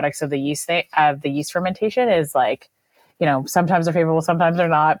byproducts of the yeast fermentation is like, sometimes they're favorable, sometimes they're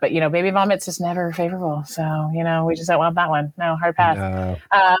not. But, baby vomit's just never favorable. So, we just don't want that one. No, hard pass.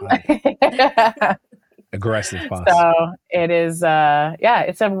 Aggressive pass. So it is,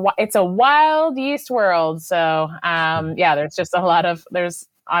 it's a wild yeast world. So, there's just there's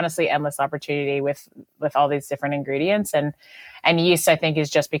honestly endless opportunity with all these different ingredients. And yeast, I think, is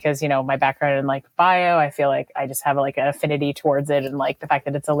just because, my background in like bio, I feel like I just have like an affinity towards it. And like the fact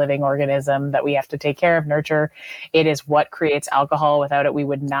that it's a living organism that we have to take care of, nurture. It is what creates alcohol. Without it, we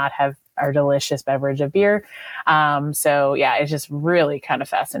would not have our delicious beverage of beer. It's just really kind of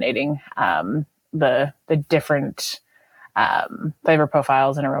fascinating. The different flavor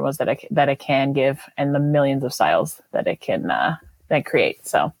profiles and aromas that it can give, and the millions of styles that it can create.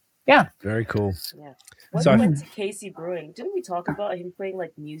 So yeah, very cool. Yeah. When we went to Casey Brewing, didn't we talk about him playing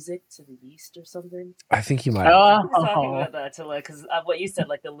like music to the yeast or something? I think you might. I was talking about that to like, because what you said,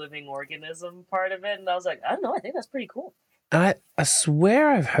 like the living organism part of it, and I was like, I don't know, I think that's pretty cool. I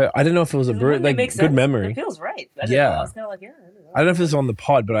swear I've heard. I don't know if it was a brew. Like good sense. Memory. It feels right. I was kind of like, I don't know. I don't know if it was on the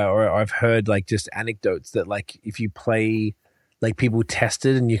pod, but I've heard like just anecdotes that like if you play, like people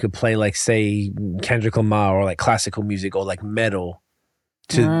tested and you could play like say Kendrick Lamar or like classical music or like metal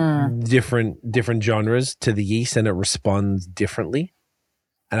to different genres to the yeast, and it responds differently.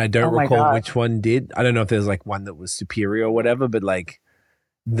 And I don't recall which one did. I don't know if there's like one that was superior or whatever, but like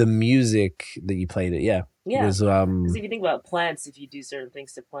the music that you played it, Yeah. was Because if you think about plants, if you do certain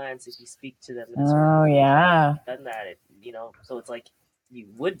things to plants, if you speak to them, in a certain Oh way, yeah. done that, so it's like you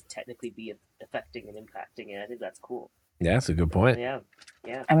would technically be affecting and impacting it. I think that's cool. yeah, that's a good point. Yeah.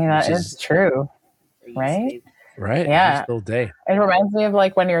 I mean, that Which is true, right? Right? Yeah. Just all day. It reminds me of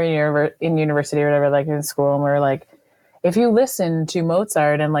like when you're in university or whatever, like in school, and we're like, if you listen to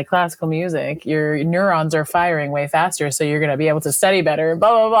Mozart and like classical music, your neurons are firing way faster, so you're gonna be able to study better. Blah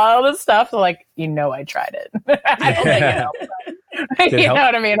blah blah, all this stuff. So like, I tried it. I don't think it helped. You know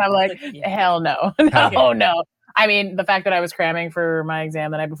what I mean? I'm like, hell no, no. I mean, the fact that I was cramming for my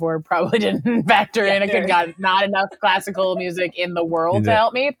exam the night before probably didn't factor in. I could got not enough classical music in the world to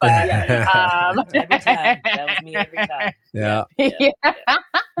help me, but every time. That was me every time. Yeah.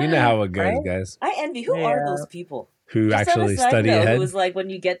 You know how it goes, guys. I envy. Who are those people who just actually study ahead? It was like when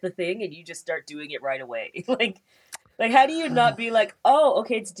you get the thing and you just start doing it right away. Like, how do you not be like, oh,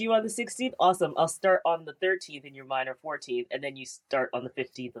 okay, it's due on the 16th? Awesome. I'll start on the 13th in your minor 14th, and then you start on the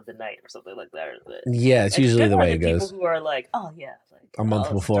 15th of the night or something like that. Yeah, it's usually the way it goes. People who are like, oh, yeah. Like, a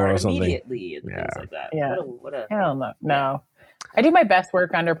month before or something. Immediately and things like that. Yeah. What a hell no. No. I do my best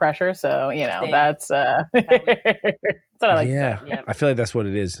work under pressure, so, that's what I like. Yeah. I feel like that's what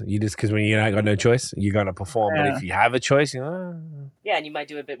it is. You just, because when you ain't got no choice, you're going to perform. But if you have a choice, yeah, and you might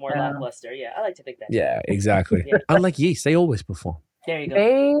do a bit more lackluster. Yeah, I like to think that. Yeah, exactly. Unlike yeast, they always perform. There you go.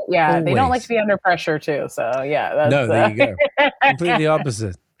 They don't like to be under pressure too. So yeah, there you go. Completely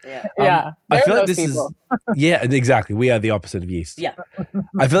opposite. Yeah. I feel like this is exactly. We are the opposite of yeast. Yeah.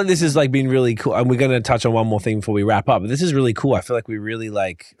 I feel like this has like been really cool. And we're going to touch on one more thing before we wrap up. But this is really cool. I feel like we really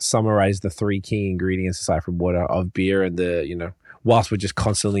like summarized the 3 key ingredients aside from water of beer and the, whilst we're just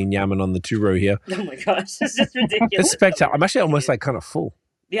constantly yamming on the 2-row here. Oh my gosh, it's just ridiculous. It's spectacular. I'm actually almost like kind of full.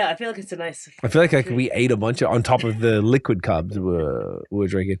 Yeah, I feel like it's a nice. I feel like we ate a bunch on top of the liquid cubs we're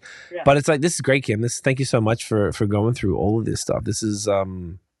drinking. Yeah. But it's like, this is great, Kim. Thank you so much for going through all of this stuff. This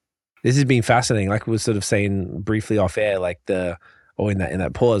has been fascinating. Like we were sort of saying briefly off air, like in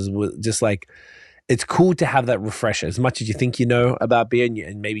that pause, just like, it's cool to have that refresher. As much as you think you know about beer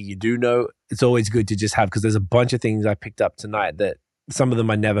and maybe you do know, it's always good to just have, because there's a bunch of things I picked up tonight that some of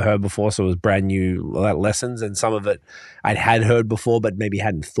them I never heard before, so it was brand new lessons, and some of it I'd heard before, but maybe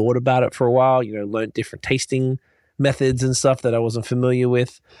hadn't thought about it for a while. Learned different tasting methods and stuff that I wasn't familiar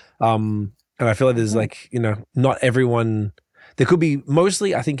with. And I feel like there's like, not everyone. There could be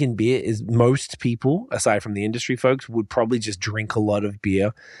mostly, I think in beer is most people, aside from the industry folks, would probably just drink a lot of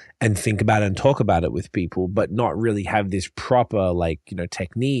beer and think about it and talk about it with people, but not really have this proper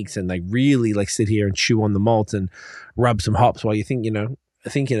techniques and like really like sit here and chew on the malt and rub some hops while you think,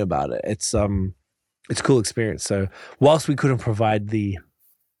 thinking about it. It's a cool experience. So whilst we couldn't provide the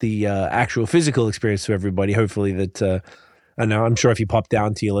actual physical experience to everybody, hopefully that, I know, I'm sure if you pop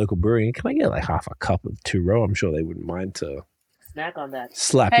down to your local brewery, can I get like half a cup of 2-row? I'm sure they wouldn't mind to snack on that.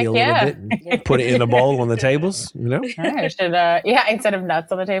 Slap you a little bit and put it in a bowl on the tables, I should, instead of nuts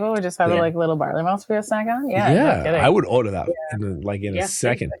on the table, we just have like little barley malts for you to snack on. Yeah, I would order that in a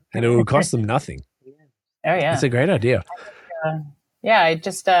second, and it would cost them nothing. Oh yeah, it's a great idea. I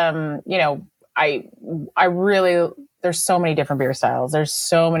just I really, there's so many different beer styles. There's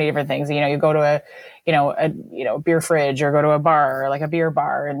so many different things. You go to a beer fridge or go to a bar or like a beer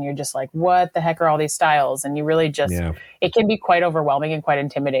bar, and you're just like, what the heck are all these styles? And you really just, it can be quite overwhelming and quite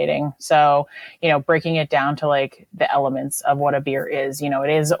intimidating. So, breaking it down to like the elements of what a beer is, it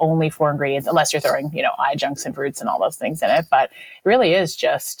is only 4 ingredients, unless you're throwing, adjuncts and fruits and all those things in it. But it really is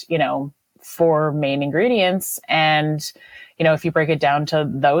just, 4 main ingredients. And if you break it down to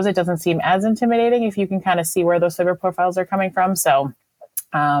those, it doesn't seem as intimidating if you can kind of see where those flavor profiles are coming from. So,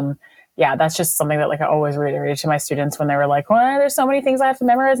 that's just something that like I always reiterate to my students when they were like, well, there's so many things I have to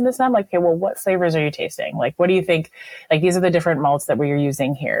memorize and this. And I'm like, okay, well, what flavors are you tasting? Like, what do you think? Like, these are the different malts that we're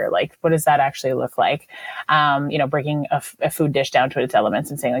using here. Like, what does that actually look like? Breaking a food dish down to its elements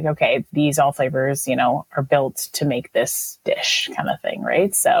and saying like, okay, these all flavors, are built to make this dish kind of thing.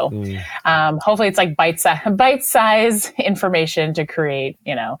 Right. So, hopefully it's like bite size information to create,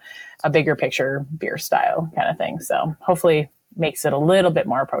 a bigger picture beer style kind of thing. So hopefully makes it a little bit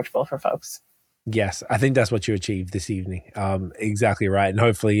more approachable for folks. Yes, I think that's what you achieved this evening. Exactly right. And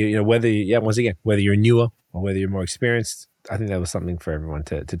hopefully, whether you're newer or whether you're more experienced, I think that was something for everyone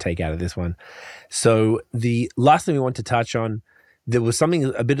to take out of this one. So the last thing we want to touch on, there was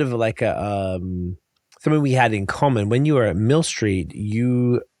something a bit of like something we had in common. When you were at Mill Street,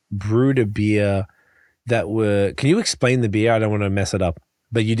 you brewed a beer can you explain the beer? I don't want to mess it up,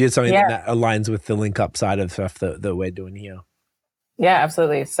 but you did something that aligns with the link up side of stuff that we're doing here. Yeah,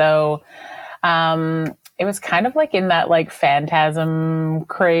 absolutely. So it it was kind of like in that like Phantasm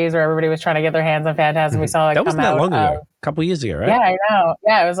craze where everybody was trying to get their hands on Phantasm. We saw it That wasn't come that out. long ago. A couple years ago, right? Yeah, I know.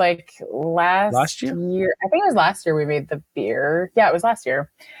 Yeah, it was like last year. I think it was last year we made the beer. Yeah, it was last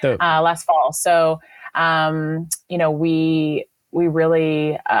year, last fall. So, you know, we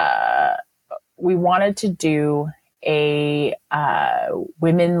really we wanted to do a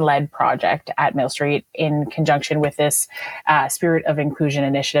women-led project at Mill Street in conjunction with this Spirit of Inclusion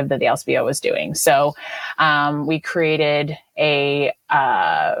initiative that the LCBO was doing. So we created a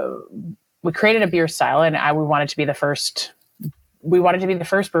beer style, and we wanted to be the first. We wanted to be the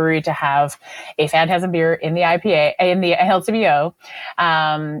first brewery to have a Phantasm beer in the IPA in the LCBO.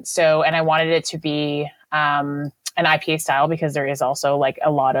 So, and I wanted it to be an IPA style because there is also like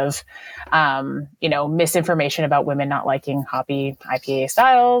a lot of, you know, misinformation about women not liking hoppy IPA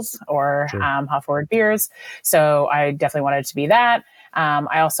styles or hop forward beers. So I definitely wanted it to be that.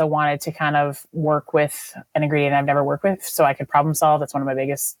 I also wanted to kind of work with an ingredient I've never worked with so I could problem solve. That's one of my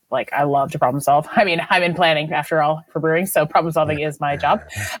biggest, like, I love to problem solve. I mean, I'm in planning after all for brewing, so problem solving is my job.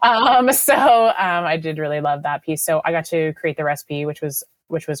 I did really love that piece. So I got to create the recipe, which was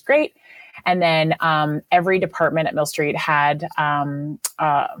great. And then every department at Mill Street had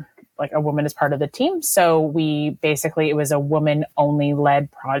like a woman as part of the team. So it was a woman only led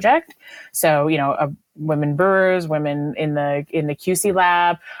project. So, you know, women brewers, women in the QC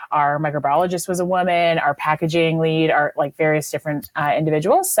lab, our microbiologist was a woman, our packaging lead, our like various different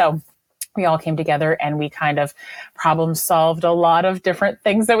individuals. So we all came together and we kind of problem solved a lot of different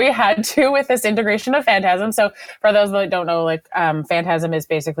things that we had to with this integration of Phantasm. So for those that don't know, like Phantasm is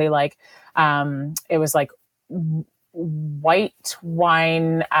basically like, it was like white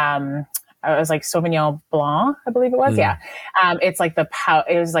wine, it was like Sauvignon Blanc, I believe it was. Yeah. It's like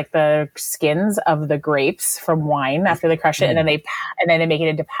it was like the skins of the grapes from wine after they crush it. And then they make it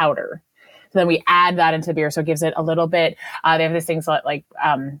into powder. So then we add that into beer. So it gives it a little bit, they have these things like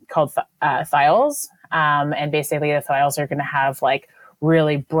called thiols. And basically the thiols are going to have like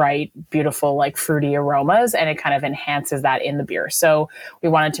really bright, beautiful, like fruity aromas, and it kind of enhances that in the beer. So we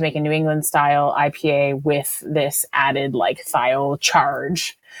wanted to make a New England style IPA with this added like thiol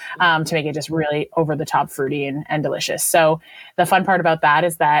charge to make it just really over the top fruity and delicious. So the fun part about that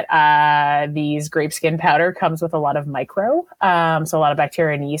is that these grape skin powder comes with a lot of micro, so a lot of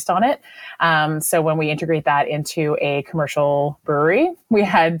bacteria and yeast on it. So when we integrate that into a commercial brewery, we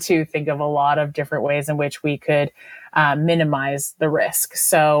had to think of a lot of different ways in which we could minimize the risk.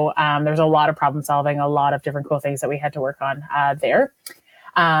 So there's a lot of problem solving, a lot of different cool things that we had to work on there.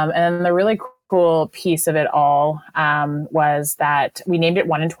 And then the really cool piece of it all was that we named it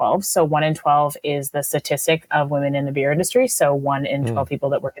 1 in 12. So 1 in 12 is the statistic of women in the beer industry. So 1 in 12 people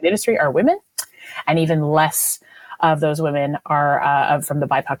that work in the industry are women, and even less of those women are from the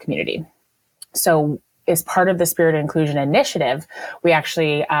BIPOC community. So as part of the Spirit of Inclusion initiative, we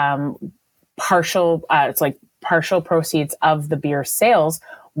actually partial proceeds of the beer sales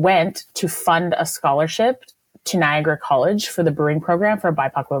went to fund a scholarship to Niagara College for the brewing program for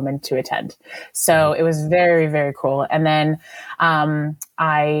BIPOC women to attend. So it was very, very cool. And then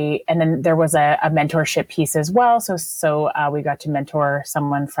there was a mentorship piece as well. So we got to mentor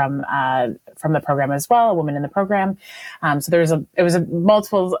someone from the program as well, a woman in the program. So it was a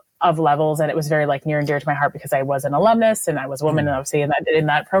multiple of levels, and it was very like near and dear to my heart because I was an alumnus and I was a woman, and obviously in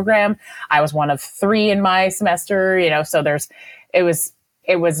that program, I was one of 3 in my semester. You know, so there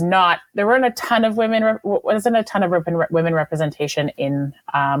wasn't a ton of women representation in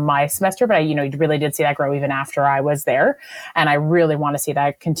my semester, but I really did see that grow even after I was there. And I really want to see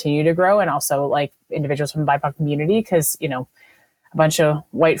that continue to grow, and also like individuals from the BIPOC community, because, you know, a bunch of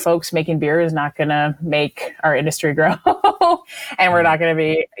white folks making beer is not going to make our industry grow. And we're not going to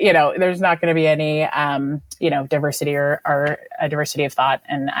be, there's not going to be any, diversity or a diversity of thought.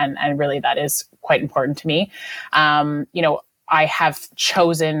 And really that is quite important to me. I have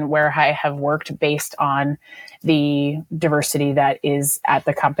chosen where I have worked based on the diversity that is at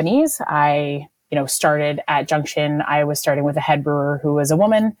the companies. I, started at Junction. I was starting with a head brewer who was a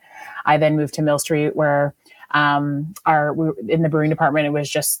woman. I then moved to Mill Street, where in the brewing department, it was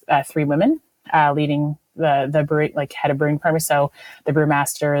just 3 women leading the brewing, like head of brewing department. So the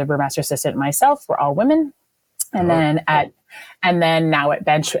brewmaster assistant, and myself were all women. And then now at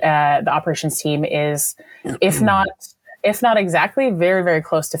Bench, the operations team is, if not exactly, very, very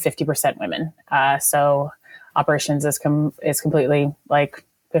close to 50% women. So operations is completely like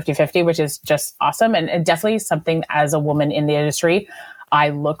 50-50, which is just awesome. And definitely something as a woman in the industry, I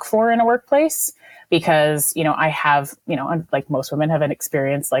look for in a workplace, because, I have, like most women have an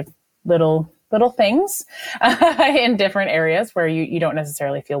experience, like little things in different areas where you don't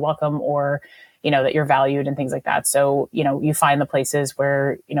necessarily feel welcome, or, that you're valued and things like that. So, you find the places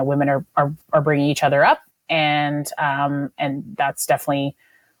where, women are bringing each other up. And that's definitely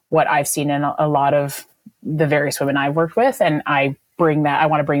what I've seen in a lot of the various women I've worked with. And I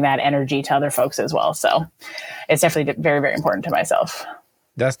want to bring that energy to other folks as well. So it's definitely very, very important to myself.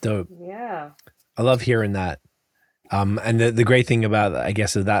 That's dope. Yeah. I love hearing that. And the great thing about, I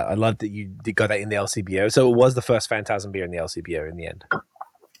guess, is that I love that you got that in the LCBO. So it was the first Phantasm beer in the LCBO in the end.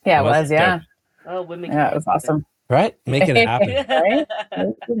 Yeah, it was. Yeah. Dope. Oh, women. Yeah, it was awesome. Right? Making it happen. Right?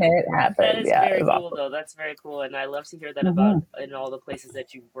 Making it happen. That is Yeah, very it was cool, awesome. though. That's very cool, and I love to hear that about in all the places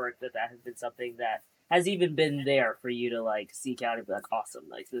that you've worked. That has been something that has even been there for you to like seek out and be like, awesome.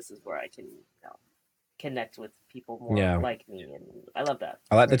 Like this is where I can connect with people more like me, and I love that.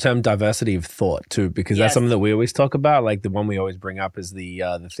 I like the term diversity of thought too, because that's something that we always talk about. Like the one we always bring up is the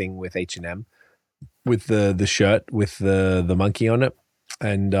thing with H&M, with the shirt with the monkey on it.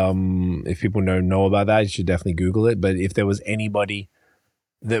 And if people don't know about that, you should definitely Google it. But if there was anybody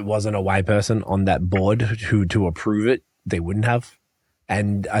that wasn't a white person on that board to approve it, they wouldn't have.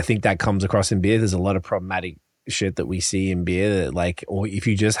 And I think that comes across in beer. There's a lot of problematic shit that we see in beer that, like, or if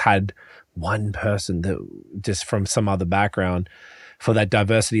you just had one person that just from some other background for that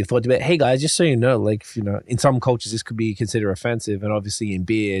diversity of thought debate. Hey guys, just so you know, like, in some cultures this could be considered offensive, and obviously in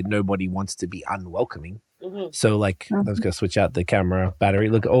beer nobody wants to be unwelcoming. So like, I was gonna switch out the camera battery.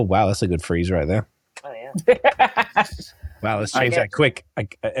 Look, oh wow, that's a good freeze right there. Oh yeah. Wow, let's change that quick.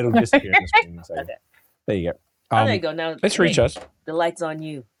 It'll disappear on the screen. Okay. There you go. There you go. Now let's recharge. The light's on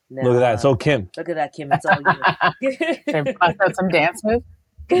you. Now, Look at that. It's all Kim. Look at that, Kim. It's all you. Can I bust out some dance moves?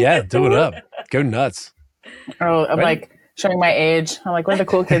 Yeah, do it up. Go nuts. Oh, I'm like showing my age. I'm like, what are the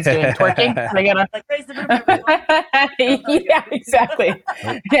cool kids doing? Twerking? I gotta like raise the room, everyone. yeah, exactly.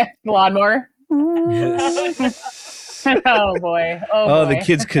 Yeah, lawnmower. Oh boy. Oh, the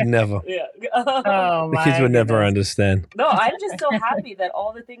kids could never. Yeah. Oh, The kids would never understand. No, I'm just so happy that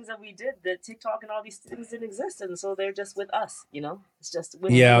all the things that we did, that TikTok and all these things didn't exist, and so they're just with us. It's just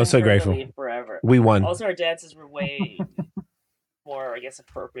with I'm so grateful. Forever. We won. Also, our dances were way more, I guess,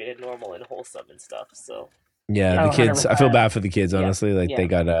 appropriate and normal and wholesome and stuff. So. Yeah, the kids. 100%. I feel bad for the kids, honestly. Yeah. They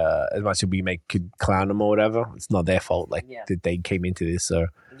got as much as we could clown them or whatever. It's not their fault. That they came into this, so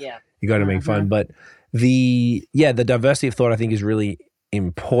you got to make fun. But the diversity of thought I think is really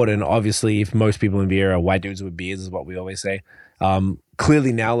important. Obviously, if most people in beer are white dudes with beards, is what we always say.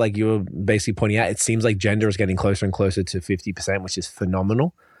 Clearly now, like you were basically pointing out, it seems like gender is getting closer and closer to 50%, which is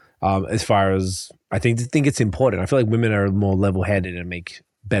phenomenal. As far as I think it's important. I feel like women are more level-headed and make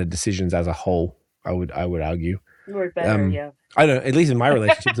better decisions as a whole. I would argue. We're better, I don't know, at least in my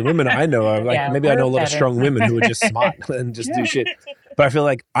relationships, the women I know are like, maybe I know a lot of strong women who are just smart and just do shit. But I feel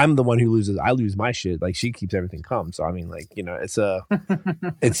like I'm the one who loses. I lose my shit. Like she keeps everything calm. So I mean, like,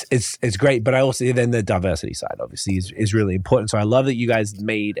 it's great. But I also then the diversity side obviously is really important. So I love that you guys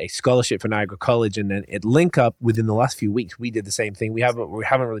made a scholarship for Niagara College, and then it link up within the last few weeks. We did the same thing. We haven't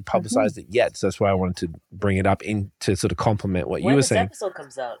really publicized it yet. So that's why I wanted to bring it up to sort of complement what you were saying. When this episode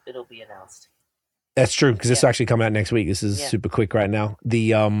comes out, it'll be announced. That's true, because this will actually come out next week. This is super quick right now.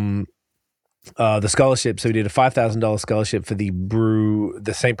 The scholarship. So we did a $5,000 scholarship for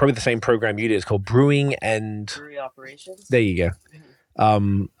probably the same program you did. It's called Brewery Operations. There you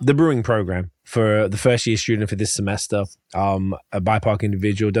go. The brewing program for the first year student for this semester. A BIPOC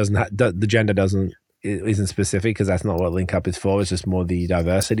individual the gender isn't specific because that's not what Link Up is for. It's just more the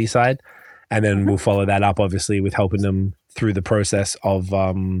diversity side, and then we'll follow that up obviously with helping them through the process of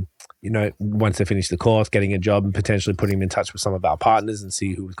once they finish the course, getting a job and potentially putting them in touch with some of our partners and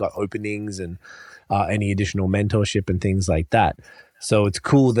see who's got openings and any additional mentorship and things like that. So it's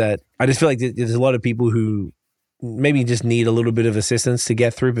cool that I just feel like there's a lot of people who maybe just need a little bit of assistance to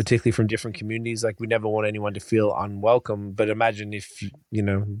get through, particularly from different communities. Like we never want anyone to feel unwelcome, but imagine if,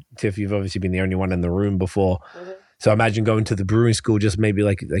 Tiff, you've obviously been the only one in the room before. Mm-hmm. So imagine going to the brewing school, just maybe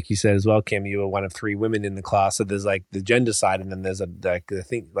like you said as well, Kim, you were one of 3 women in the class. So there's like the gender side, and then there's the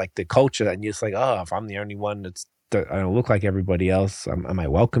thing, like the culture, and you're just like, oh, if I'm the only one I don't look like everybody else, am I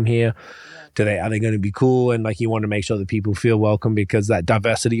welcome here? Yeah. Are they going to be cool? And like you want to make sure that people feel welcome, because that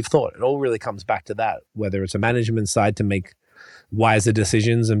diversity of thought, it all really comes back to that, whether it's a management side to make wiser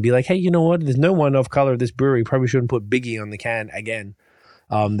decisions and be like, hey, you know what? There's no one of color at this brewery. Probably shouldn't put Biggie on the can again.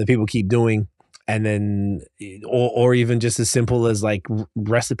 That people keep doing. And then, or even just as simple as like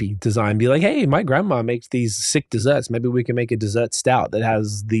recipe design, be like, hey, my grandma makes these sick desserts. Maybe we can make a dessert stout that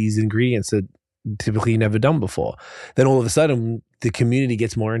has these ingredients that typically never done before. Then all of a sudden, the community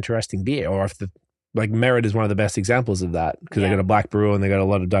gets more interesting beer. Or if Merit is one of the best examples of that, because they got a black brewer and they got a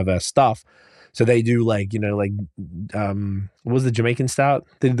lot of diverse stuff. So they do like, what was the Jamaican stout?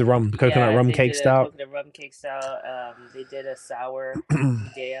 They did the coconut rum they cake did a stout. coconut rum cake stout. They did a sour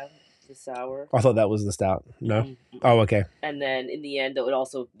damn, the sour. I thought that was the stout. No. Mhm. Oh, okay. And then in the end, it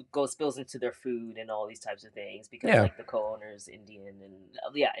also spills into their food and all these types of things because Yeah. like the co-owner's Indian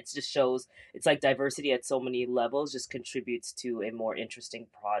and it just shows it's like diversity at so many levels just contributes to a more interesting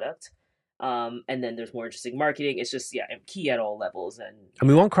product. And then there's more interesting marketing. It's just key at all levels. And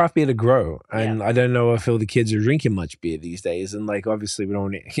we want craft beer to grow, and Yeah. I don't know if all the kids are drinking much beer these days, and like obviously we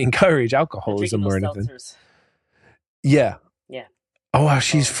don't want to encourage alcoholism or anything. Seltzers. Yeah. Yeah. Oh wow,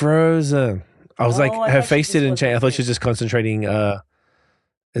 she's frozen. I was like, Oh, I her thought she face just didn't wasn't change. I thought she here. was just concentrating.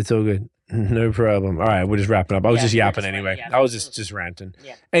 It's all good, no problem. All right, we're just wrapping up. I was Yeah, just we're yapping just anyway. yapping. I was just ranting.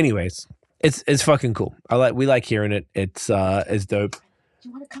 Yeah. Anyways, it's fucking cool. We like hearing it. It's dope. Do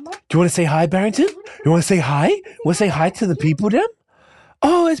you want to come up? Do you want to say hi, Barrington? You want to say hi? Want to say hi to the people, then?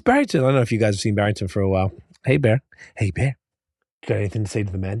 Oh, it's Barrington. I don't know if you guys have seen Barrington for a while. Hey, Bear. Hey, Bear. Got anything to say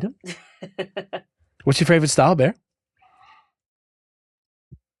to the man, then? What's your favorite style, Bear?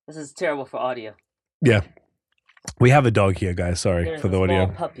 This is terrible for audio. Yeah. We have a dog here, guys. Sorry There's for the a audio.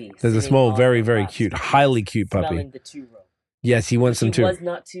 small puppy. There's a sitting small, on very, the very lap, cute, smelling- highly cute puppy. Smelling the churro. Yes, he wants Which some he too. was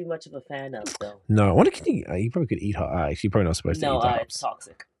not too much of a fan of, though. No, I wonder, can you probably could eat hops. Actually, you're probably not supposed to No, eat the it's hops.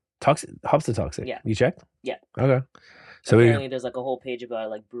 toxic. Toxic? Hops are toxic? Yeah. You checked? Yeah. Okay. So apparently there's like a whole page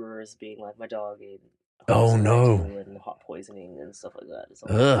about like brewers being like, my dog ate Oh, hops no. and hot poisoning and stuff like that. It's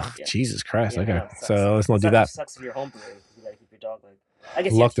all- Ugh, yeah. Jesus Christ. Yeah, okay. no, it sucks. So let's not do Sucks- that. Sucks if you're home brewing. You gotta keep your dog like, I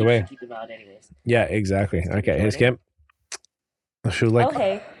guess Locked you away. should keep them out anyways. Yeah, exactly. Steve Okay, here's Jordan. Kim. I should like. Oh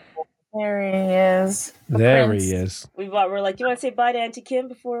hey, There he is. The There prince. he is. we're like, do you want to say bye to Auntie Kim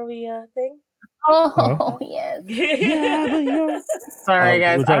before we thing? Oh, yes. Yeah, but you're- Sorry, Oh,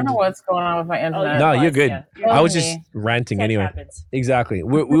 guys. we're I trying don't know to- what's going on with my internet. No, you're fine. good. Yeah, you're I was fine. just ranting Stuff anyway. happens. Exactly.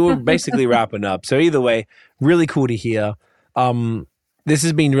 We were basically wrapping up. So either way, really cool to hear. This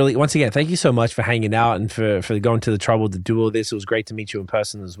has been really, once again, thank you so much for hanging out and for going to the trouble to do all this. It was great to meet you in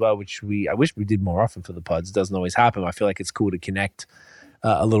person as well, which I wish we did more often for the pods. It doesn't always happen. I feel like it's cool to connect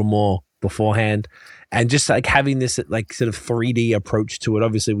a little more beforehand, and just like having this like sort of 3D approach to it.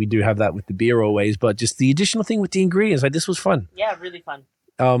 Obviously we do have that with the beer always, but just the additional thing with the ingredients, like this was fun. Yeah, really fun.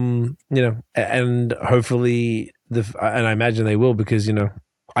 And hopefully and I imagine they will, because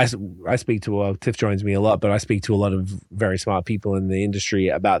I speak to Tiff joins me a lot, but I speak to a lot of very smart people in the industry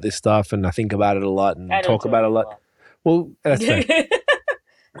about this stuff, and I think about it a lot and I don't talk about it a lot. Well, that's fair.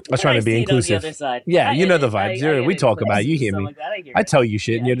 I was trying to be inclusive. Yeah, you know the vibes. We talk about it. You hear me. I tell you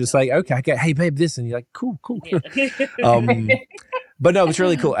shit, and you're just like, okay, hey babe, this, and you're like, cool. But no, it's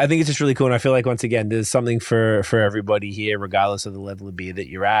really cool. I think it's just really cool, and I feel like once again, there's something for everybody here, regardless of the level of beer that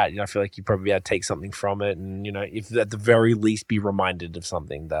you're at. I feel like you probably got to take something from it, and if at the very least be reminded of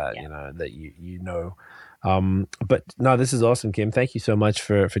something that that you know. But no, this is awesome, Kim. Thank you so much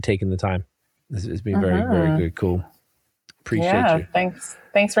for taking the time. This has been very, very good, cool. Appreciate you.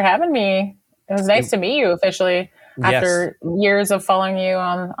 Thanks for having me. It was nice to meet you officially after years of following you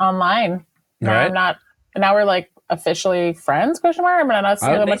online. Now now we're like officially friends? Question mark. I mean, I'm not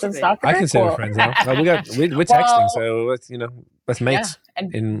seeing much of stalker. I consider cool. friends now. We're texting, so let's mates.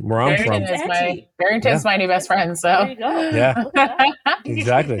 And where I'm from. Barrington's my new best friend. So there you go. Yeah,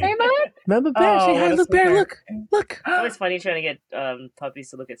 exactly. Hey, bud. Remember Bear? Say hi, look, Bear, look. It's always funny trying to get puppies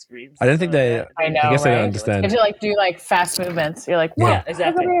to look at screens. I don't think they. I know. I guess they right? don't understand. If you like do like fast movements, you're like, Yeah,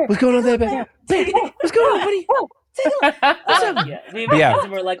 exactly. What's going on there, Bear? Bear, what's going on, buddy? We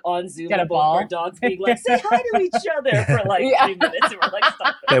were like on Zoom Get a with both ball. our dogs being like, say hi to each other for like 3 minutes, and we're like,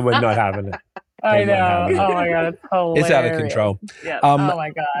 stop it. They were not having it. I They know. won't have it. Oh my god, it's hilarious. It's out of control. Yeah. Oh my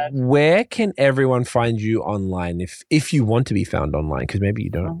god. Where can everyone find you online if you want to be found online? Because maybe you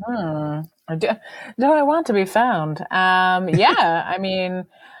don't. Do I want to be found? Yeah. I mean,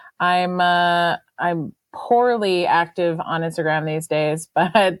 I'm poorly active on Instagram these days,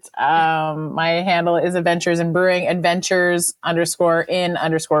 but my handle is Adventures in Brewing,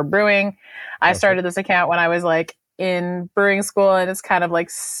 adventures_in_brewing. I started this account when I was like in brewing school, and it's kind of like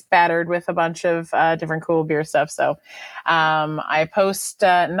spattered with a bunch of different cool beer stuff. So I post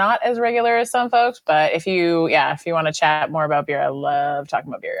not as regular as some folks, but if you want to chat more about beer, I love talking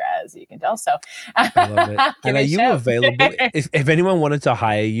about beer, as you can tell. So I love it. And are you available if anyone wanted to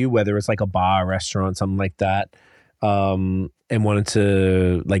hire you, whether it's like a bar, restaurant, something like that, and wanted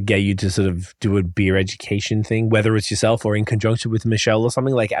to like get you to sort of do a beer education thing, whether it's yourself or in conjunction with Michelle or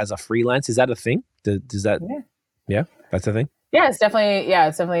something, like as a freelance, is that a thing? Does that? Yeah, that's a thing. Yeah, it's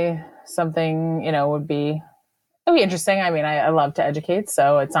definitely something, it'd be interesting. I mean, I love to educate,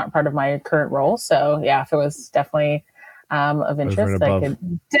 so it's not part of my current role. So yeah, if it was definitely of and interest, I above.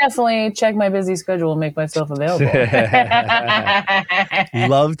 could definitely check my busy schedule and make myself available.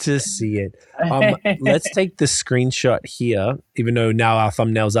 Love to see it. Let's take the screenshot here, even though now our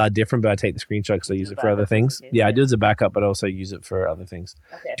thumbnails are different, but I take the screenshot because I use it for other things. Yeah, I do it as a backup, but I also use it for other things.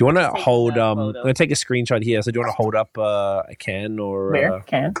 Okay, do you want to just taking hold, a I'm photo. going to take a screenshot here. So do you want to hold up a can or Beer,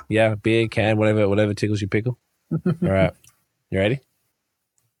 can. Yeah, beer, can, whatever tickles your pickle. All right. You ready?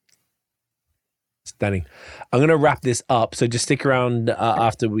 Stunning. I'm going to wrap this up. So just stick around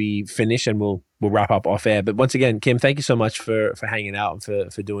after we finish and we'll wrap up off air. But once again, Kim, thank you so much for hanging out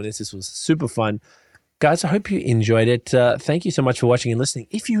and for doing this. This was super fun. Guys, I hope you enjoyed it. Thank you so much for watching and listening.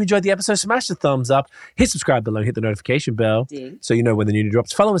 If you enjoyed the episode, smash the thumbs up, hit subscribe below, hit the notification bell so you know when the new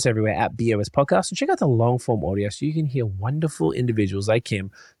drops. Follow us everywhere at BOS Podcast and check out the long form audio so you can hear wonderful individuals like Kim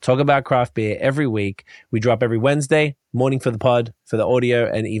talk about craft beer every week. We drop every Wednesday, morning for the pod, for the audio,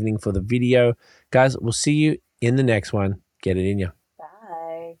 and evening for the video. Guys, we'll see you in the next one. Get it in ya.